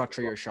how you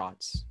structure your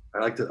shots. I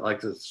like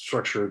to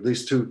structure at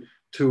least two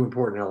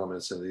important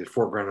elements in the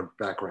foreground and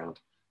background,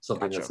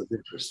 something that's of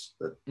interest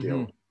that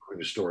moving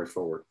the story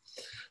forward.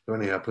 So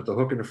anyhow, put the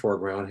hook in the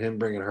foreground, him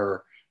bringing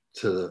her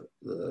to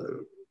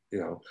the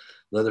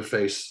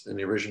Leatherface in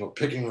the original,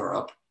 picking her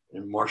up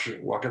and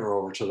walking her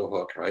over to the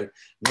hook, right? And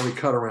then we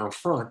cut around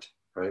front,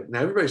 right?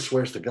 Now everybody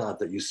swears to God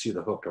that you see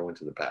the hook go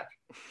into the back.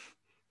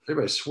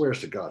 Everybody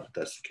swears to God that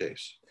that's the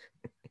case.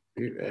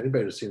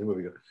 Anybody that's seen the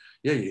movie go,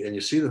 yeah, and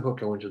you see the hook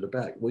go into the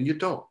back. Well, you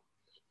don't.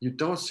 You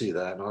don't see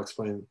that, and I'll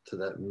explain to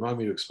that. Remind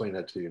me to explain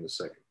that to you in a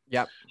second.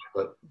 Yep.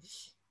 But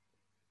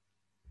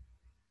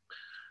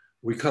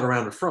we cut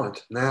around the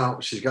front.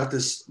 Now she's got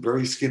this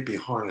very skimpy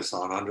harness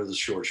on under the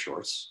short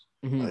shorts,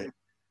 right?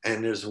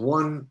 And there's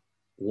one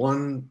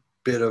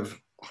bit of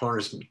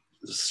harness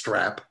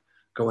strap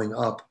going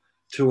up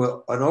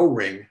to an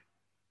O-ring.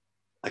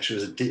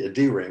 Actually, it's a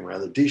D-ring,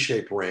 rather,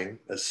 D-shaped ring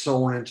that's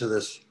sewn into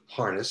this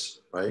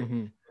harness, right?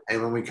 Mm-hmm.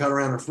 And when we cut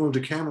around the front,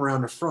 the camera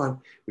around the front,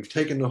 we've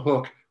taken the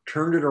hook,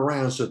 turned it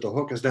around so that the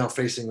hook is now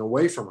facing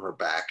away from her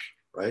back,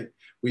 right?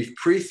 We've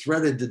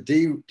pre-threaded the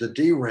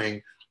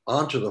D-ring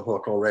onto the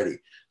hook already.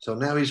 So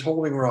now he's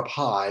holding her up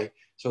high.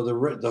 So the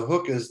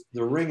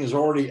ring is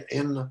already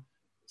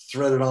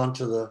threaded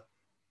onto the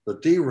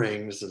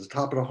D-rings at the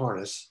top of the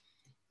harness,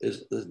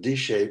 is the D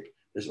shape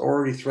is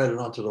already threaded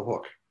onto the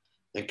hook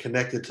and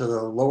connected to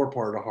the lower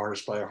part of the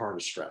harness by a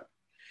harness strap.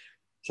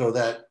 So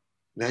that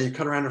now you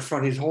cut around the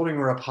front, he's holding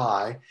her up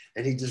high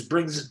and he just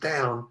brings it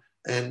down,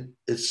 and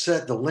it's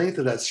set, the length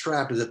of that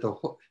strap is at the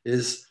hook,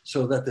 is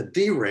so that the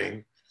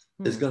D-ring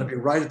is going to be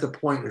right at the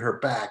point in her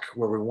back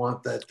where we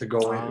want that to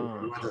go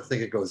in. We want to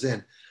think it goes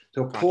in.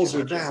 So it pulls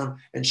her down,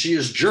 and she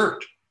is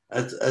jerked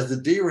as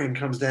the D-ring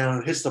comes down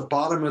and hits the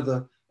bottom of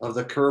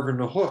the curve in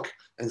the hook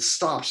and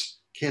stops,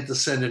 can't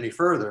descend any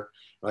further,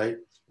 right?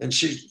 and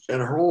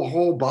her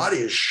whole body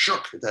is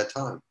shook at that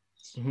time,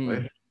 Mm-hmm.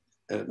 right?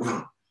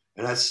 And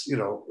that's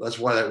that's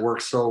why that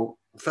works so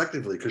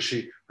effectively, because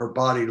her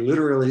body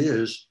literally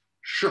is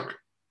shook,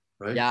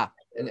 right? Yeah.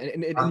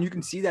 And you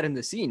can see that in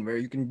the scene where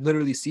you can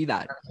literally see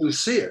that. You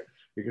see it.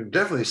 You can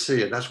definitely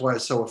see it. That's why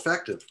it's so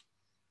effective.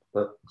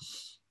 But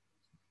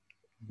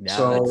Yeah,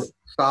 so that's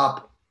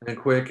stop and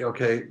quick,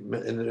 okay,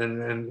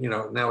 and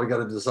now we got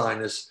to design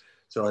this.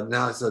 So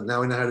now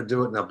we know how to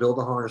do it. Now build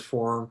the harness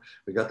for them.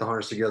 We got the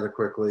harness together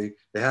quickly.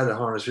 They had the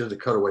harness. Here's the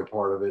cutaway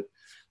part of it.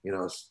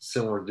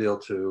 Similar deal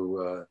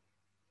to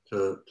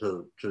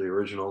the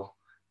original,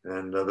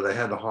 and but they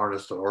had the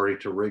harness already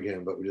to rig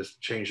in, but we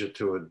just changed it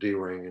to a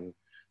D-ring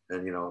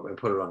and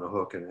put it on the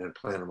hook and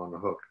plant them on the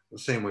hook the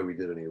same way we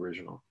did in the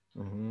original.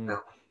 mm-hmm.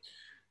 Now,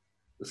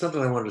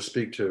 something I wanted to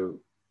speak to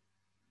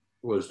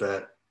was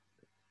that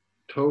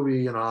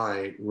Toby and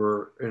I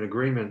were in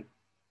agreement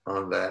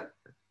on that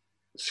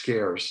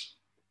scares,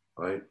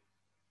 right?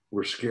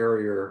 Were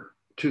scarier.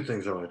 Two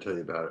things I want to tell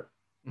you about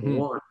it. Mm-hmm.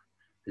 One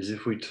is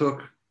if we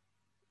took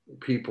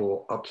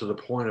people up to the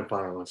point of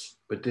violence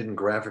but didn't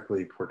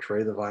graphically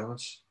portray the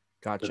violence,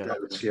 Gotcha.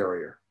 that was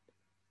scarier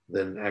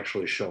than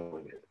actually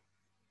showing it,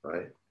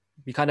 right?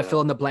 We kind of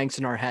fill in the blanks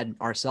in our head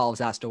ourselves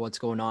as to what's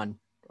going on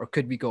or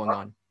could be going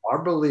on. Our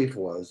belief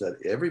was that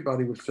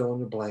everybody would fill in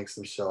the blanks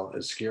themselves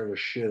and scare the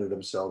shit out of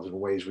themselves in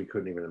ways we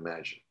couldn't even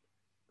imagine,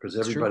 because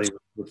everybody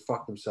would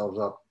fuck themselves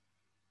up.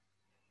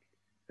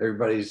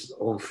 Everybody's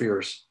own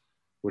fears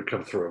would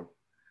come through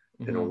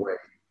in a way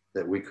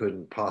that we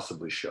couldn't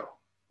possibly show,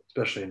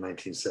 especially in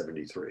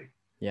 1973.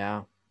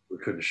 Yeah. We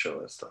couldn't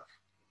show that stuff.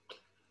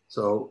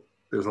 So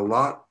there's a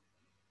lot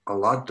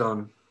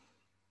done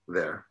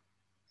there.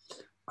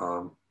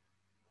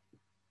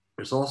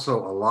 There's also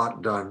a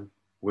lot done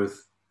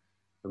with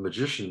the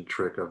magician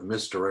trick of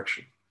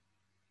misdirection,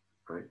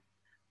 right?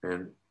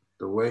 And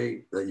the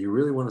way that you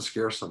really want to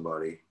scare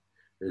somebody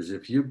is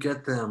if you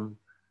get them,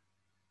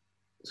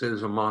 say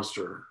there's a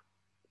monster,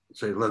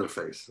 say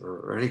Leatherface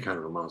or any kind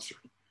of a monster,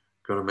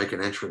 going to make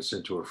an entrance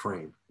into a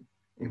frame.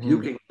 If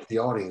you can get the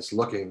audience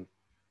looking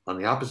on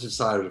the opposite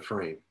side of the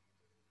frame,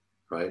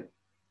 right?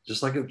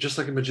 Just like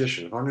a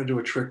magician. If I'm going to do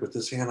a trick with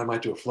this hand, I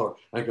might do a floor.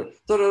 I go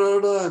da da da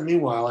da.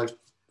 Meanwhile,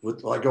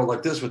 I go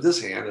like this with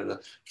this hand and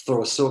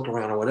throw a silk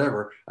around or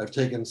whatever. I've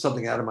taken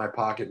something out of my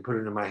pocket and put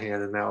it in my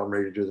hand, and now I'm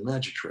ready to do the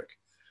magic trick.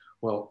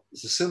 Well,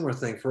 it's a similar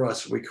thing for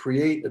us. We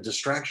create a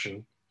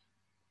distraction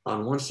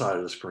on one side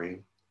of the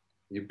screen.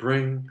 You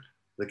bring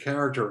the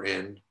character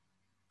in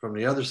from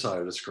the other side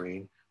of the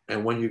screen,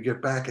 and when you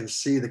get back and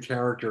see the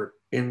character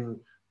in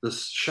the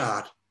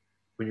shot,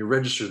 when you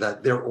register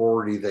that, they're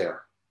already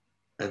there.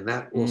 And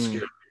that will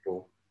scare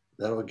people.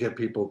 That'll get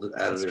people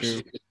out of their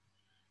seats,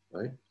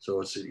 right?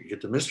 So you get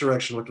the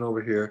misdirection looking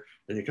over here,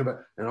 and you come back,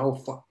 and oh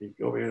fuck, you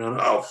go over here,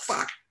 and oh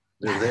fuck,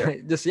 they're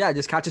there.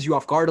 just catches you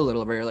off guard a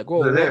little bit. You're like,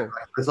 whoa, they're whoa. There.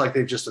 It's like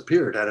they've just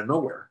appeared out of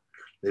nowhere.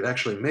 They've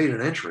actually made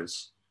an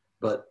entrance,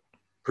 but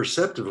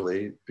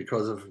perceptively,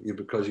 because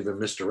you've been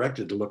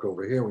misdirected to look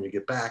over here, when you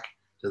get back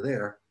to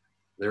there,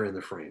 they're in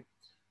the frame.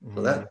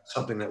 So that's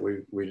something that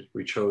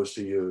we chose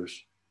to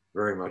use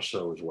very much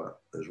so as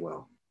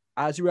well.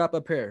 As we wrap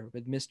up here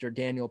with Mr.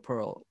 Daniel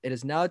Pearl, it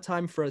is now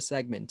time for a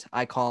segment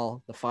I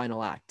call the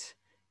final act.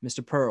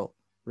 Mr. Pearl,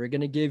 we're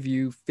going to give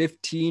you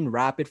 15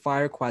 rapid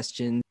fire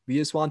questions. We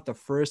just want the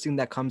first thing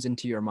that comes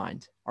into your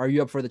mind. Are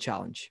you up for the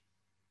challenge?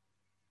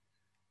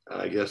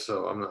 I guess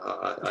so.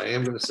 I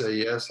am going to say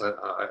yes.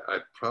 I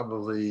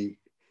probably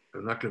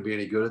am not going to be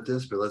any good at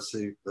this, but let's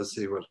see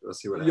what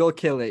happens. You'll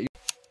kill it.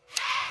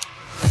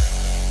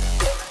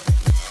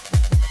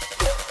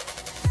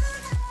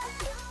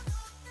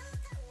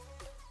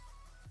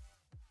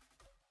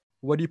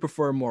 What do you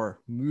prefer more,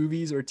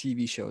 movies or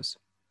TV shows?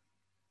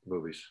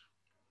 Movies.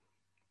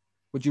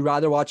 Would you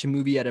rather watch a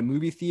movie at a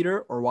movie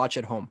theater or watch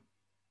at home?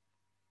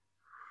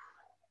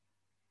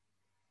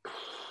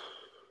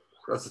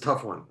 That's a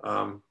tough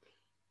one.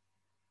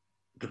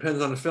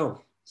 Depends on the film.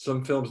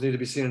 Some films need to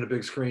be seen on the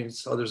big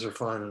screens. Others are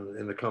fine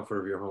in the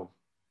comfort of your home.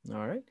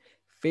 All right.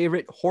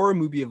 Favorite horror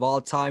movie of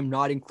all time,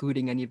 not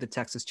including any of the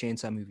Texas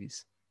Chainsaw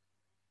movies?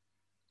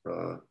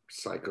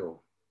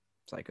 Psycho.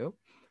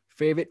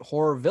 Favorite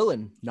horror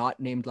villain, not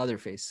named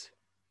Leatherface?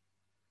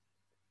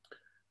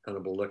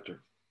 Hannibal Lecter.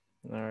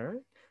 All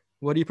right.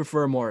 What do you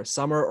prefer more,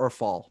 summer or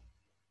fall?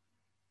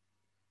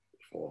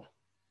 Fall.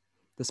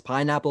 Does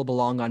pineapple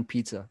belong on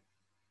pizza?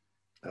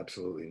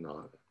 Absolutely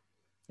not.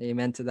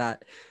 Amen to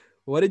that.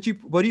 What do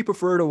you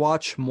prefer to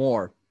watch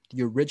more,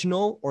 the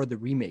original or the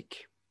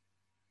remake?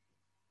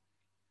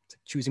 It's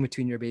like choosing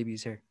between your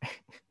babies here.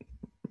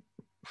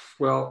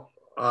 Well,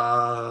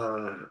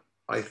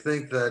 I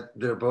think that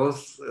they're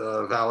both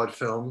valid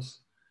films.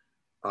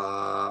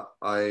 Although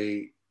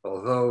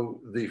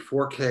the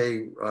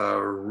 4K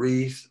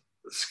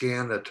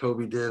re-scan that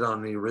Toby did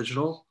on the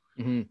original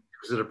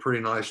gives it a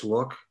pretty nice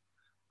look.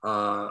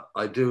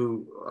 I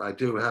do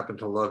happen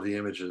to love the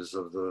images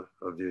of the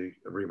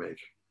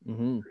remake.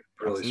 Really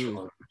Absolutely.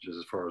 strong images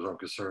as far as I'm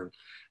concerned.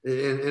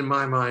 In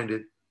my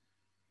mind,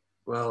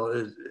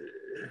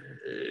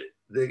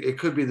 it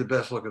could be the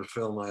best looking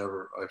film I've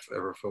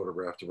ever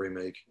photographed, a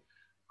remake.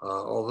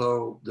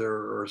 Although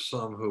there are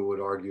some who would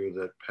argue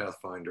that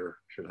Pathfinder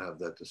should have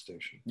that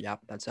distinction. Yeah,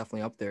 that's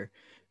definitely up there.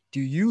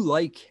 Do you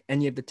like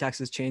any of the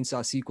Texas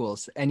Chainsaw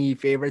sequels? Any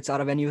favorites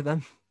out of any of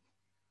them?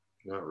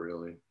 Not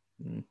really.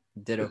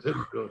 Ditto.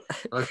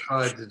 I've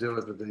tried to do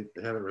it, but they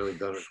haven't really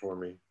done it for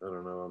me. I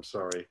don't know. I'm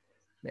sorry.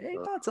 Hey,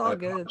 that's all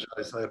good.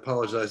 I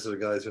apologize to the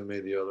guys who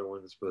made the other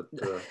ones, but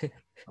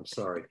I'm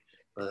sorry.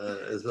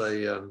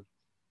 The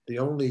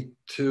only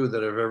two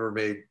that have ever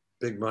made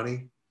big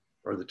money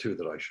are the two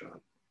that I shot.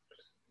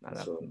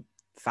 So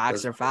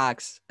facts are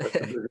facts.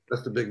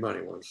 That's the big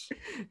money ones.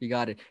 You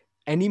got it.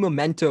 Any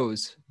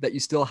mementos that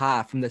you still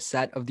have from the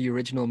set of the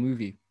original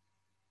movie?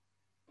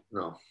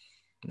 No.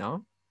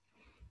 No?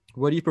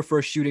 What do you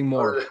prefer shooting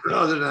more?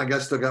 Other than I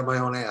still got my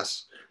own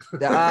ass.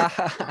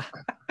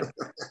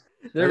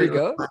 There we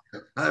go.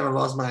 I haven't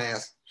lost my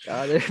ass.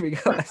 There we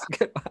go. That's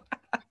good.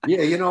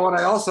 Yeah, you know what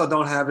I also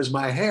don't have is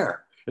my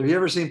hair. Have you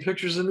ever seen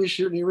pictures of me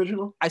shooting the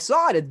original? I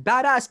saw it. It's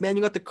badass, man.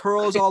 You got the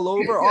curls all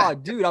over. Yeah. Oh,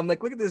 dude, I'm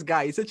like, look at this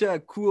guy. He's such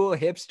a cool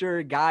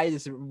hipster guy.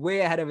 He's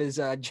way ahead of his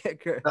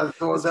jacker. That's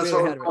what was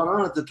going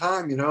on at the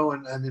time, you know.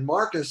 And in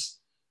Marcus,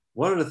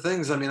 one of the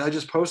things, I mean, I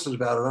just posted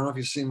about it. I don't know if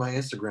you've seen my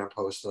Instagram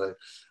post.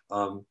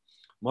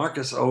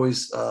 Marcus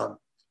always,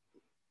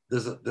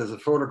 there's a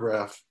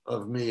photograph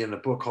of me in a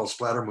book called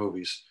Splatter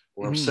Movies,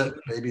 where I'm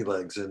setting baby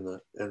legs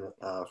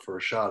for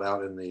a shot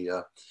out in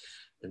the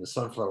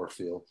sunflower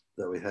field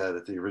that we had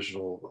at the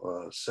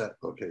original set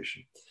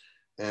location.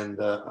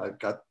 And I've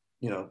got,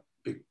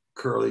 big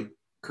curly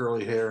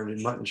hair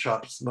and mutton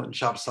chop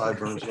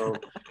sideburns. So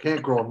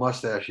can't grow a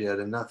mustache yet,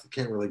 and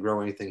can't really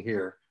grow anything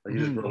here. I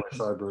just grow my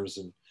sideburns,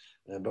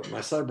 but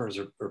my sideburns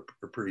are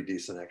pretty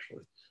decent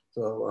actually.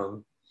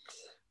 So,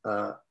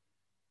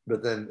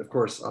 but then of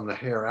course I'm the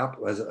hair out,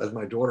 as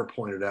my daughter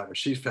pointed out when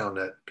she found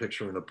that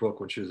picture in the book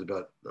when she was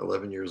about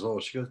 11 years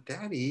old. She goes,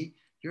 "Daddy,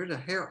 you're the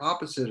hair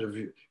opposite of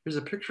you. Here's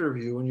a picture of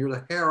you, and you're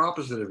the hair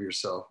opposite of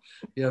yourself.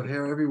 You have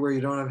hair everywhere you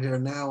don't have hair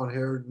now, and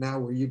hair now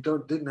where you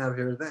didn't have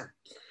hair then."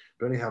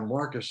 But anyhow,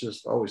 Marcus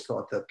just always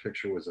thought that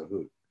picture was a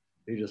hoot.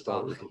 He just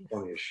thought it was the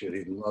funniest shit.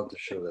 He'd love to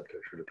show that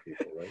picture to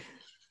people, right?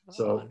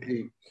 So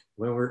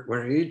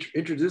when he's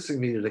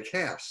introducing me to the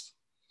cast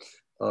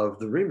of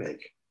the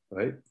remake,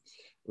 right,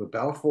 with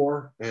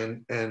Balfour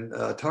and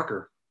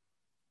Tucker.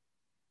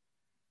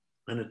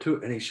 And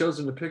he shows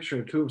them the picture,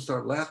 and the two of them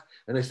start laughing,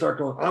 and they start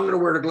going, "I'm going to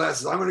wear the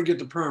glasses. I'm going to get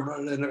the perm,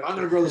 and I'm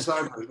going to grow the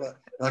sideburns,"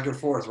 back and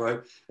forth, right?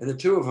 And the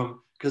two of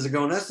them, because they're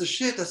going, "That's the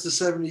shit. That's the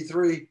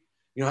 '73."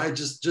 I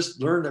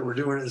just learned that we're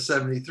doing it in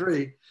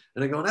 '73, and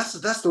they're going, "That's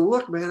the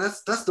look, man.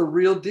 That's the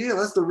real deal.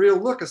 That's the real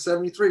look of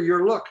 '73.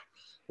 Your look."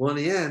 Well, in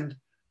the end,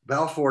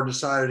 Balfour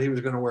decided he was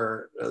going to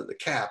wear the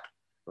cap,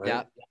 right?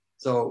 Yeah.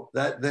 So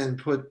that then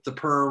put the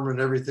perm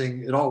and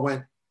everything. It all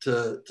went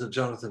to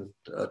Jonathan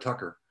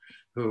Tucker,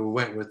 who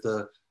went with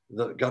got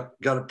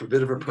a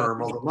bit of a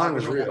perm, although mine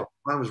was real.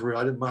 Mine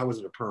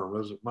wasn't a perm.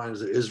 Mine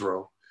was an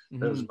Israel.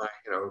 That was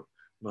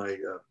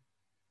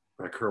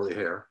my curly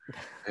hair,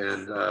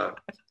 and I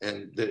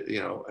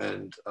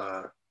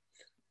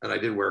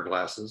did wear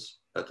glasses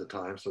at the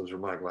time, so those were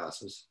my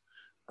glasses.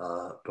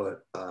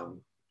 But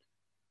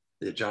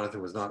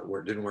Jonathan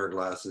didn't wear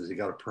glasses. He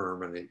got a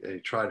perm, and he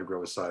tried to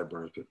grow his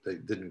sideburns, but they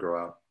didn't grow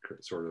out.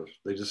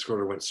 They just sort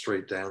of went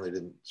straight down. They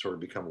didn't sort of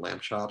become lamb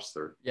chops.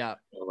 They're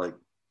like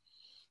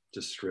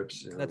just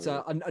strips. That's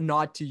a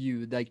nod to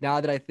you. Like,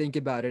 now that I think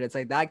about it, it's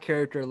like that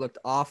character looked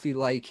awfully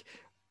like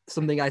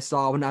something I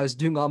saw when I was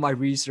doing all my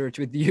research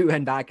with you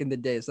and back in the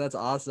day. So that's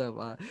awesome.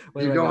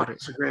 If you go on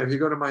Instagram, if you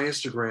go to my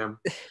Instagram,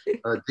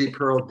 D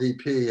Pearl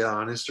DP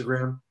on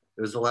Instagram,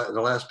 it was the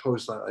last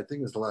post. I think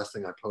it was the last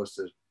thing I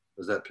posted.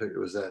 Was that picture?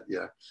 Was that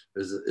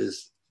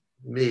is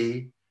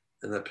me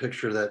and the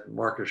picture that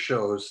Marcus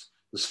shows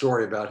the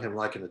story about him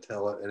liking to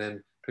tell it, and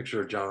then picture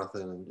of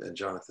Jonathan and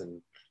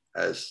Jonathan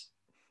as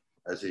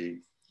he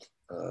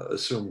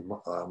assumed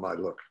my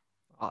look.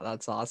 Oh,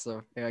 that's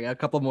awesome. Here, I got a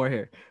couple more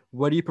here.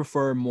 What do you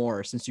prefer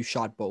more, since you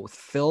shot both,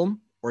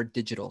 film or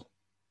digital?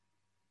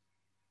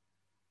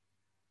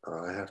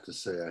 I have to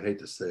say, I hate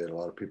to say it, a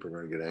lot of people are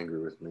going to get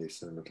angry with me.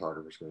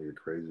 Cinematographers are going to get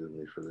crazy with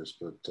me for this,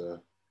 but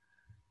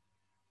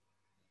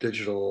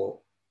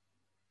digital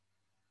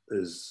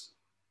is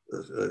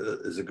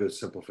a good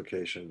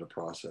simplification of the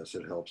process.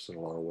 It helps in a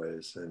lot of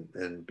ways,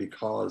 and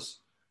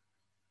because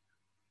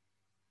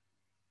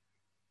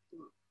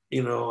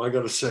I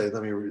got to say,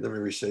 let me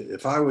restate.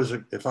 If I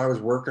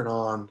was working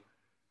on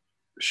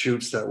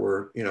shoots that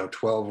were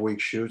 12-week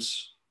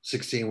shoots,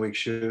 16-week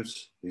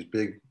shoots, these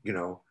big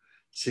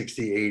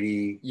 60,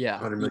 80,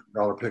 $100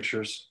 million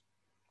pictures,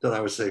 then I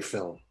would say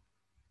film.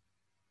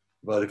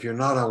 But if you're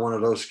not on one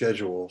of those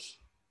schedules,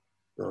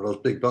 those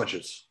big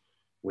budgets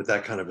with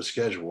that kind of a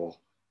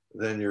schedule,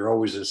 then you're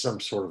always in some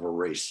sort of a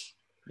race.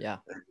 Yeah,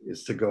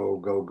 it's to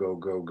go.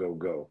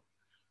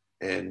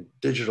 And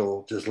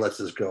digital just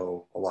lets us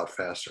go a lot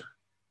faster.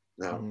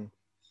 Now,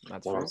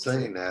 while I'm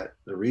saying that,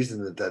 the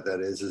reason that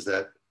is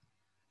that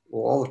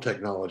well, all of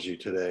technology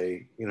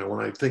today, you know, when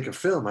I think of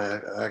film,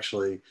 I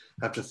actually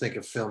have to think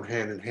of film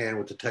hand in hand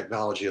with the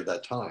technology of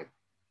that time,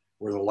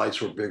 where the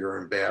lights were bigger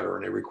and badder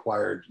and they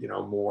required, you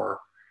know, more,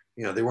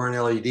 you know, they weren't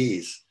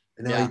LEDs.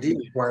 An Yeah. LED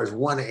requires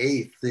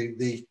 1/8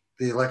 the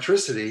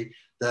electricity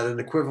that an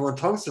equivalent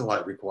tungsten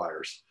light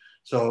requires.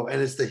 So,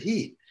 and it's the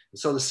heat. And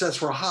so the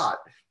sets were hot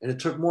and it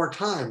took more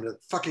time. The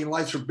fucking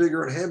lights were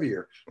bigger and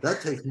heavier.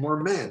 That takes more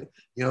men,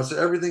 you know, so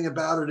everything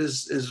about it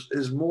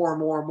is more and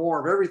more and more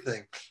of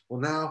everything. Well,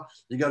 now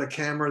you got a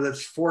camera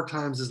that's 4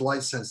 times as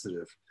light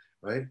sensitive,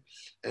 right?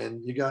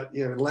 And you got,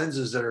 you know,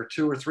 lenses that are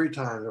 2 or 3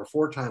 times or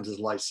 4 times as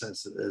light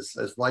sensitive,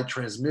 as light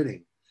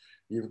transmitting.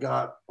 You've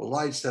got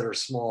lights that are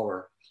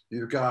smaller.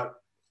 You've got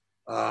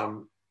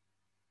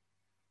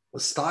a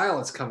style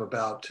that's come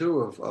about too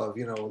of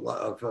you know,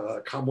 of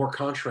more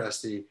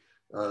contrasty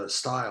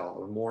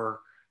style, of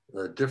more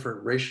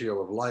different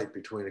ratio of light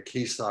between a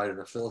key side and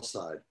a fill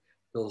side.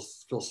 Fill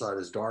side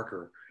is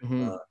darker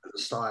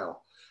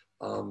style.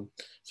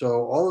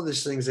 So all of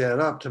these things add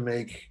up to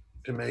make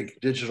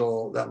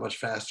digital that much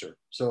faster.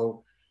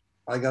 So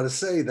I got to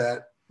say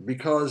that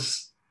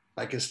because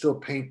I can still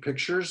paint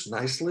pictures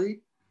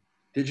nicely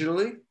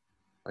digitally,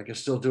 I can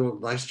still do a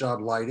nice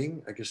job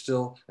lighting. I can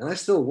still, and I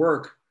still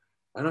work.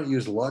 I don't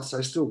use LUTs.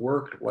 I still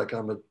work like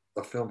I'm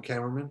a film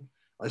cameraman.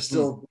 I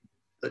still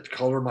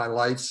color my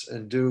lights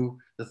and do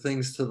the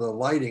things to the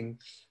lighting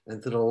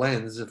and to the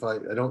lens. If I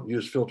don't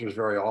use filters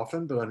very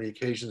often, but on the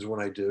occasions when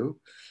I do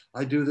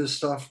this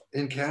stuff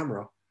in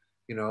camera,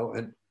 you know,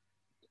 and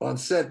on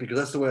set, because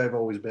that's the way I've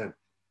always been.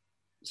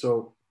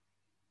 So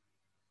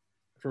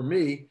for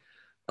me,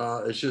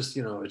 it's just,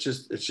 you know, it's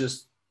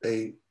just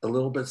a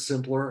little bit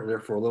simpler and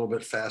therefore a little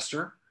bit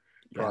faster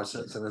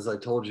process. And as I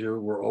told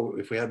you,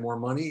 if we had more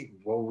money,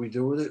 what would we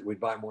do with it?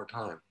 We'd buy more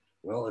time.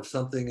 Well, if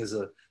something is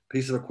a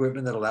piece of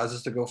equipment that allows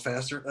us to go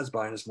faster, that's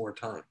buying us more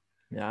time.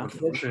 Yeah.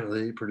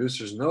 Unfortunately,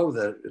 producers know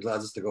that it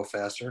allows us to go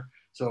faster.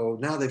 So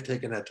now they've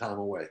taken that time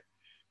away.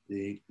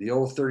 The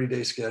old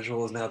 30-day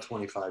schedule is now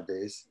 25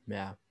 days.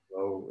 Yeah.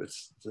 So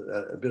it's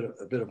a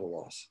bit of a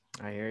loss.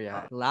 I hear you.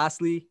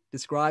 Lastly,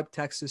 describe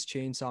Texas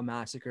Chainsaw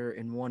Massacre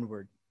in one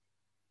word.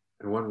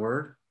 In one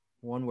word?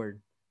 One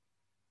word.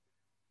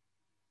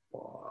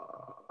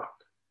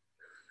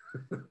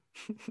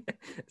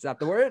 Is that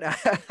the word?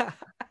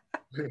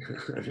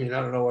 I mean,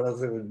 I don't know what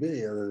else it would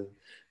be other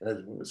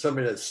than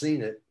somebody that's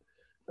seen it.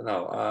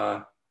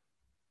 No,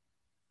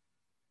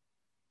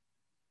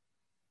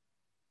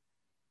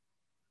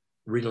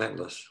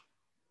 relentless.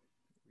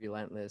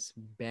 Relentless.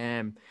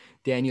 Bam.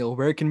 Daniel,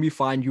 where can we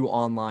find you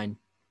online?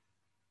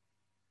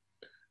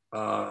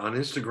 On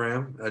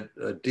Instagram at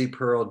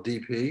Pearl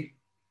DP.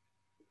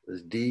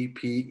 It's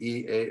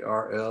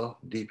DPEARL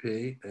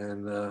DP.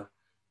 And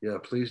yeah,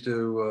 please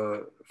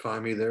do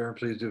find me there, and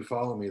please do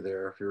follow me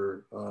there. If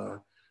you're,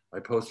 I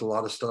post a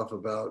lot of stuff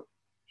about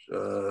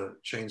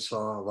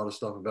chainsaw, a lot of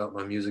stuff about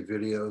my music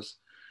videos,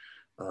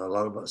 a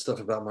lot of stuff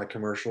about my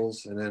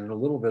commercials, and then a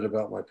little bit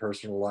about my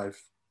personal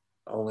life,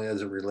 only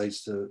as it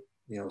relates to,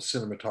 you know,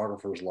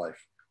 cinematographer's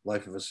life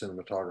of a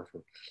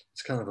cinematographer.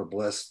 It's kind of a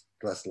blessed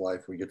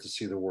life. We get to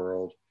see the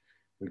world.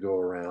 We go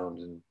around,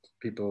 and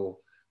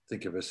people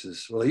think of us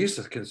as, well, they used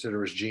to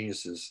consider us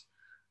geniuses.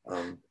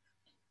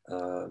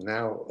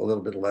 Now a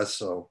little bit less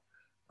so.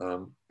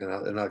 And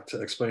I'll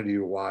explain to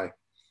you why.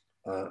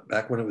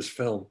 Back when it was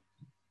film,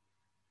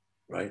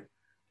 right?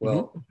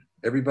 Well,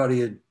 everybody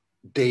had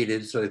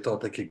dated, so they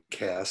thought they could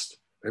cast.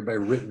 Everybody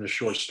had written a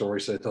short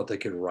story, so they thought they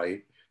could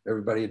write.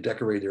 Everybody had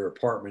decorated their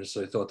apartments,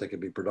 so they thought they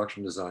could be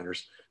production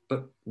designers.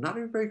 But not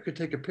everybody could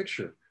take a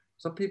picture.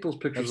 Some people's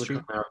pictures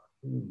would come out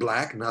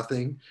black,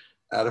 nothing,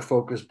 out of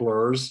focus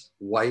blurs,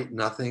 white,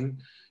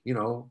 nothing. You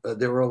know,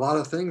 there were a lot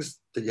of things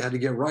that you had to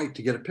get right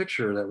to get a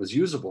picture that was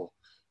usable,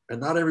 and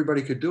not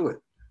everybody could do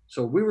it.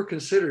 So we were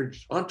considered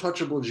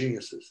untouchable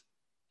geniuses.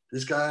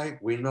 This guy,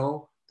 we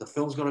know the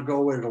film's going to go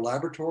away to the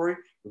laboratory.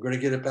 We're going to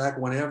get it back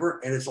whenever,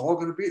 and it's all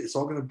going to be there.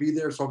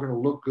 It's all going to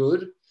look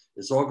good.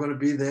 It's all going to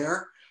be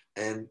there,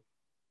 and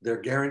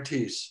they're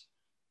guarantees.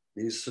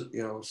 These,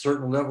 you know,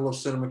 certain level of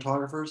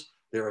cinematographers,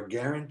 they're a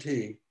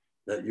guarantee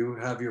that you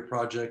have your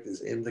project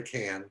is in the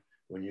can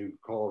when you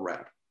call a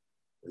wrap.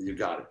 You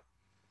got it.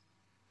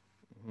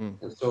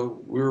 And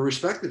so we were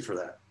respected for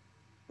that,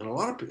 and a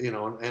lot of, you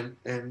know,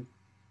 and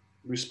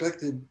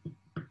respected.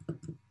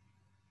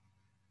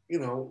 You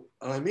know,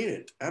 I mean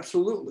it,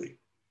 absolutely.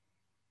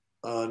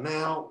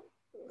 Now,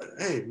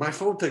 hey, my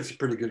phone takes a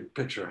pretty good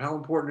picture. How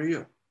important are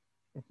you?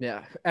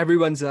 Yeah,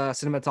 everyone's a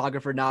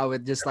cinematographer now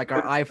with just like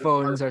our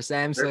iPhones or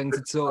Samsungs.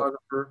 It's so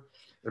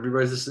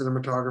everybody's a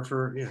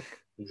cinematographer. Yeah,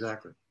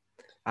 exactly.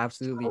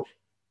 Absolutely. So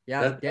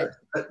Yeah.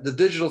 The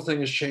digital thing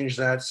has changed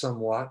that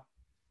somewhat.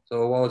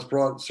 So while it's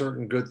brought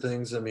certain good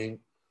things, I mean,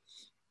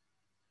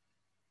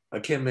 I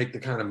can't make the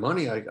kind of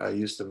money I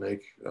used to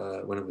make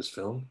when it was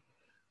filmed.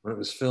 When it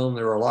was filmed,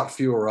 there were a lot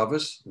fewer of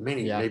us,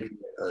 maybe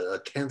a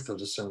tenth of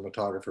the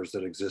cinematographers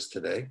that exist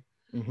today.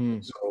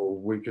 So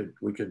we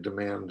could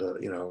demand,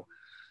 you know,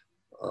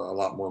 a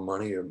lot more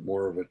money and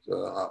more of it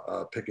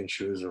pick and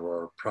choose of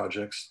our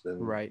projects than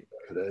Right.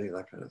 today,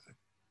 that kind of thing.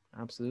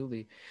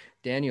 Absolutely.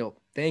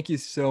 Daniel, thank you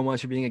so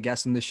much for being a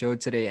guest on the show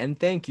today. And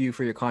thank you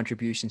for your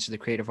contributions to the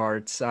creative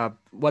arts.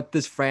 What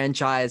this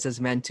franchise has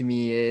meant to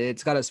me,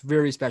 it's got a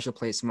very special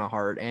place in my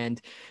heart.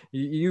 And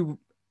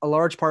a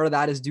large part of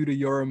that is due to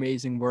your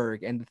amazing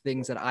work and the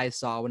things that I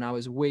saw when I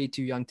was way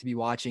too young to be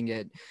watching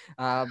it.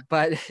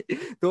 But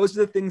those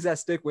are the things that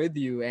stick with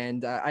you.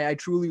 And I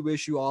truly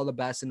wish you all the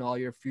best in all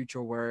your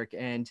future work.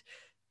 And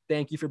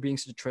thank you for being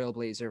such a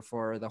trailblazer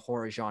for the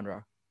horror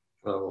genre.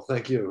 Well,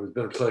 thank you. It's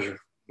been a pleasure.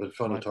 It's been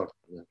fun to My talk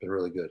to you. It's been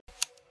really good.